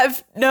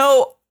have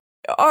no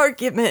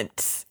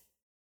arguments.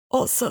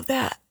 Also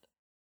that.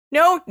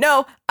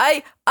 No,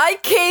 I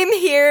came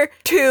here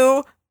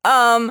to,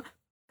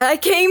 I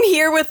came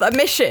here with a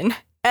mission,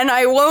 and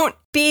I won't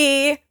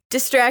be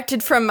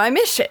distracted from my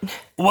mission.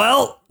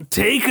 Well,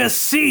 take a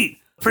seat.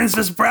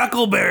 Princess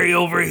Brackleberry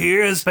over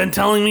here has been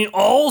telling me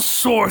all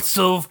sorts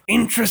of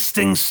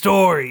interesting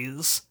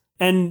stories.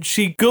 And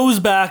she goes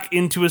back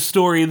into a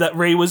story that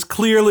Ray was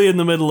clearly in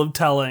the middle of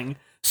telling.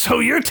 So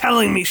you're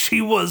telling me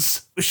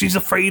she's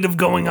afraid of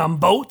going on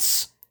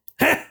boats?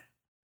 Heh,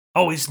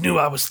 always knew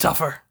I was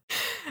tougher.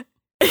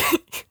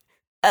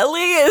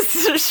 Ellie is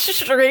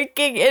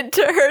shrinking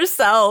into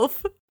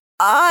herself.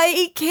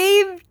 I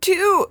came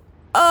to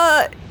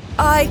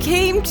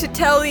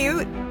tell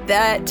you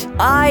that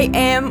I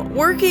am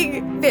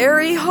working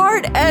very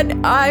hard,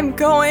 and I'm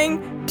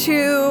going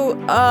to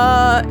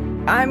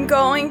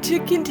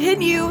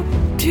continue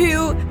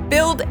to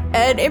build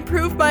and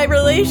improve my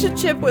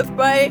relationship with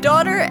my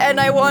daughter, and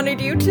I wanted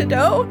you to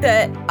know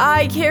that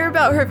I care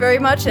about her very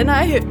much, and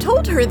I have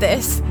told her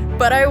this,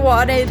 but I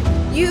wanted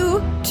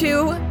you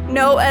to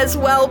know as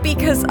well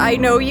because I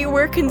know you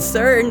were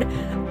concerned.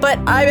 But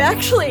I'm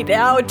actually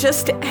now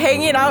just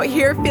hanging out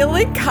here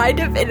feeling kind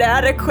of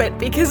inadequate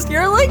because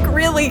you're like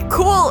really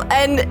cool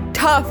and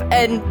tough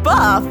and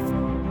buff.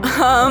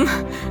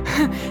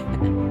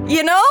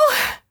 You know?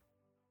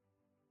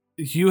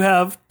 You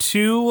have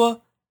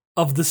two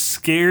of the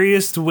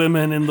scariest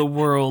women in the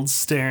world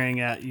staring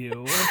at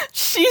you.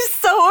 She's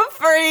so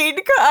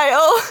afraid,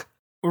 Kyle.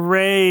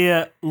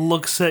 Ray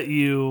looks at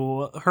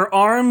you. Her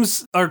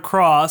arms are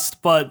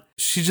crossed, but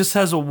she just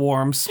has a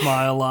warm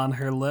smile on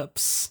her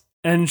lips.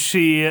 And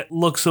she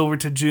looks over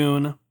to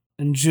June,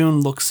 and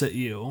June looks at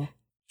you.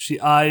 She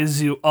eyes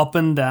you up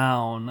and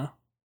down.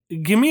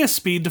 Give me a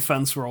speed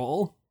defense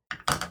roll.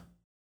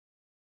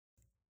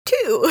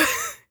 2,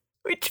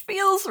 which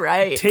feels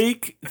right.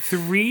 Take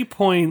 3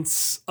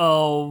 points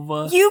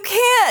of You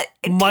can't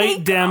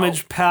might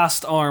damage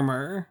past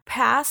armor.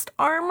 Past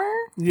armor?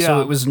 Yeah.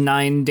 So it was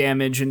 9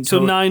 damage in So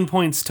total. 9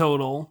 points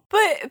total.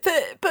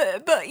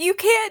 But you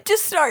can't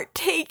just start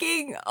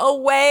taking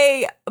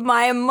away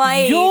my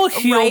might. You'll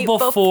heal right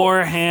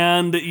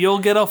beforehand. You'll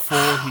get a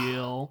full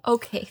heal.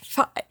 Okay,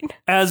 fine.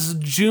 As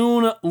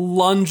June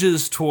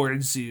lunges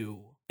towards you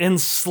and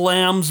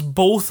slams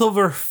both of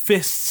her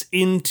fists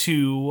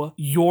into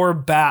your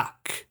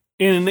back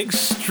in an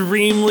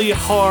extremely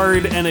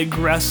hard and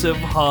aggressive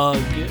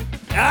hug.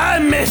 I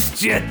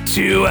missed you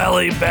too,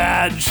 Ellie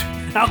Badge.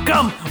 Now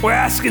come, we're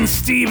asking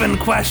Steven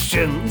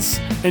questions.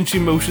 And she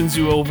motions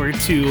you over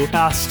to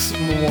ask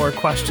more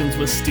questions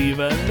with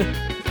Steven.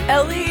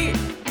 Ellie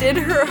did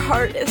her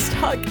hardest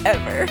hug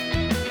ever.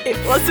 It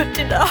wasn't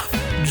enough.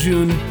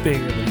 June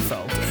barely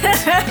felt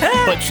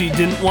it. But she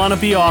didn't want to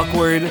be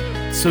awkward,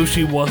 so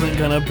she wasn't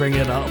gonna bring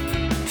it up.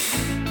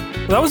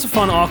 That was a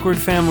fun, awkward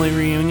family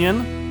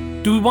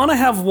reunion. Do we want to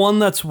have one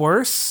that's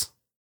worse?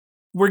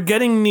 We're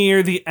getting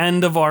near the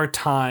end of our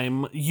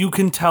time. You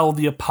can tell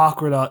the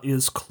Apocrypha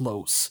is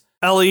close.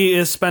 Ellie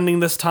is spending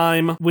this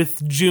time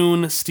with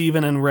June,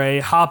 Steven, and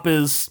Ray. Hop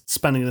is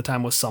spending the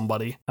time with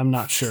somebody. I'm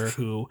not sure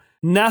who.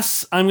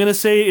 Ness, I'm going to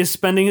say, is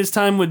spending his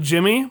time with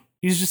Jimmy.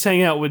 He's just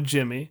hanging out with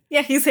Jimmy.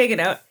 Yeah, he's hanging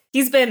out.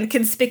 He's been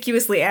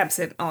conspicuously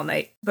absent all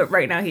night, but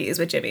right now he is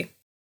with Jimmy.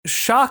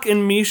 Shock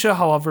and Misha,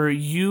 however,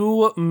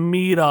 you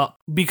meet up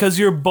because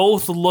you're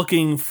both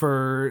looking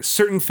for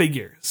certain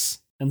figures.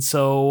 And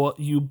so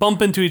you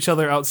bump into each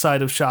other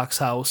outside of Shock's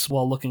house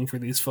while looking for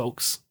these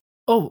folks.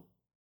 Oh,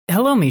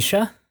 hello,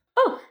 Misha.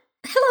 Oh,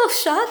 hello,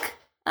 Shock.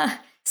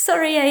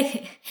 Sorry,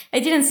 I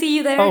didn't see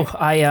you there. Oh,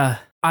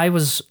 I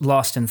was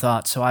lost in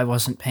thought, so I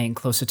wasn't paying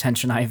close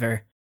attention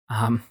either.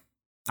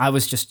 I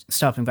was just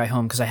stopping by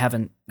home because I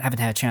haven't had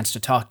a chance to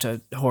talk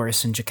to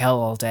Horace and Jaquel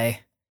all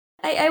day.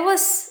 I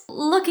was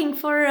looking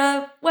for,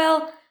 I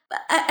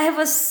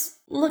was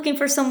looking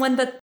for someone,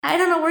 but I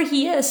don't know where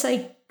he is.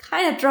 I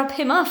kind of dropped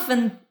him off,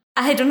 and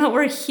I don't know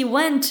where he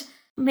went.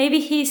 Maybe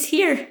he's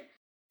here.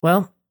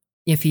 Well,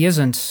 if he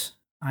isn't,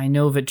 I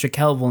know that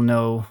Jaquel will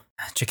know.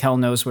 Jaquel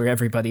knows where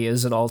everybody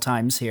is at all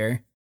times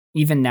here.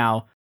 Even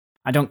now,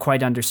 I don't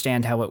quite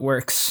understand how it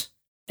works.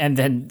 And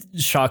then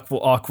Shock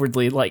will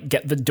awkwardly,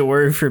 get the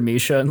door for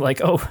Misha and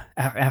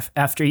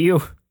after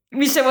you.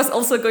 Misha was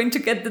also going to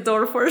get the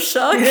door for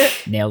Shock.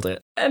 Nailed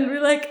it. And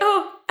we're like,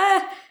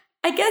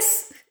 I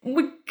guess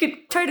we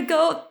could try to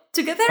go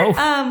together.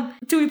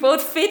 Do we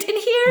both fit in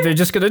here? They're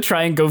just going to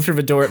try and go through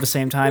the door at the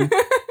same time.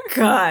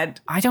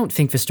 God. I don't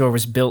think this door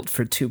was built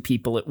for two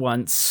people at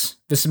once.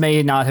 This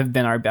may not have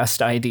been our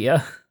best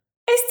idea.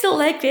 I still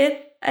like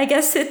it. I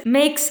guess it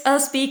makes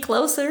us be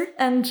closer,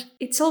 and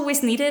it's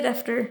always needed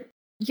after,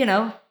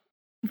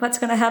 what's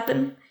gonna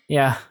happen.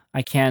 Yeah,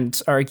 I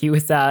can't argue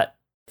with that.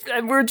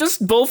 And we're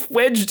just both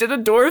wedged in a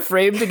door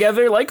frame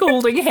together,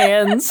 holding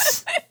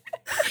hands.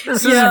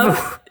 This is...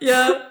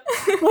 Yeah.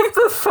 What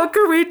the fuck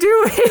are we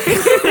doing?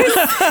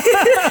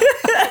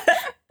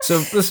 So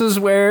this is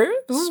where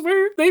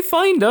they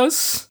find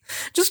us.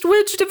 Just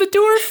wedged in a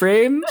door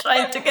frame.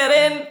 Trying to get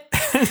in.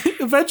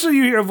 Eventually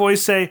you hear a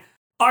voice say,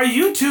 "Are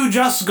you two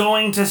just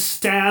going to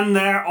stand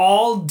there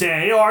all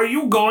day, or are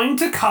you going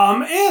to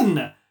come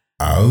in?"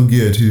 I'll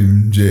get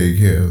him,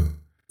 Jaquel.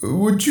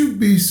 Would you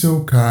be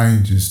so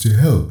kind as to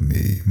help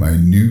me, my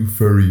new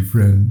furry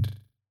friend?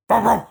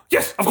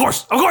 Yes, of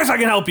course I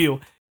can help you.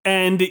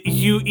 And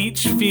you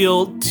each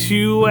feel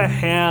two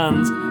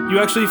hands. You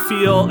actually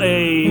feel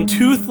a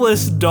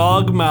toothless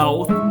dog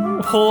mouth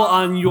pull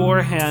on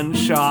your hand,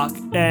 Shock.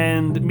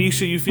 And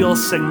Misha, you feel a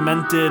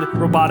segmented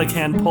robotic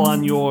hand pull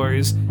on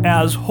yours.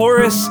 As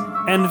Horace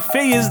and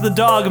FaZe the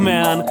dog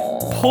man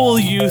pull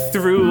you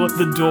through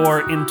the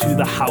door into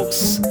the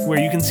house, where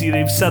you can see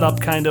they've set up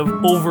kind of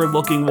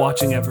overlooking,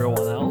 watching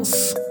everyone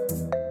else.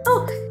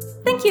 Oh,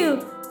 thank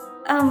you.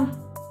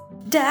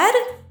 Dad?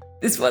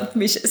 Is what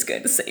Misha is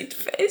going to say to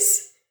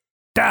FaZe.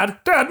 Dad,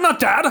 not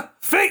Dad,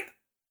 FaZe!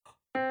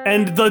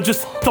 And the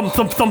just thump,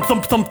 thump, thump,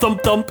 thump, thump,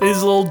 thump, thump,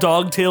 his little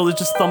dog tail is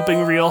just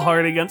thumping real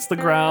hard against the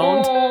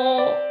ground.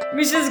 Oh,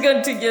 Misha's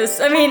going to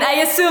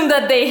I assume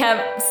that they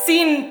have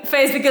seen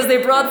FaZe because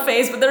they brought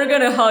FaZe, but they're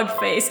going to hug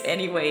FaZe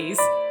anyways.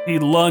 He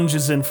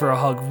lunges in for a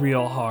hug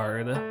real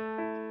hard.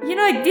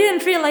 I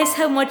didn't realize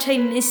how much I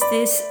missed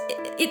this.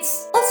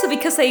 It's also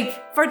because I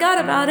forgot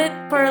about it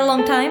for a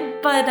long time,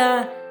 but,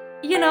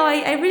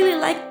 I really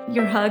like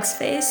your hugs,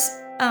 FaZe.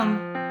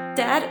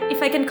 Dad,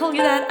 if I can call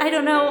you that, I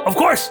don't know. Of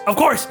course.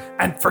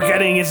 And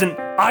forgetting isn't,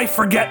 I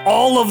forget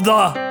all of the...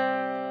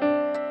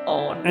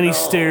 Oh, no. And he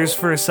stares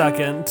for a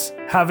second,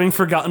 having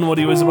forgotten what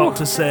he was about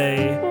to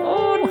say.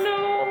 Oh,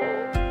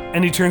 no.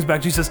 And he turns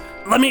back to you and says,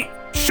 "Let me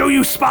show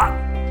you spot.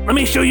 Let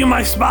me show you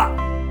my spot."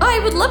 I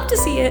would love to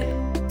see it.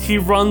 He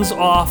runs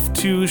off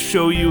to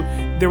show you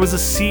there was a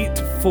seat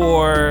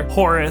for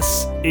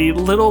Horace, a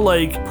little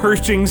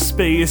perching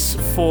space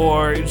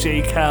for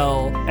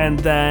Jaquel, and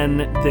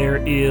then there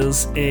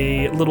is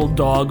a little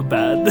dog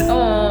bed.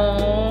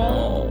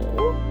 Oh.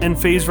 And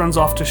FaZe runs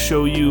off to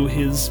show you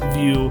his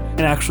view,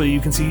 and actually you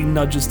can see he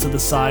nudges to the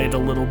side a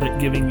little bit,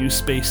 giving you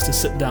space to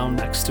sit down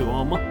next to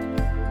him.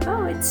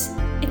 Oh,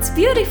 it's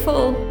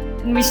beautiful.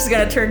 Misha's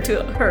gonna turn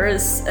to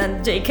Horace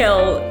and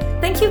Jaquel.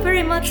 Thank you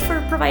very much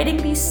for providing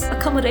these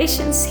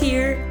accommodations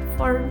here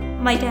for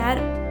my dad.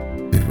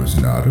 It was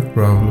not a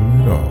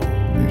problem at all,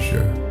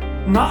 Misha.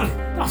 Not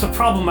a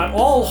problem at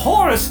all,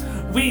 Horace.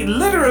 We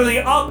literally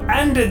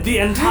upended the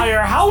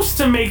entire house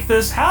to make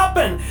this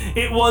happen.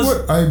 It was...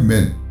 What I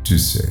meant to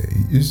say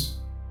is,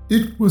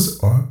 it was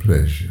our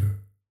pleasure.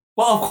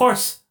 Well, of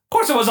course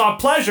it was our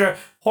pleasure.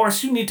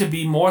 Horace, you need to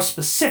be more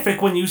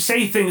specific when you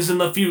say things in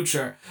the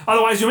future.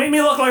 Otherwise, you make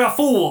me look like a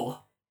fool.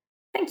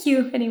 Thank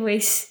you,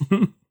 anyways.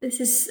 This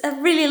is a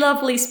really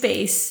lovely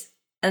space.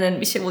 And then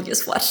Misha will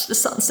just watch the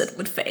sunset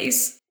with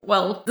FaZe.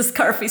 Well, the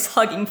scarf is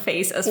hugging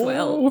FaZe as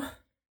well.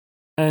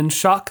 And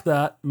Shock,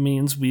 that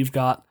means we've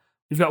got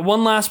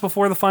one last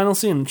before the final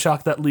scene.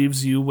 Shock, that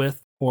leaves you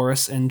with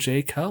Horace and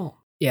Jaquel.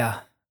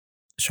 Yeah.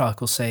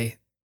 Shock will say,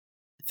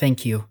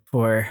 thank you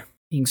for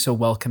being so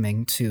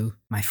welcoming to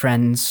my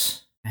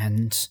friends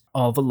and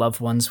all the loved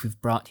ones we've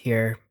brought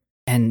here.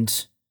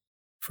 And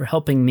for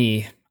helping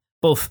me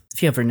both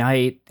the other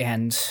night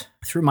and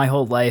through my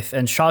whole life.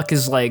 And Shock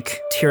is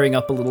like tearing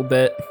up a little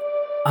bit.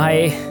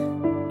 I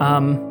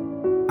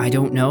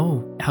don't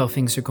know how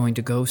things are going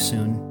to go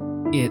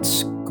soon.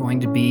 It's going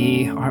to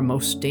be our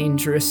most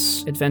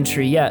dangerous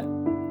adventure yet.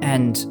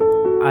 And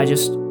I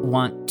just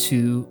want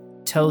to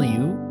tell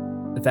you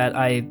that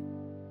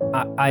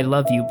I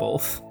love you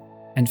both.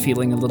 And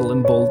feeling a little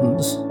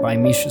emboldened by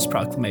Misha's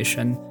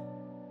proclamation,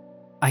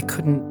 I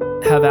couldn't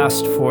have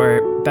asked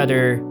for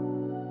better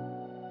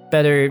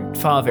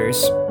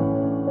fathers.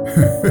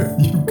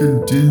 You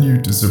continue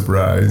to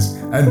surprise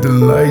and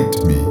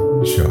delight me,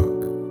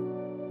 Shock.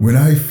 When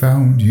I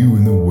found you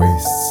in the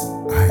wastes,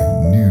 I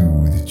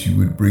knew that you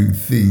would bring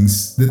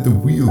things that the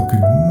wheel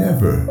could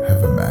never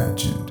have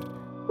imagined.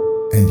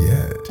 And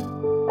yet,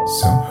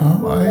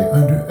 somehow I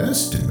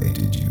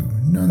underestimated you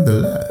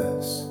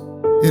nonetheless.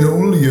 In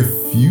only a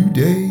few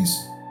days,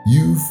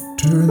 you've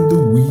turned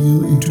the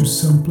wheel into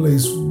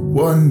someplace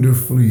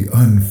wonderfully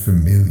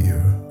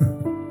unfamiliar.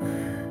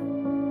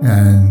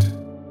 And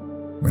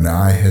when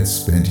I had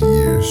spent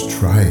years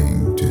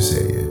trying to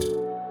say it,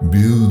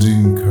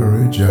 building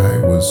courage I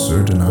was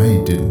certain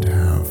I didn't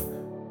have,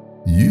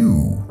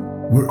 you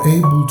were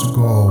able to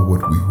call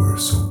what we were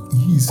so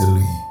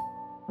easily.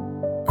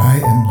 I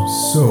am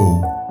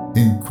so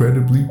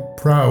incredibly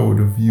proud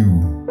of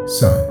you,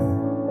 son.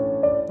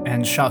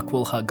 And Shock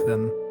will hug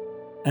them.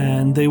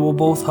 And they will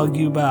both hug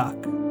you back.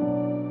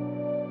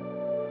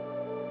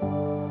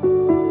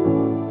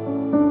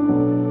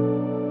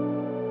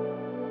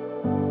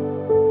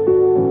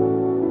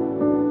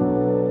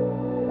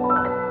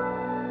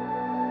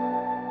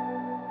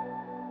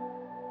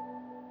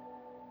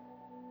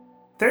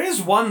 There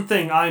is one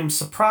thing I'm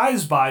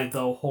surprised by,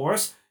 though,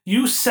 Horace.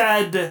 You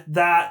said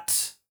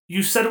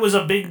it was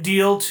a big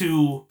deal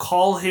to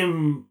call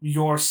him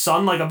your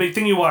son, like a big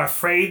thing you were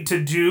afraid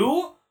to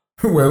do?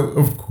 Well,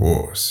 of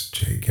course,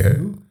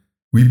 J.K.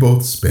 We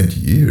both spent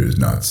years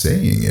not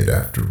saying it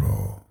after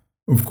all.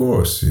 Of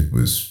course, it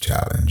was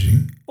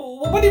challenging.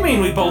 What do you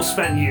mean we both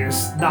spent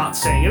years not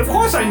saying it? Of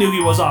course I knew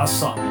he was our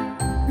son.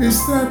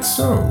 Is that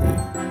so?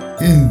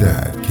 In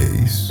that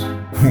case,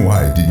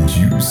 why didn't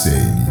you say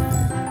anything?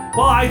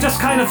 Well, I just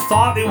kind of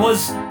thought it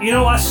was,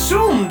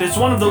 assumed. It's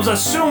one of those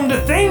assumed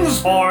things,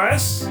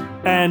 Horace.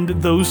 And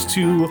those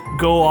two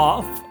go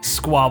off,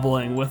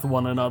 squabbling with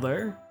one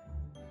another.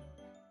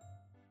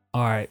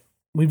 All right,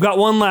 we've got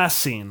one last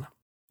scene.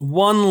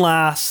 One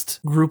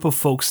last group of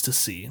folks to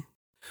see.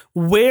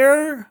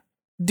 Where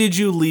did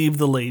you leave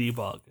the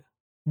ladybug?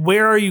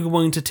 Where are you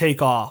going to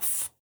take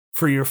off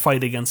for your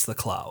fight against the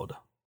cloud?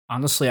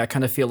 Honestly, I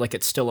kind of feel like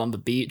it's still on the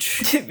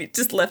beach. We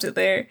just left it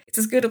there. It's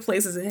as good a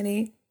place as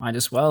any. Might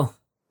as well.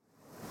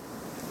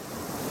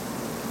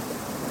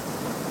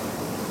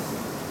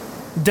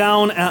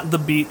 Down at the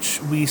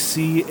beach, we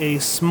see a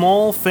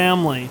small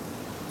family,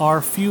 our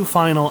few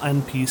final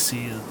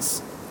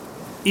NPCs.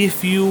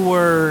 If you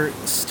were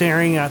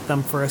staring at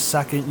them for a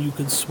second, you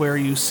could swear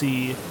you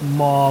see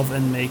Mauve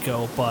and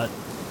Mako, but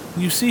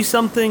you see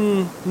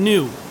something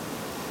new,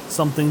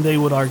 something they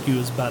would argue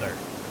is better.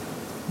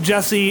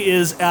 Jesse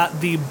is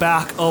at the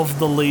back of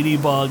the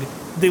ladybug.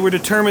 They were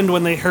determined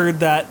when they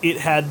heard that it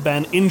had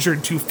been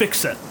injured to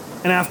fix it.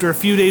 And after a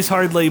few days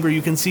hard labor,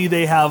 you can see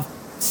they have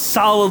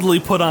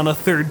solidly put on a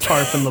third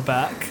tarp in the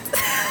back.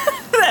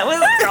 That was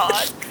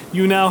God.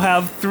 You now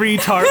have 3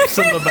 tarps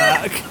in the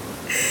back.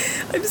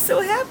 I'm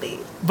so happy.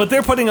 But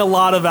they're putting a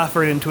lot of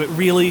effort into it,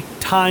 really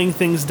tying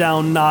things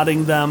down,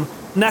 knotting them.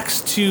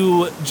 Next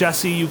to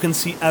Jesse, you can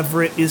see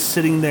Everett is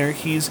sitting there.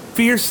 He's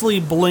fiercely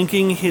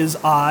blinking his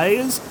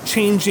eyes,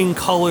 changing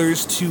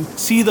colors to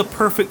see the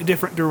perfect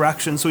different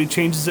direction. So he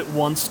changes it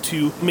once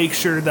to make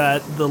sure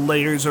that the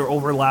layers are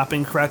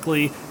overlapping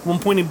correctly. At one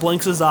point he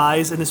blinks his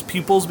eyes and his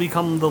pupils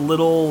become the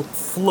little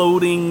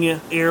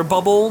floating air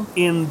bubble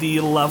in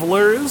the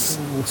levelers.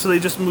 So they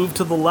just move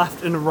to the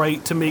left and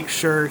right to make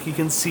sure he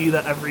can see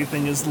that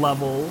everything is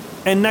level.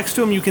 And next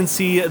to him you can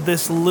see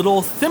this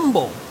little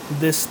thimble.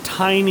 This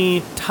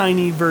tiny,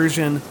 tiny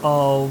version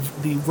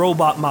of the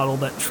robot model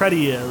that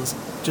Treddy is,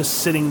 just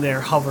sitting there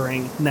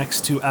hovering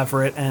next to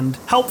Everett and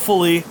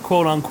helpfully,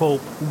 quote unquote,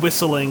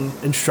 whistling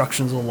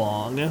instructions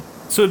along.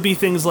 So it'd be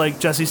things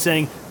like Jesse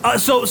saying,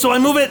 so I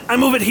move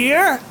it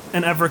here?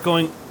 And Everett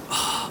going,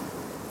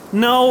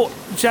 no,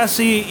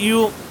 Jesse,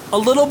 you a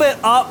little bit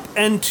up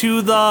and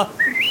to the...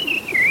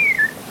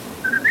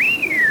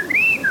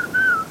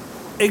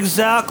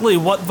 Exactly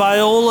what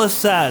Viola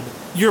said.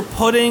 You're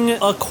putting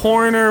a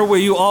corner where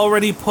you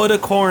already put a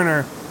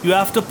corner. You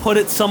have to put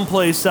it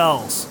someplace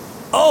else.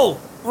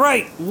 Oh,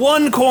 right.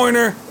 1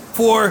 corner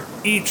for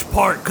each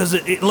part because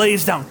it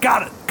lays down.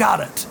 Got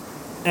it.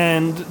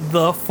 And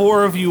the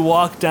 4 of you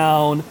walk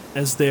down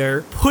as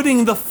they're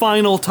putting the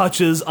final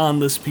touches on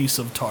this piece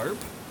of tarp.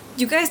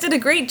 You guys did a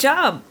great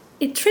job.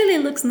 It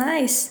really looks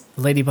nice.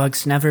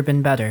 Ladybug's never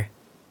been better.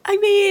 I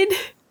mean,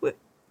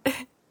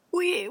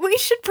 we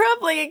should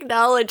probably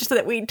acknowledge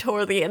that we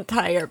tore the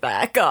entire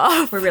back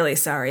off. We're really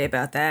sorry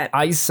about that.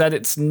 I said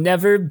it's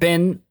never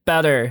been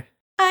better.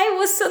 I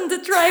was on the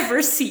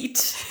driver's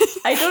seat.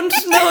 I don't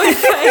know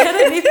if I had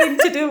anything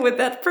to do with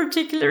that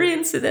particular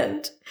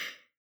incident.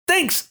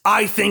 Thanks.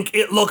 I think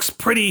it looks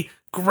pretty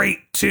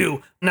great,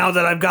 too, now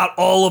that I've got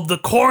all of the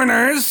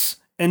corners.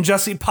 And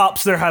Jesse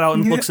pops their head out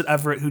and looks at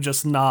Everett, who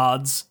just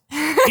nods.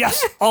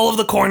 Yes, all of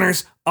the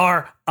corners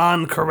are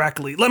on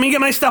correctly. Let me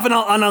get my stuff and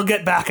I'll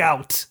get back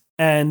out.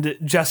 And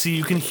Jesse,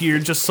 you can hear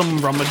just some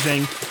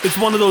rummaging. It's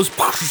one of those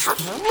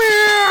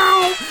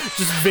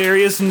just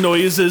various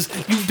noises.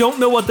 You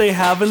don't know what they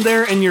have in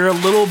there, and you're a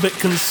little bit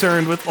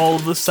concerned with all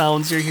of the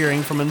sounds you're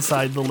hearing from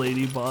inside the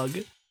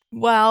ladybug.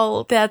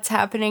 While that's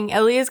happening,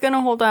 Ellie is going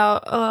to hold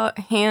out a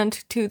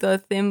hand to the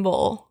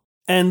thimble.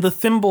 And the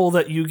thimble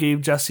that you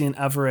gave Jesse and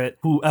Everett,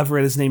 who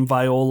Everett is named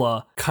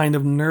Viola, kind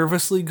of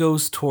nervously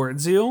goes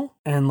towards you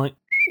and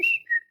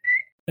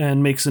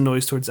makes a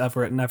noise towards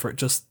Everett, and Everett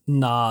just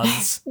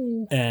nods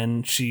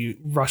and she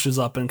rushes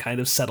up and kind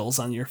of settles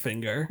on your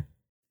finger.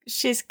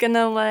 She's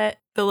gonna let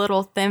the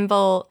little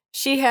thimble,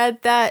 she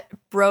had that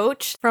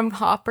brooch from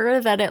Hopper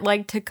that it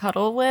liked to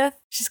cuddle with.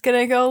 She's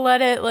gonna go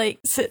let it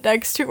sit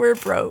next to her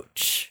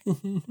brooch.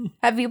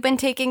 Have you been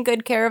taking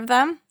good care of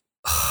them?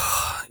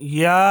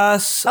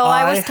 Yes. Oh,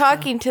 I was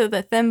talking to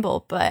the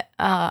thimble, but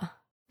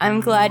I'm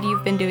glad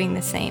you've been doing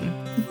the same.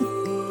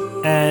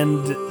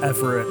 And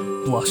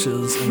Everett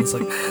blushes and is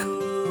like,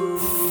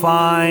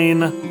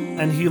 fine.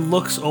 And he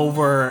looks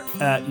over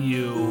at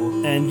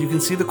you, and you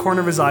can see the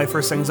corner of his eye for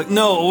a second. He's like,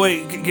 no,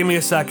 wait, give me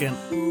a second.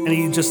 And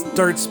he just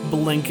starts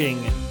blinking.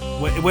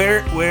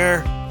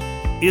 Where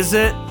is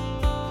it?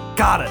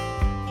 Got it.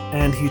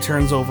 And he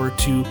turns over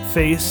to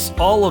face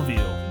all of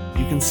you.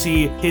 You can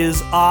see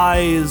his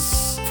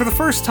eyes, for the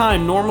first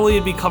time, normally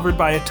it'd be covered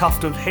by a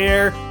tuft of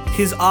hair.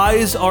 His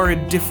eyes are a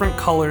different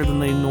color than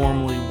they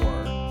normally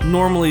were.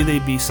 Normally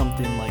they'd be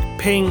something like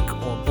pink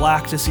or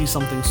black to see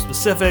something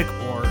specific,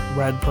 or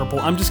red, purple.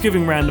 I'm just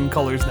giving random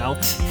colors now.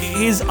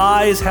 His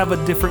eyes have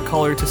a different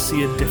color to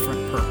see a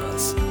different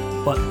purpose.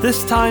 But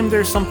this time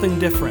there's something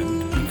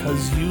different,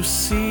 because you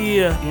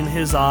see in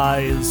his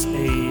eyes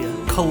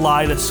a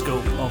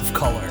kaleidoscope of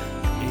color,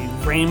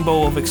 a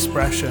rainbow of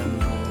expression.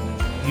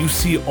 You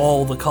see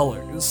all the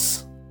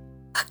colors.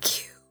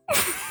 Fuck you.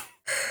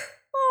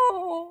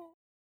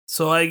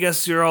 So I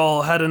guess you're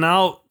all heading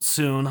out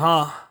soon,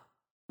 huh?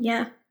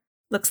 Yeah,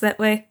 looks that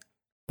way.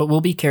 But we'll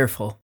be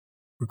careful.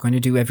 We're going to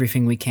do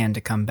everything we can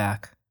to come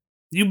back.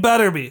 You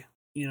better be.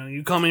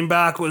 You coming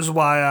back was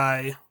why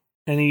I...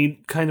 And he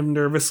kind of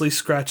nervously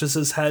scratches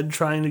his head,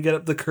 trying to get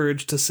up the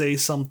courage to say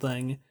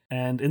something.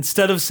 And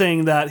instead of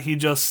saying that, he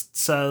just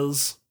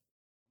says,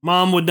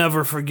 Mom would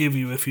never forgive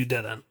you if you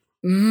didn't.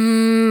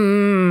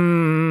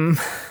 And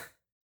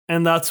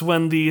that's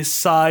when the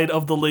side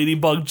of the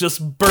ladybug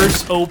just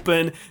bursts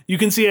open. You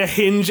can see a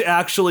hinge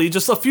actually,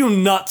 just a few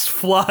nuts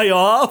fly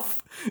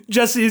off.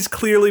 Jesse's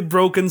clearly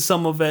broken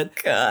some of it.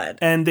 God.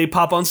 And they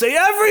pop out and say,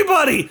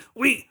 everybody,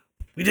 we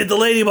did the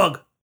ladybug.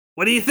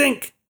 What do you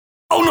think?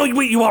 Oh no,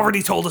 wait, you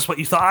already told us what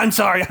you thought. I'm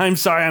sorry. I'm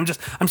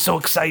so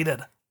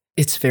excited.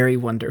 It's very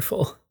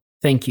wonderful.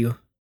 Thank you.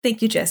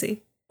 Thank you,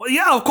 Jesse. Well,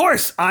 yeah, of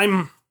course.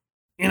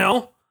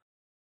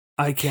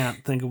 I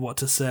can't think of what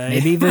to say.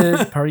 Maybe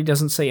the party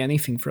doesn't say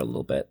anything for a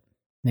little bit.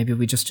 Maybe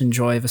we just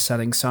enjoy the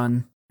setting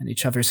sun and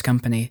each other's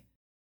company.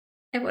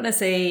 I want to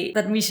say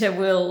that Misha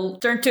will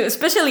turn to,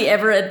 especially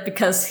Everett,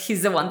 because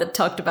he's the one that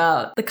talked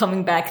about the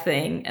coming back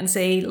thing, and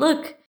say,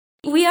 look,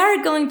 we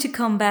are going to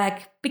come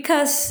back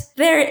because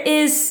there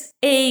is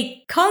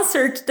a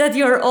concert that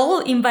you're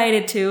all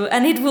invited to,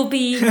 and it will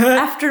be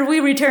after we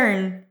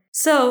return.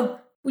 So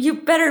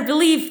you better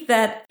believe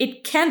that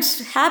it can't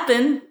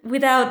happen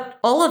without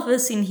all of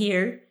us in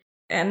here.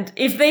 And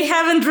if they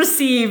haven't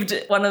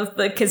received one of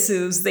the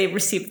kazoos, they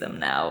receive them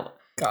now.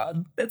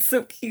 God, that's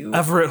so cute.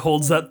 Everett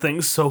holds that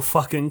thing so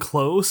fucking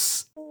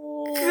close.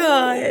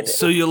 God.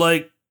 So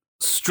you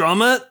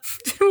strum it?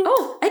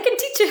 Oh, I can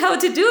teach you how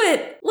to do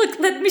it. Look,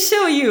 let me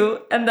show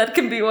you. And that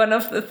can be one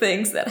of the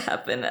things that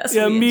happen as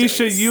we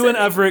Misha, enjoy you and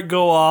Everett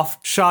go off.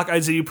 Shock,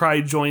 I'd say you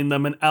probably join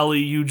them. And Ellie,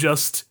 you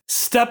just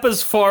step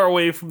as far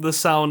away from the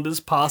sound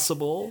as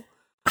possible.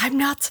 I'm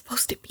not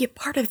supposed to be a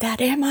part of that,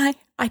 am I?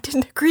 I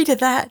didn't agree to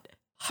that.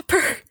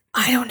 Hopper.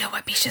 I don't know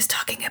what Misha's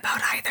talking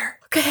about either.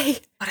 Okay.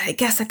 But I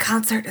guess a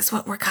concert is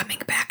what we're coming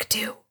back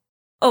to.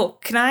 Oh,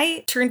 can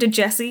I turn to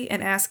Jesse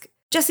and ask,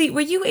 Jesse,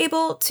 were you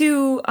able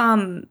to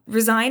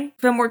resign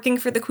from working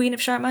for the Queen of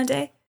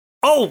Charmonde?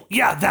 Oh,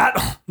 yeah,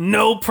 that,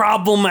 no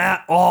problem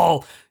at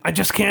all. I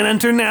just can't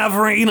enter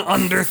Navarine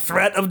under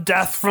threat of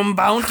death from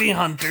bounty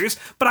hunters,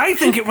 but I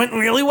think it went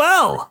really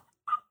well.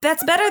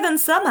 That's better than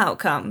some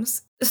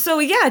outcomes. So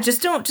yeah,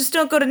 just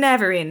don't go to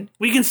Navarine.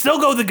 We can still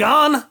go to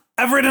Gone.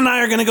 Everett and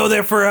I are going to go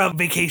there for a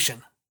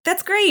vacation.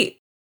 That's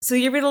great. So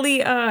you're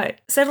really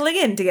settling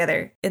in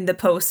together in the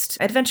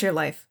post-adventure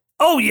life.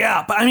 Oh,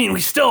 yeah, but I mean,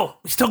 we still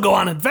go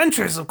on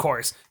adventures, of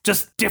course.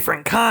 Just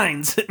different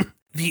kinds.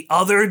 The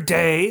other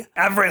day,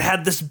 Everett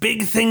had this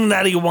big thing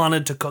that he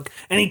wanted to cook,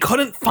 and he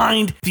couldn't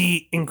find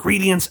the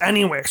ingredients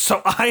anywhere,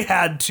 so I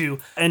had to.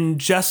 And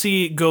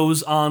Jesse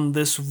goes on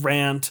this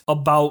rant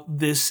about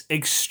this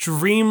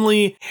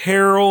extremely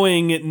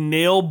harrowing,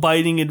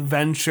 nail-biting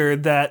adventure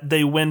that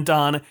they went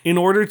on in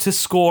order to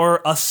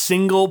score a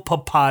single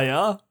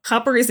papaya.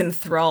 Hopper is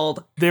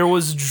enthralled. There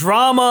was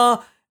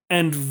drama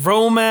and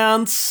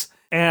romance,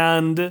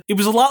 and it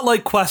was a lot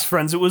like Quest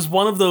Friends. It was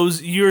one of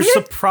those, you're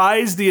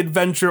surprised the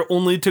adventure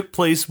only took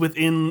place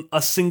within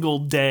a single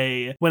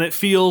day, when it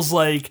feels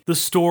like the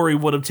story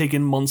would have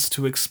taken months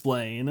to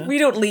explain. We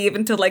don't leave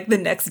until like the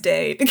next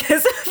day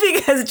because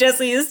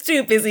Jesse is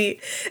too busy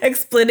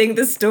explaining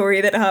the story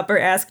that Hopper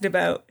asked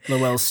about.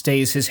 Lowell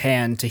stays his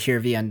hand to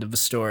hear the end of the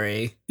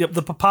story. Yep,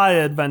 the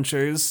papaya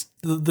adventures.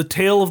 The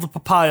tale of the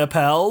papaya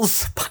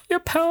pals. Papaya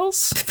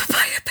pals?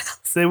 Papaya pals.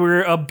 They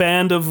were a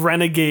band of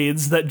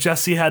renegades that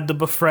Jesse had to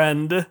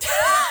befriend.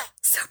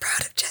 So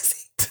proud of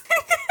Jesse.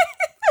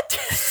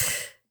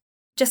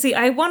 Jesse,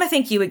 I want to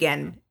thank you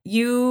again.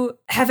 You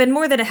have been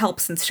more than a help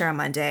since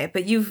Charmonde,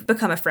 but you've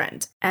become a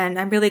friend. And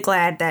I'm really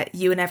glad that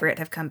you and Everett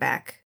have come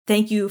back.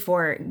 Thank you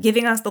for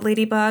giving us the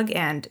ladybug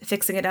and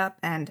fixing it up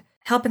and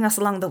helping us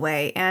along the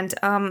way. And,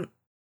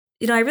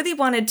 I really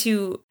wanted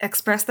to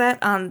express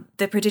that on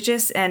the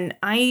Prodigious, and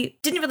I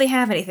didn't really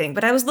have anything,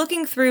 but I was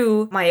looking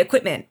through my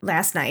equipment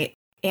last night,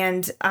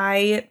 and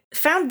I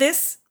found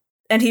this,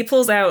 and he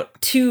pulls out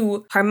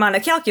 2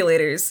 harmonic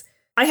calculators.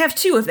 I have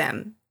 2 of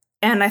them,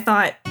 and I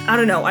thought, I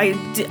don't know, I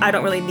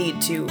don't really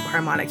need 2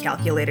 harmonic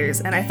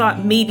calculators, and I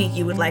thought maybe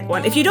you would like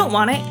one. If you don't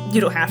want it, you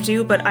don't have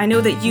to, but I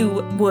know that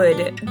you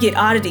would get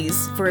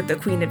oddities for the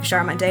Queen of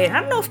Charmonde, and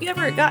I don't know if you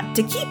ever got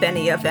to keep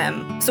any of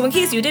them. So in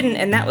case you didn't,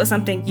 and that was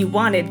something you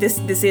wanted, this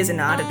is an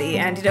oddity,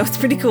 and it's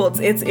pretty cool.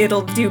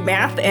 It'll do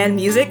math and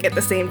music at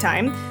the same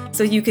time,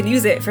 so you can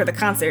use it for the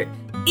concert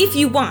if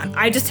you want.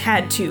 I just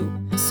had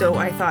 2, so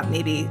I thought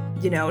maybe,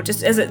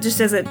 just as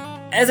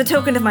a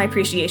token of my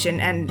appreciation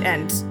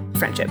and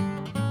friendship.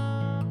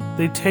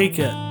 They take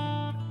it.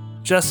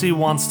 Jesse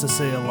wants to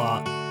say a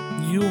lot.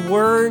 You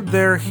were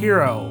their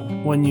hero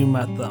when you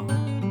met them.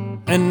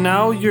 And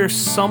now you're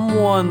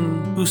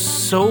someone who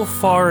so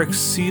far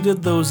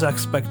exceeded those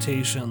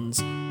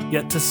expectations,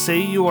 yet to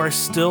say you are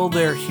still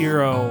their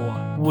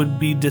hero would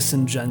be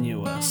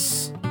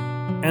disingenuous.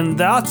 And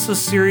that's a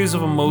series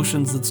of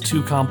emotions that's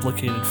too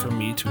complicated for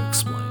me to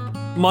explain,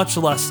 much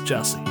less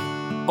Jesse.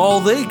 All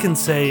they can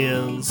say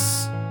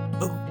is,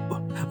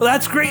 "Well,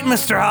 that's great,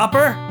 Mr.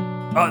 Hopper.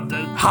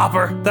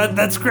 Hopper,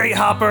 that's great,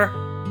 Hopper.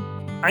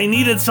 I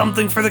needed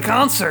something for the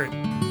concert."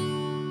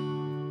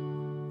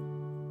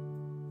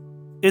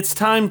 It's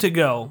time to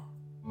go.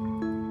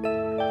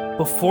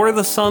 Before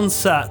the sun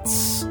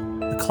sets,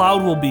 the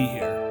cloud will be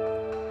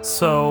here.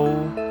 So,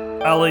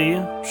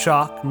 Ellie,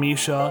 Shock,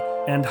 Misha,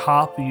 and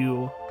Hop,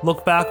 you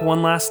look back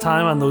one last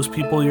time on those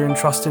people you're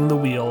entrusting the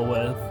wheel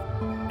with,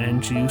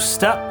 and you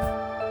step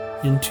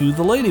into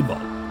the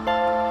ladybug.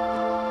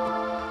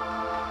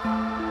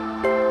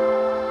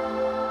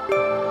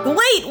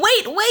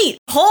 Wait!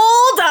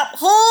 Hold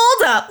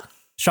up!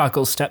 Shock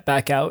will step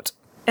back out.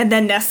 And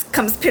then Ness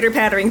comes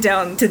pitter-pattering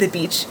down to the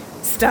beach,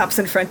 stops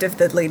in front of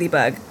the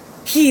ladybug,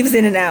 heaves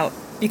in and out,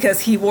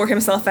 because he wore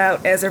himself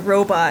out as a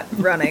robot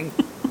running.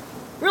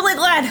 Really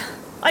glad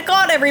I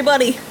got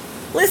everybody.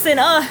 Listen,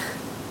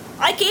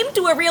 I came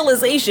to a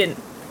realization,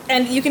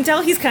 and you can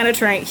tell he's kind of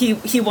trying,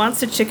 he wants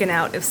to chicken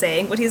out of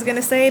saying what he's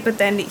gonna say, but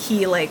then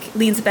he,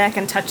 leans back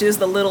and touches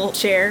the little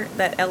chair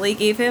that Ellie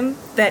gave him,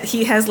 that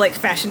he has,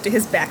 fashioned to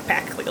his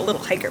backpack, like a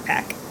little hiker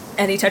pack.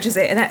 And he touches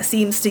it, and that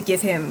seems to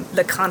give him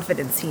the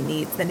confidence he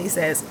needs. Then he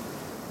says,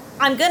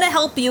 I'm gonna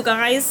help you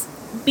guys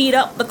beat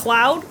up the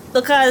cloud,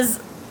 because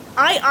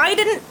I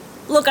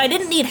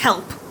didn't need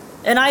help,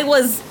 and I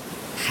was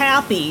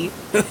happy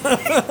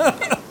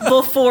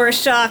before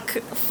Shock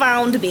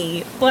found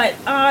me, but,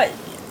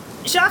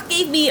 Shock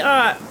gave me,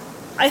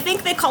 I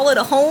think they call it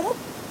a home,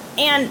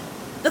 and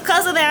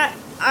because of that,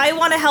 I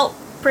want to help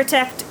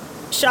protect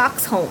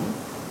Shock's home.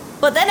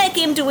 But then I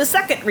came to a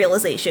second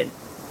realization.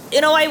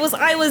 I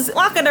was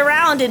walking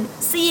around and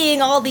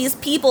seeing all these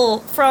people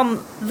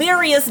from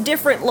various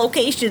different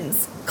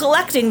locations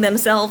collecting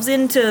themselves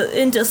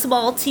into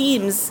small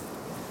teams,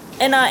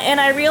 and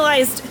I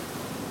realized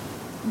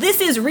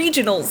this is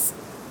regionals,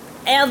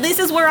 and this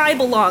is where I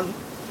belong.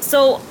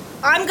 So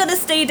I'm gonna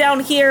stay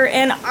down here,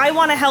 and I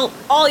want to help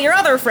all your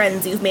other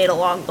friends you've made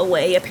along the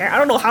way. I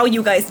don't know how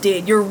you guys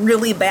did. You're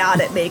really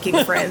bad at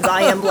making friends.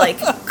 I am,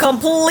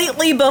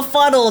 completely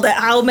befuddled at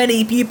how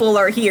many people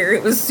are here.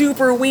 It was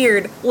super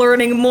weird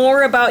learning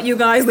more about you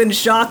guys than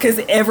Shock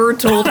has ever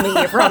told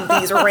me from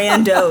these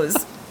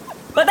randos.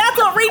 But that's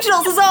what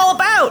regionals is all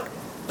about.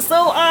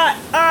 So,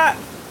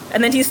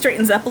 and then he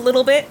straightens up a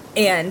little bit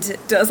and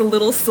does a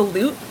little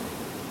salute.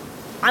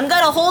 I'm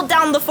gonna hold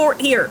down the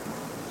fort here.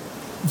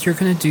 You're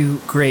gonna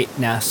do great,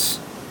 Ness.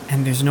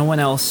 And there's no one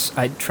else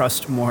I'd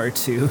trust more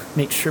to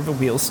make sure the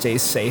wheel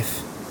stays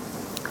safe.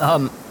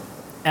 And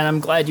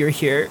I'm glad you're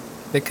here,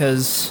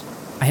 because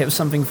I have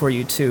something for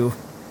you too.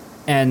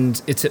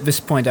 And it's at this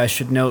point I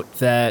should note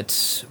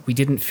that we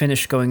didn't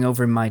finish going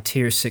over my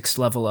tier 6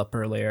 level up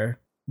earlier.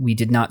 We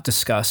did not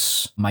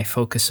discuss my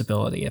focus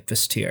ability at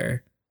this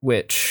tier,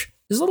 which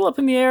is a little up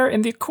in the air.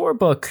 In the core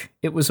book,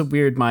 it was a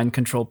weird mind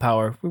control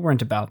power. We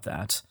weren't about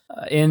that.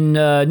 In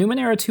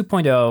Numenera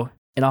 2.0,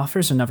 it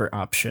offers another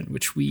option,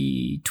 which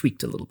we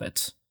tweaked a little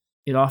bit.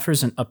 It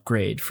offers an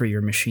upgrade for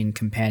your machine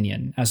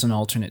companion as an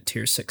alternate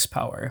tier 6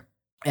 power.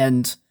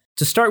 And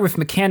to start with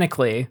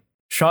mechanically,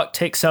 Shock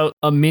takes out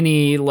a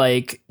mini,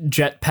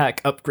 jetpack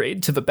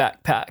upgrade to the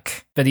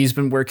backpack that he's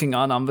been working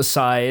on the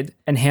side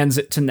and hands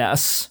it to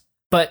Ness.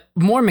 But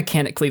more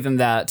mechanically than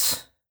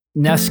that,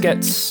 Ness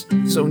gets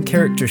his own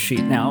character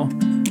sheet now.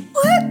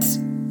 What?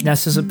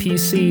 Ness is a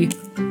PC.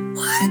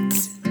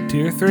 What?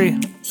 Tier 3.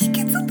 He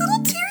gets a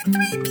little tier 3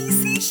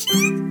 PC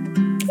sheet.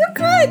 I'm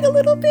crying a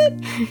little bit.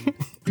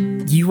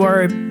 You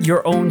are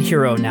your own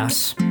hero,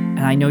 Ness,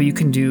 and I know you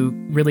can do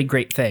really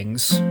great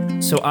things.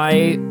 So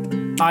I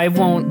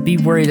won't be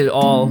worried at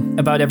all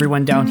about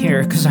everyone down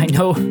here, because I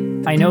know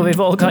they've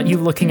all got you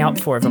looking out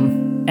for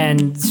them.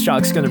 And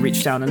Shock's gonna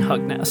reach down and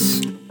hug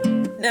Ness.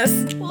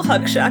 Ness will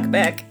hug Shock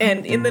back,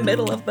 and in the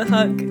middle of the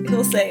hug,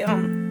 he'll say,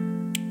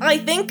 I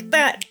think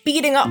that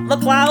beating up the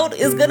cloud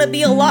is gonna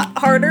be a lot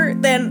harder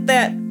than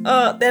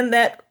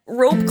that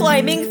rope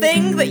climbing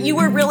thing that you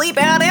were really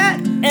bad at.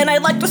 And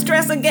I'd like to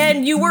stress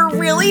again, you were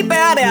really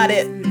bad at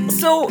it.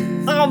 So,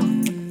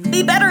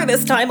 be better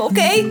this time,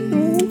 okay?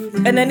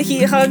 And then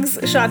he hugs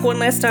Shock one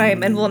last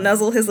time and will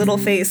nuzzle his little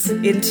face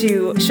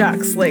into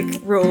Shock's,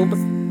 robe.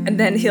 And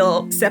then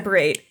he'll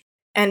separate.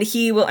 And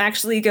he will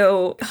actually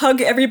go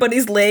hug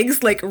everybody's legs,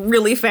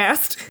 really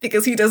fast,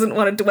 because he doesn't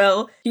want to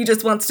dwell. He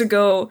just wants to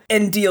go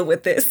and deal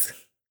with this.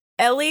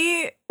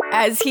 Ellie,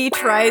 as he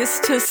tries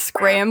to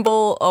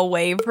scramble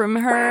away from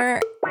her,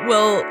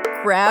 will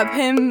grab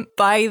him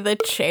by the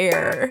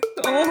chair.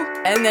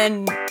 Oh. And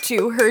then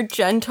do her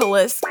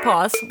gentlest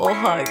possible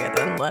hug and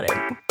then let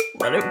him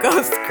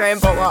go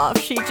scramble off.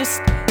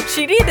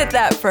 She needed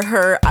that for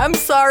her. I'm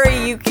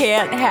sorry you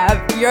can't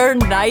have your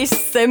nice,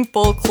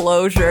 simple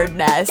closure,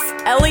 Ness.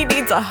 Ellie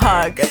needs a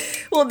hug.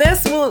 Well,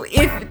 Ness will,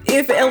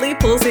 if Ellie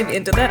pulls him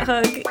into that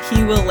hug,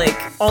 he will,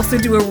 also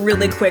do a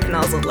really quick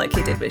nozzle like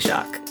he did with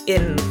Shock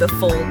in the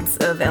folds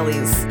of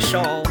Ellie's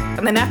shawl.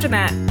 And then after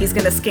that, he's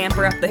gonna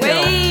scamper up the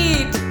hill.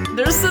 Wait!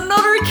 There's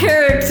another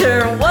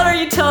character! What are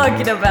you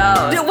talking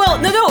about?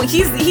 No,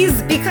 he's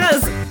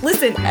because,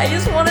 listen. I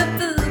just wanted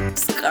the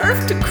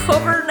scarf to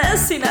cover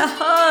Ness in a hug.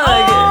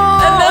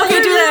 Oh, and then okay,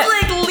 you're do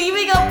just that.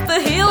 leaving up the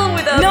hill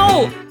without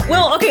No!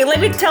 Well, okay, let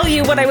me tell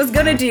you what I was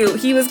gonna do.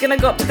 He was gonna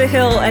go up to the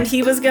hill and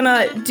he was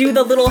gonna do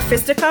the little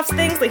fisticuffs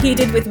things like he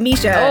did with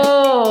Misha.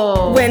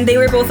 Oh. When they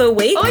were both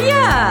awake. Oh,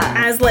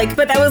 yeah.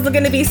 But that was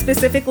gonna be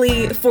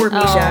specifically for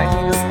Misha. Oh.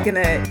 He was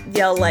gonna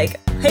yell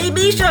hey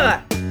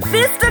Misha,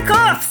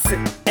 fisticuffs!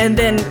 And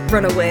then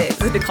run away. This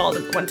has been called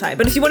it one time.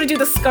 But if you want to do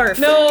the scarf.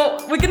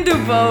 No, we can do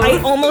both.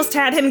 I almost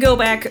had him go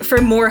back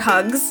for more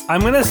hugs.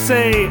 I'm gonna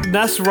say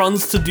Ness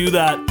runs to do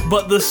that,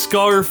 but the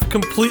scarf,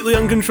 completely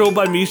uncontrolled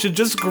by Misha,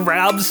 just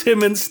grabs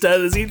him instead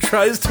as he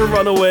tries to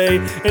run away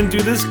and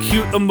do this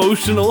cute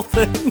emotional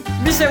thing.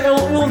 Misha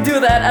will do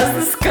that as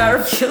the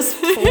scarf just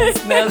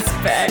pulls Ness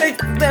back.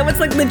 That was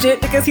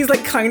legit because he's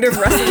kind of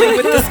wrestling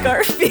with the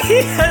scarf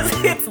because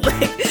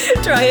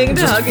it's trying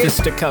to Just hug it.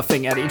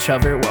 fisticuffing at each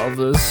other while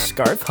the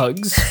scarf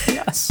hugs.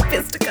 Yes.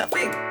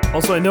 Fisticuffing.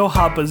 Also, I know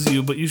Hop is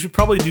you, but you should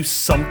probably do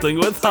something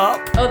with Hop.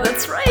 Oh,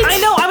 that's right. I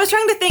know, I was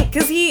trying to think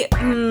because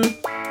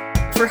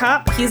for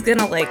Hop, he's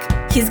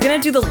gonna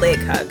do the leg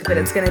hug, but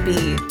it's gonna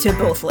be to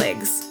both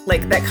legs.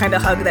 That kind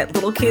of hug that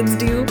little kids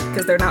do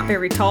because they're not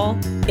very tall.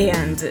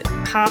 And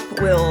Hop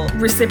will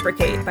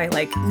reciprocate by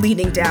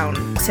leaning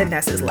down to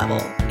Ness's level.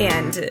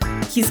 And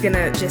he's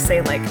gonna just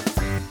say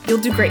you'll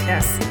do great,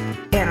 Ness.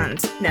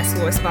 And Ness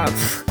will respond,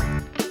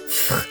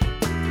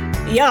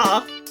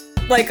 yeah.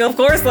 Of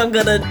course I'm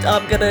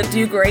gonna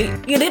do great.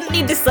 You didn't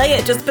need to say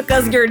it just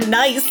because you're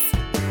nice.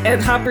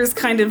 And Hopper's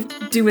kind of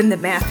doing the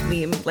math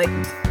meme.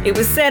 It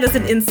was said as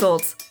an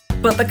insult,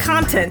 but the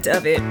content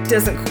of it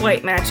doesn't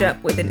quite match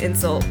up with an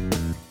insult.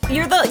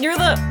 You're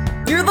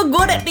the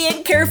good at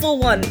being careful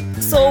one.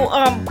 So,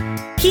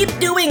 keep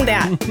doing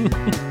that.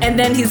 And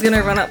then he's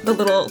gonna run up the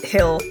little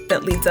hill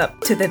that leads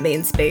up to the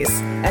main space.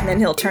 And then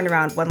he'll turn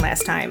around one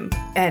last time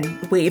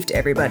and wave to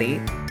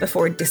everybody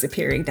before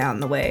disappearing down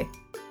the way.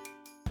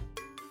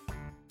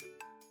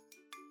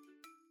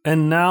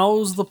 And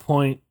now's the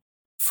point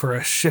for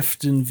a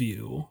shift in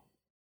view.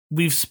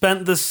 We've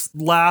spent this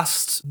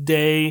last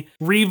day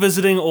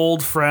revisiting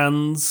old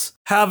friends,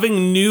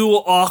 having new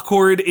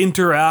awkward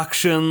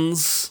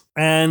interactions,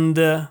 and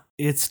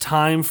it's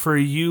time for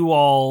you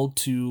all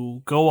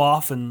to go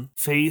off and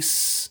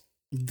face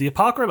the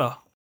Apocrypha,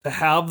 to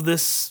have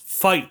this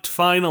fight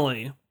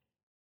finally.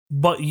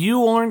 But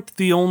you aren't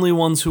the only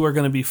ones who are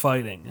going to be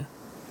fighting.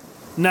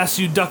 Ness,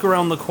 you duck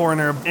around the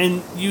corner,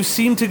 and you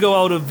seem to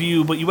go out of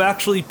view, but you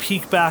actually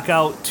peek back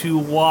out to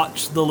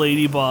watch the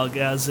ladybug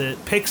as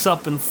it picks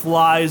up and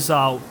flies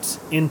out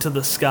into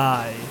the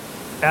sky.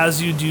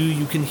 As you do,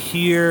 you can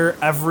hear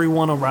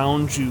everyone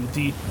around you.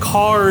 The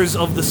cars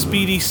of the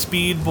Speedy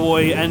Speed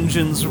Boy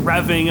engines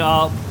revving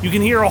up. You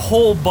can hear a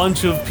whole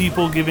bunch of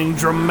people giving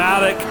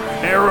dramatic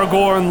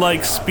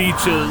Aragorn-like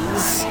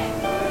speeches.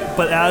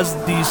 But as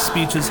these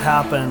speeches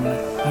happen,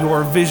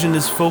 your vision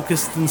is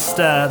focused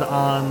instead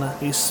on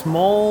a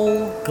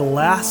small,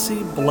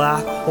 glassy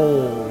black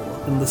hole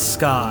in the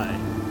sky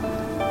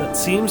that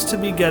seems to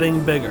be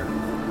getting bigger.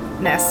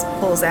 Ness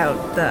pulls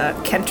out the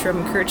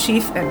Kentrum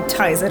kerchief and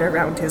ties it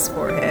around his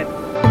forehead.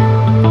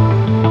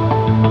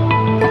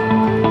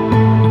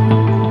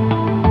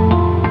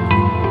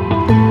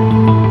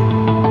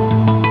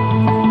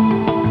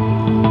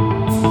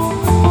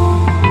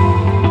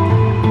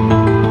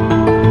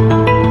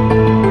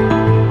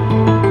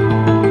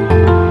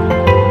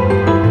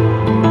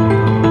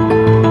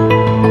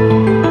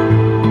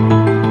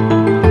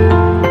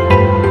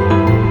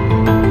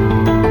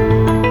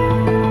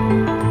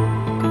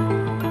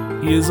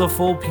 A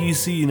full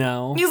PC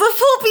now. He's a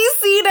full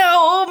PC now.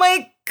 Oh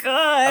my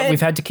god. We've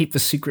had to keep the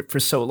secret for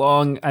so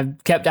long.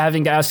 I've kept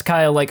having to ask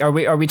Kyle, like, are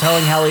we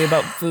telling Hallie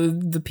about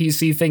the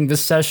PC thing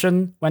this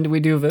session? When do we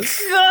do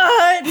this?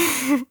 God.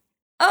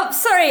 Oh,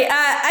 sorry.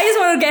 I just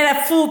want to get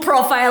a full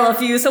profile of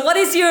you. So what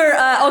is your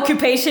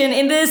occupation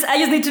in this? I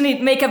just need to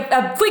make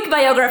a quick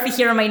biography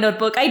here in my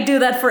notebook. I do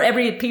that for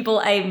every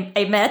people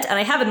I met, and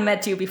I haven't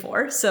met you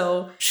before,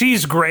 so...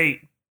 She's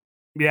great.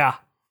 Yeah.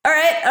 All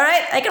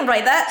right. I can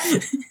write that.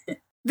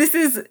 This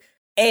is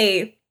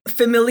A,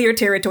 familiar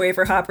territory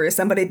for Hopper.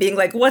 Somebody being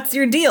like, what's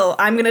your deal?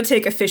 I'm going to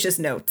take officious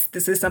notes.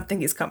 This is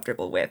something he's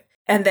comfortable with.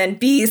 And then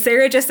B,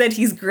 Sarah just said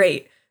he's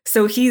great.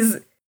 So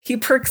he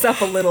perks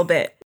up a little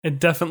bit. It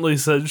definitely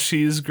said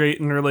she's great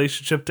in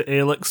relationship to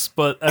Alex,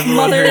 but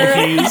everyone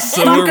heard he's,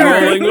 so we're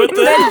rolling with it.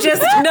 Then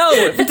just,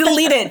 no,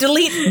 delete it.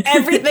 Delete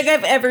everything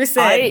I've ever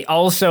said. I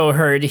also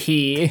heard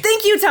he.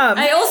 Thank you, Tom.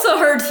 I also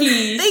heard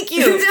he. Thank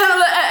you.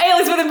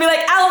 Alex wouldn't be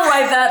like, I'll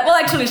write that. Well,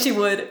 actually, she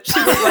would. She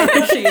would write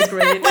that she is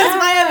great. Liz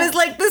Maya is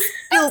like, this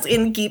feels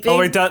in keeping. I'll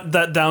write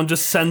that down,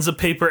 just sends a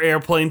paper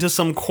airplane to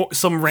some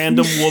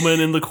random woman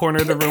in the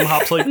corner of the room.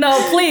 Hops like, no,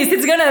 please,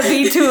 it's gonna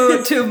be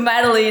to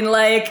Madeline,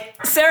 like,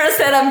 Sarah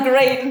said I'm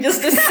great, and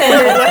just to send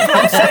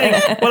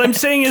it. What I'm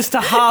saying is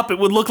to Hop, it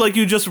would look like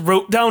you just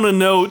wrote down a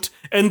note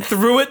and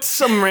threw it to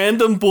some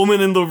random woman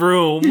in the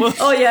room.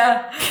 Oh,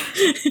 yeah.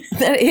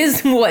 That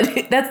is what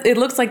it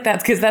looks like.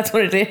 That's because that's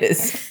what it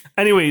is.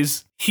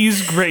 Anyways,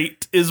 he's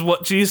great, is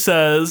what she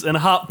says, and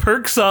Hop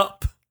perks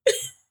up.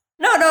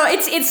 No,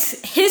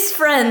 it's his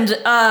friend,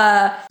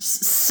 Shaq?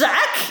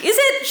 Is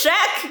it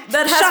Shaq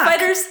that has Shock.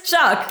 spiders?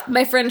 Shock.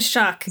 My friend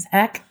Shock.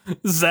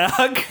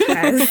 Zach.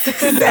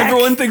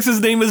 Everyone thinks his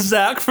name is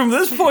Zach from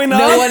this point on.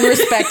 No one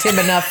respect him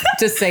enough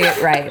to say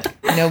it right.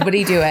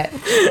 Nobody do it.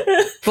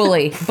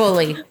 Bully.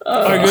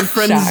 Our good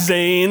friend Shock.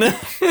 Zane.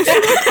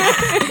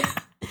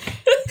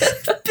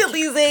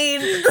 Billy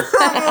Zane.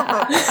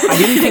 I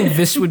didn't think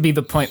this would be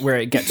the point where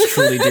it gets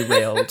truly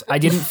derailed. I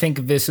didn't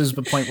think this is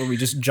the point where we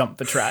just jump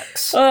the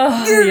tracks.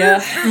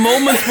 Yeah.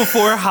 Moments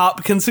before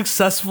Hop can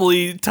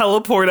successfully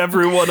teleport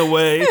everyone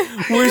away.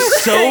 We're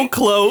so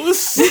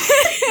close.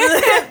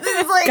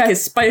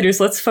 Guys, spiders,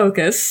 let's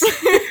focus.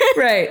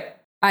 Right.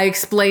 I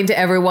explained to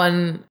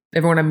everyone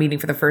I'm meeting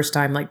for the first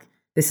time, like,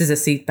 this is a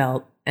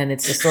seatbelt, and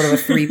it's just sort of a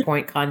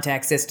 3-point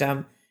contact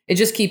system. It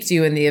just keeps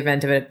you in the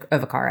event of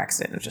a car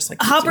accident. It just like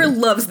Hopper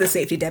loves the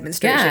safety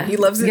demonstration. Yeah. He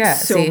loves it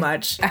so See,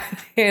 much.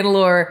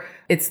 Hannelore,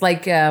 it's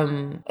like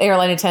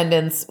airline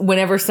attendants.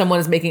 Whenever someone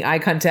is making eye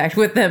contact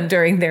with them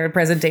during their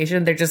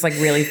presentation, they're just like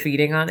really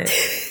feeding on it.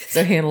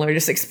 So Hannelore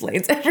just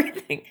explains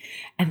everything.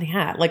 And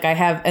yeah, like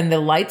and the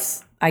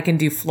lights, I can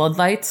do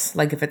floodlights.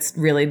 Like if it's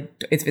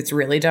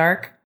really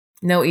dark.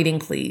 No eating,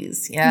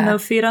 please. Yeah. No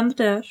feet on the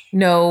dash.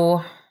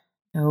 No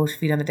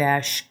feet on the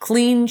dash.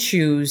 Clean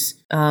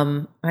shoes.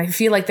 I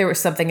feel like there was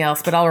something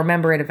else, but I'll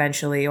remember it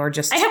eventually, or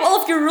just... I have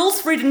all of your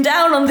rules written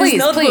down on this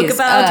notebook please,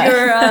 about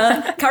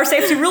your car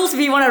safety rules if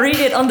you want to read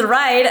it on the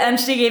ride, and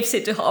she gives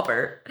it to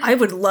Hopper. I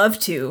would love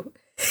to,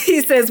 he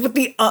says with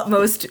the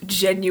utmost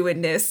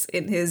genuineness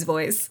in his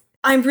voice.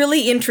 I'm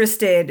really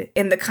interested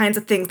in the kinds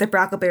of things that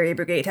Brockleberry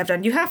Brigade have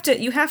done. You have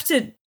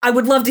to, I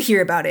would love to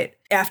hear about it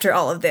after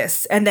all of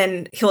this. And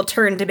then he'll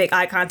turn to make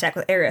eye contact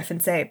with Aerith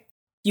and say,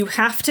 you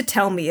have to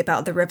tell me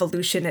about the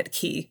revolution at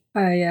Key.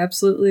 I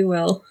absolutely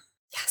will.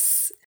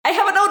 Yes. I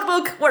have a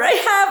notebook where I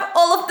have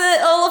all of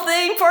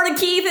the important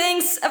key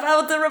things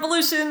about the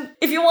revolution.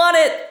 If you want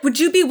it. Would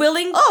you be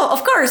willing? Oh,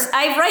 of course.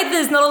 I write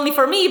this not only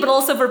for me, but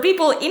also for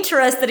people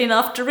interested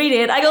enough to read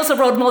it. I also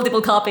wrote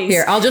multiple copies.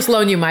 Here, I'll just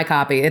loan you my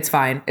copy. It's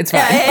fine.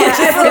 Yeah,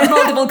 I wrote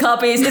multiple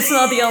copies. It's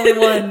not the only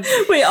one.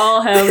 We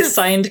all have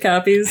signed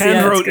copies.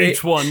 Hand wrote great.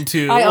 each one,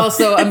 too. I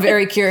also am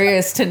very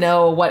curious to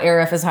know what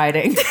Aerith is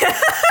hiding.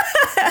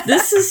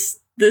 This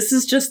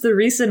is just the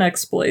recent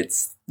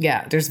exploits.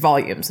 Yeah, there's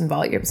volumes and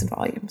volumes and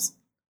volumes.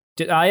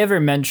 Did I ever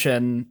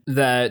mention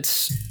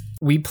that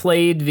We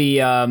played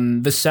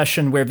the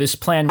session where this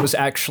plan was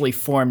actually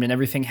formed and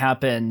everything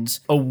happened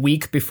a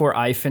week before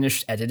I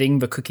finished editing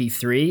the Cookie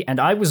 3, and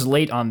I was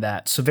late on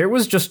that. So there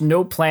was just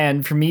no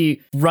plan for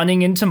me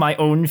running into my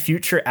own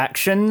future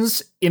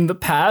actions in the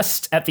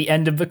past at the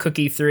end of the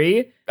Cookie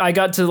 3. I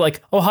got to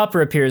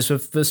Hopper appears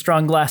with the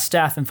strong glass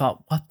staff and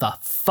thought, what the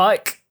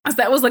fuck?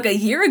 That was like a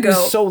year ago. It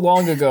was so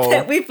long ago.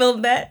 That we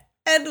filmed that.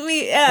 And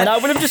and I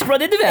would have just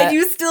run into that. And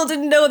you still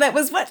didn't know that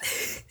was what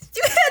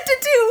you had to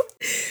do.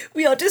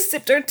 We all just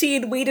sipped our tea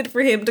and waited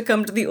for him to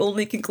come to the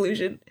only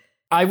conclusion.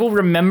 I will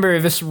remember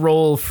this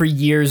role for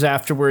years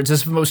afterwards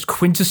as the most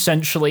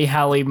quintessentially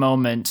Hallie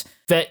moment.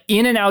 That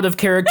in and out of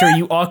character,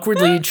 you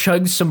awkwardly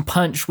chugged some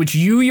punch, which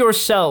you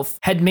yourself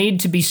had made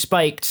to be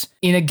spiked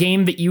in a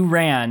game that you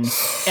ran,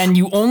 and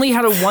you only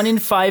had a 1 in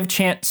 5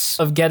 chance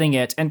of getting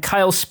it, and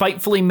Kyle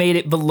spitefully made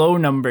it below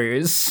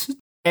numbers.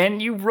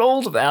 And you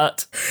rolled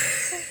that.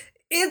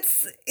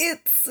 It's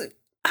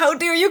how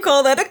dare you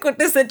call that a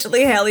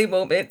quintessentially Hallie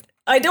moment?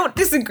 I don't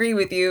disagree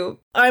with you.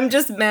 I'm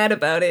just mad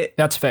about it.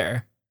 That's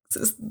fair.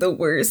 This is the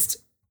worst.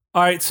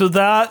 All right, so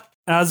that,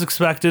 as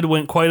expected,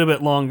 went quite a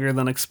bit longer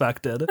than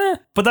expected.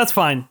 But that's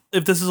fine.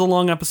 If this is a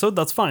long episode,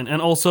 that's fine.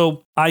 And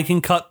also, I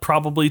can cut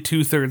probably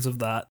 2/3 of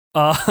that.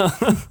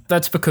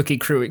 That's the Cookie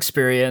Crew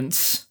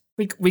experience.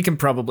 We can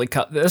probably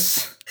cut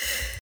this.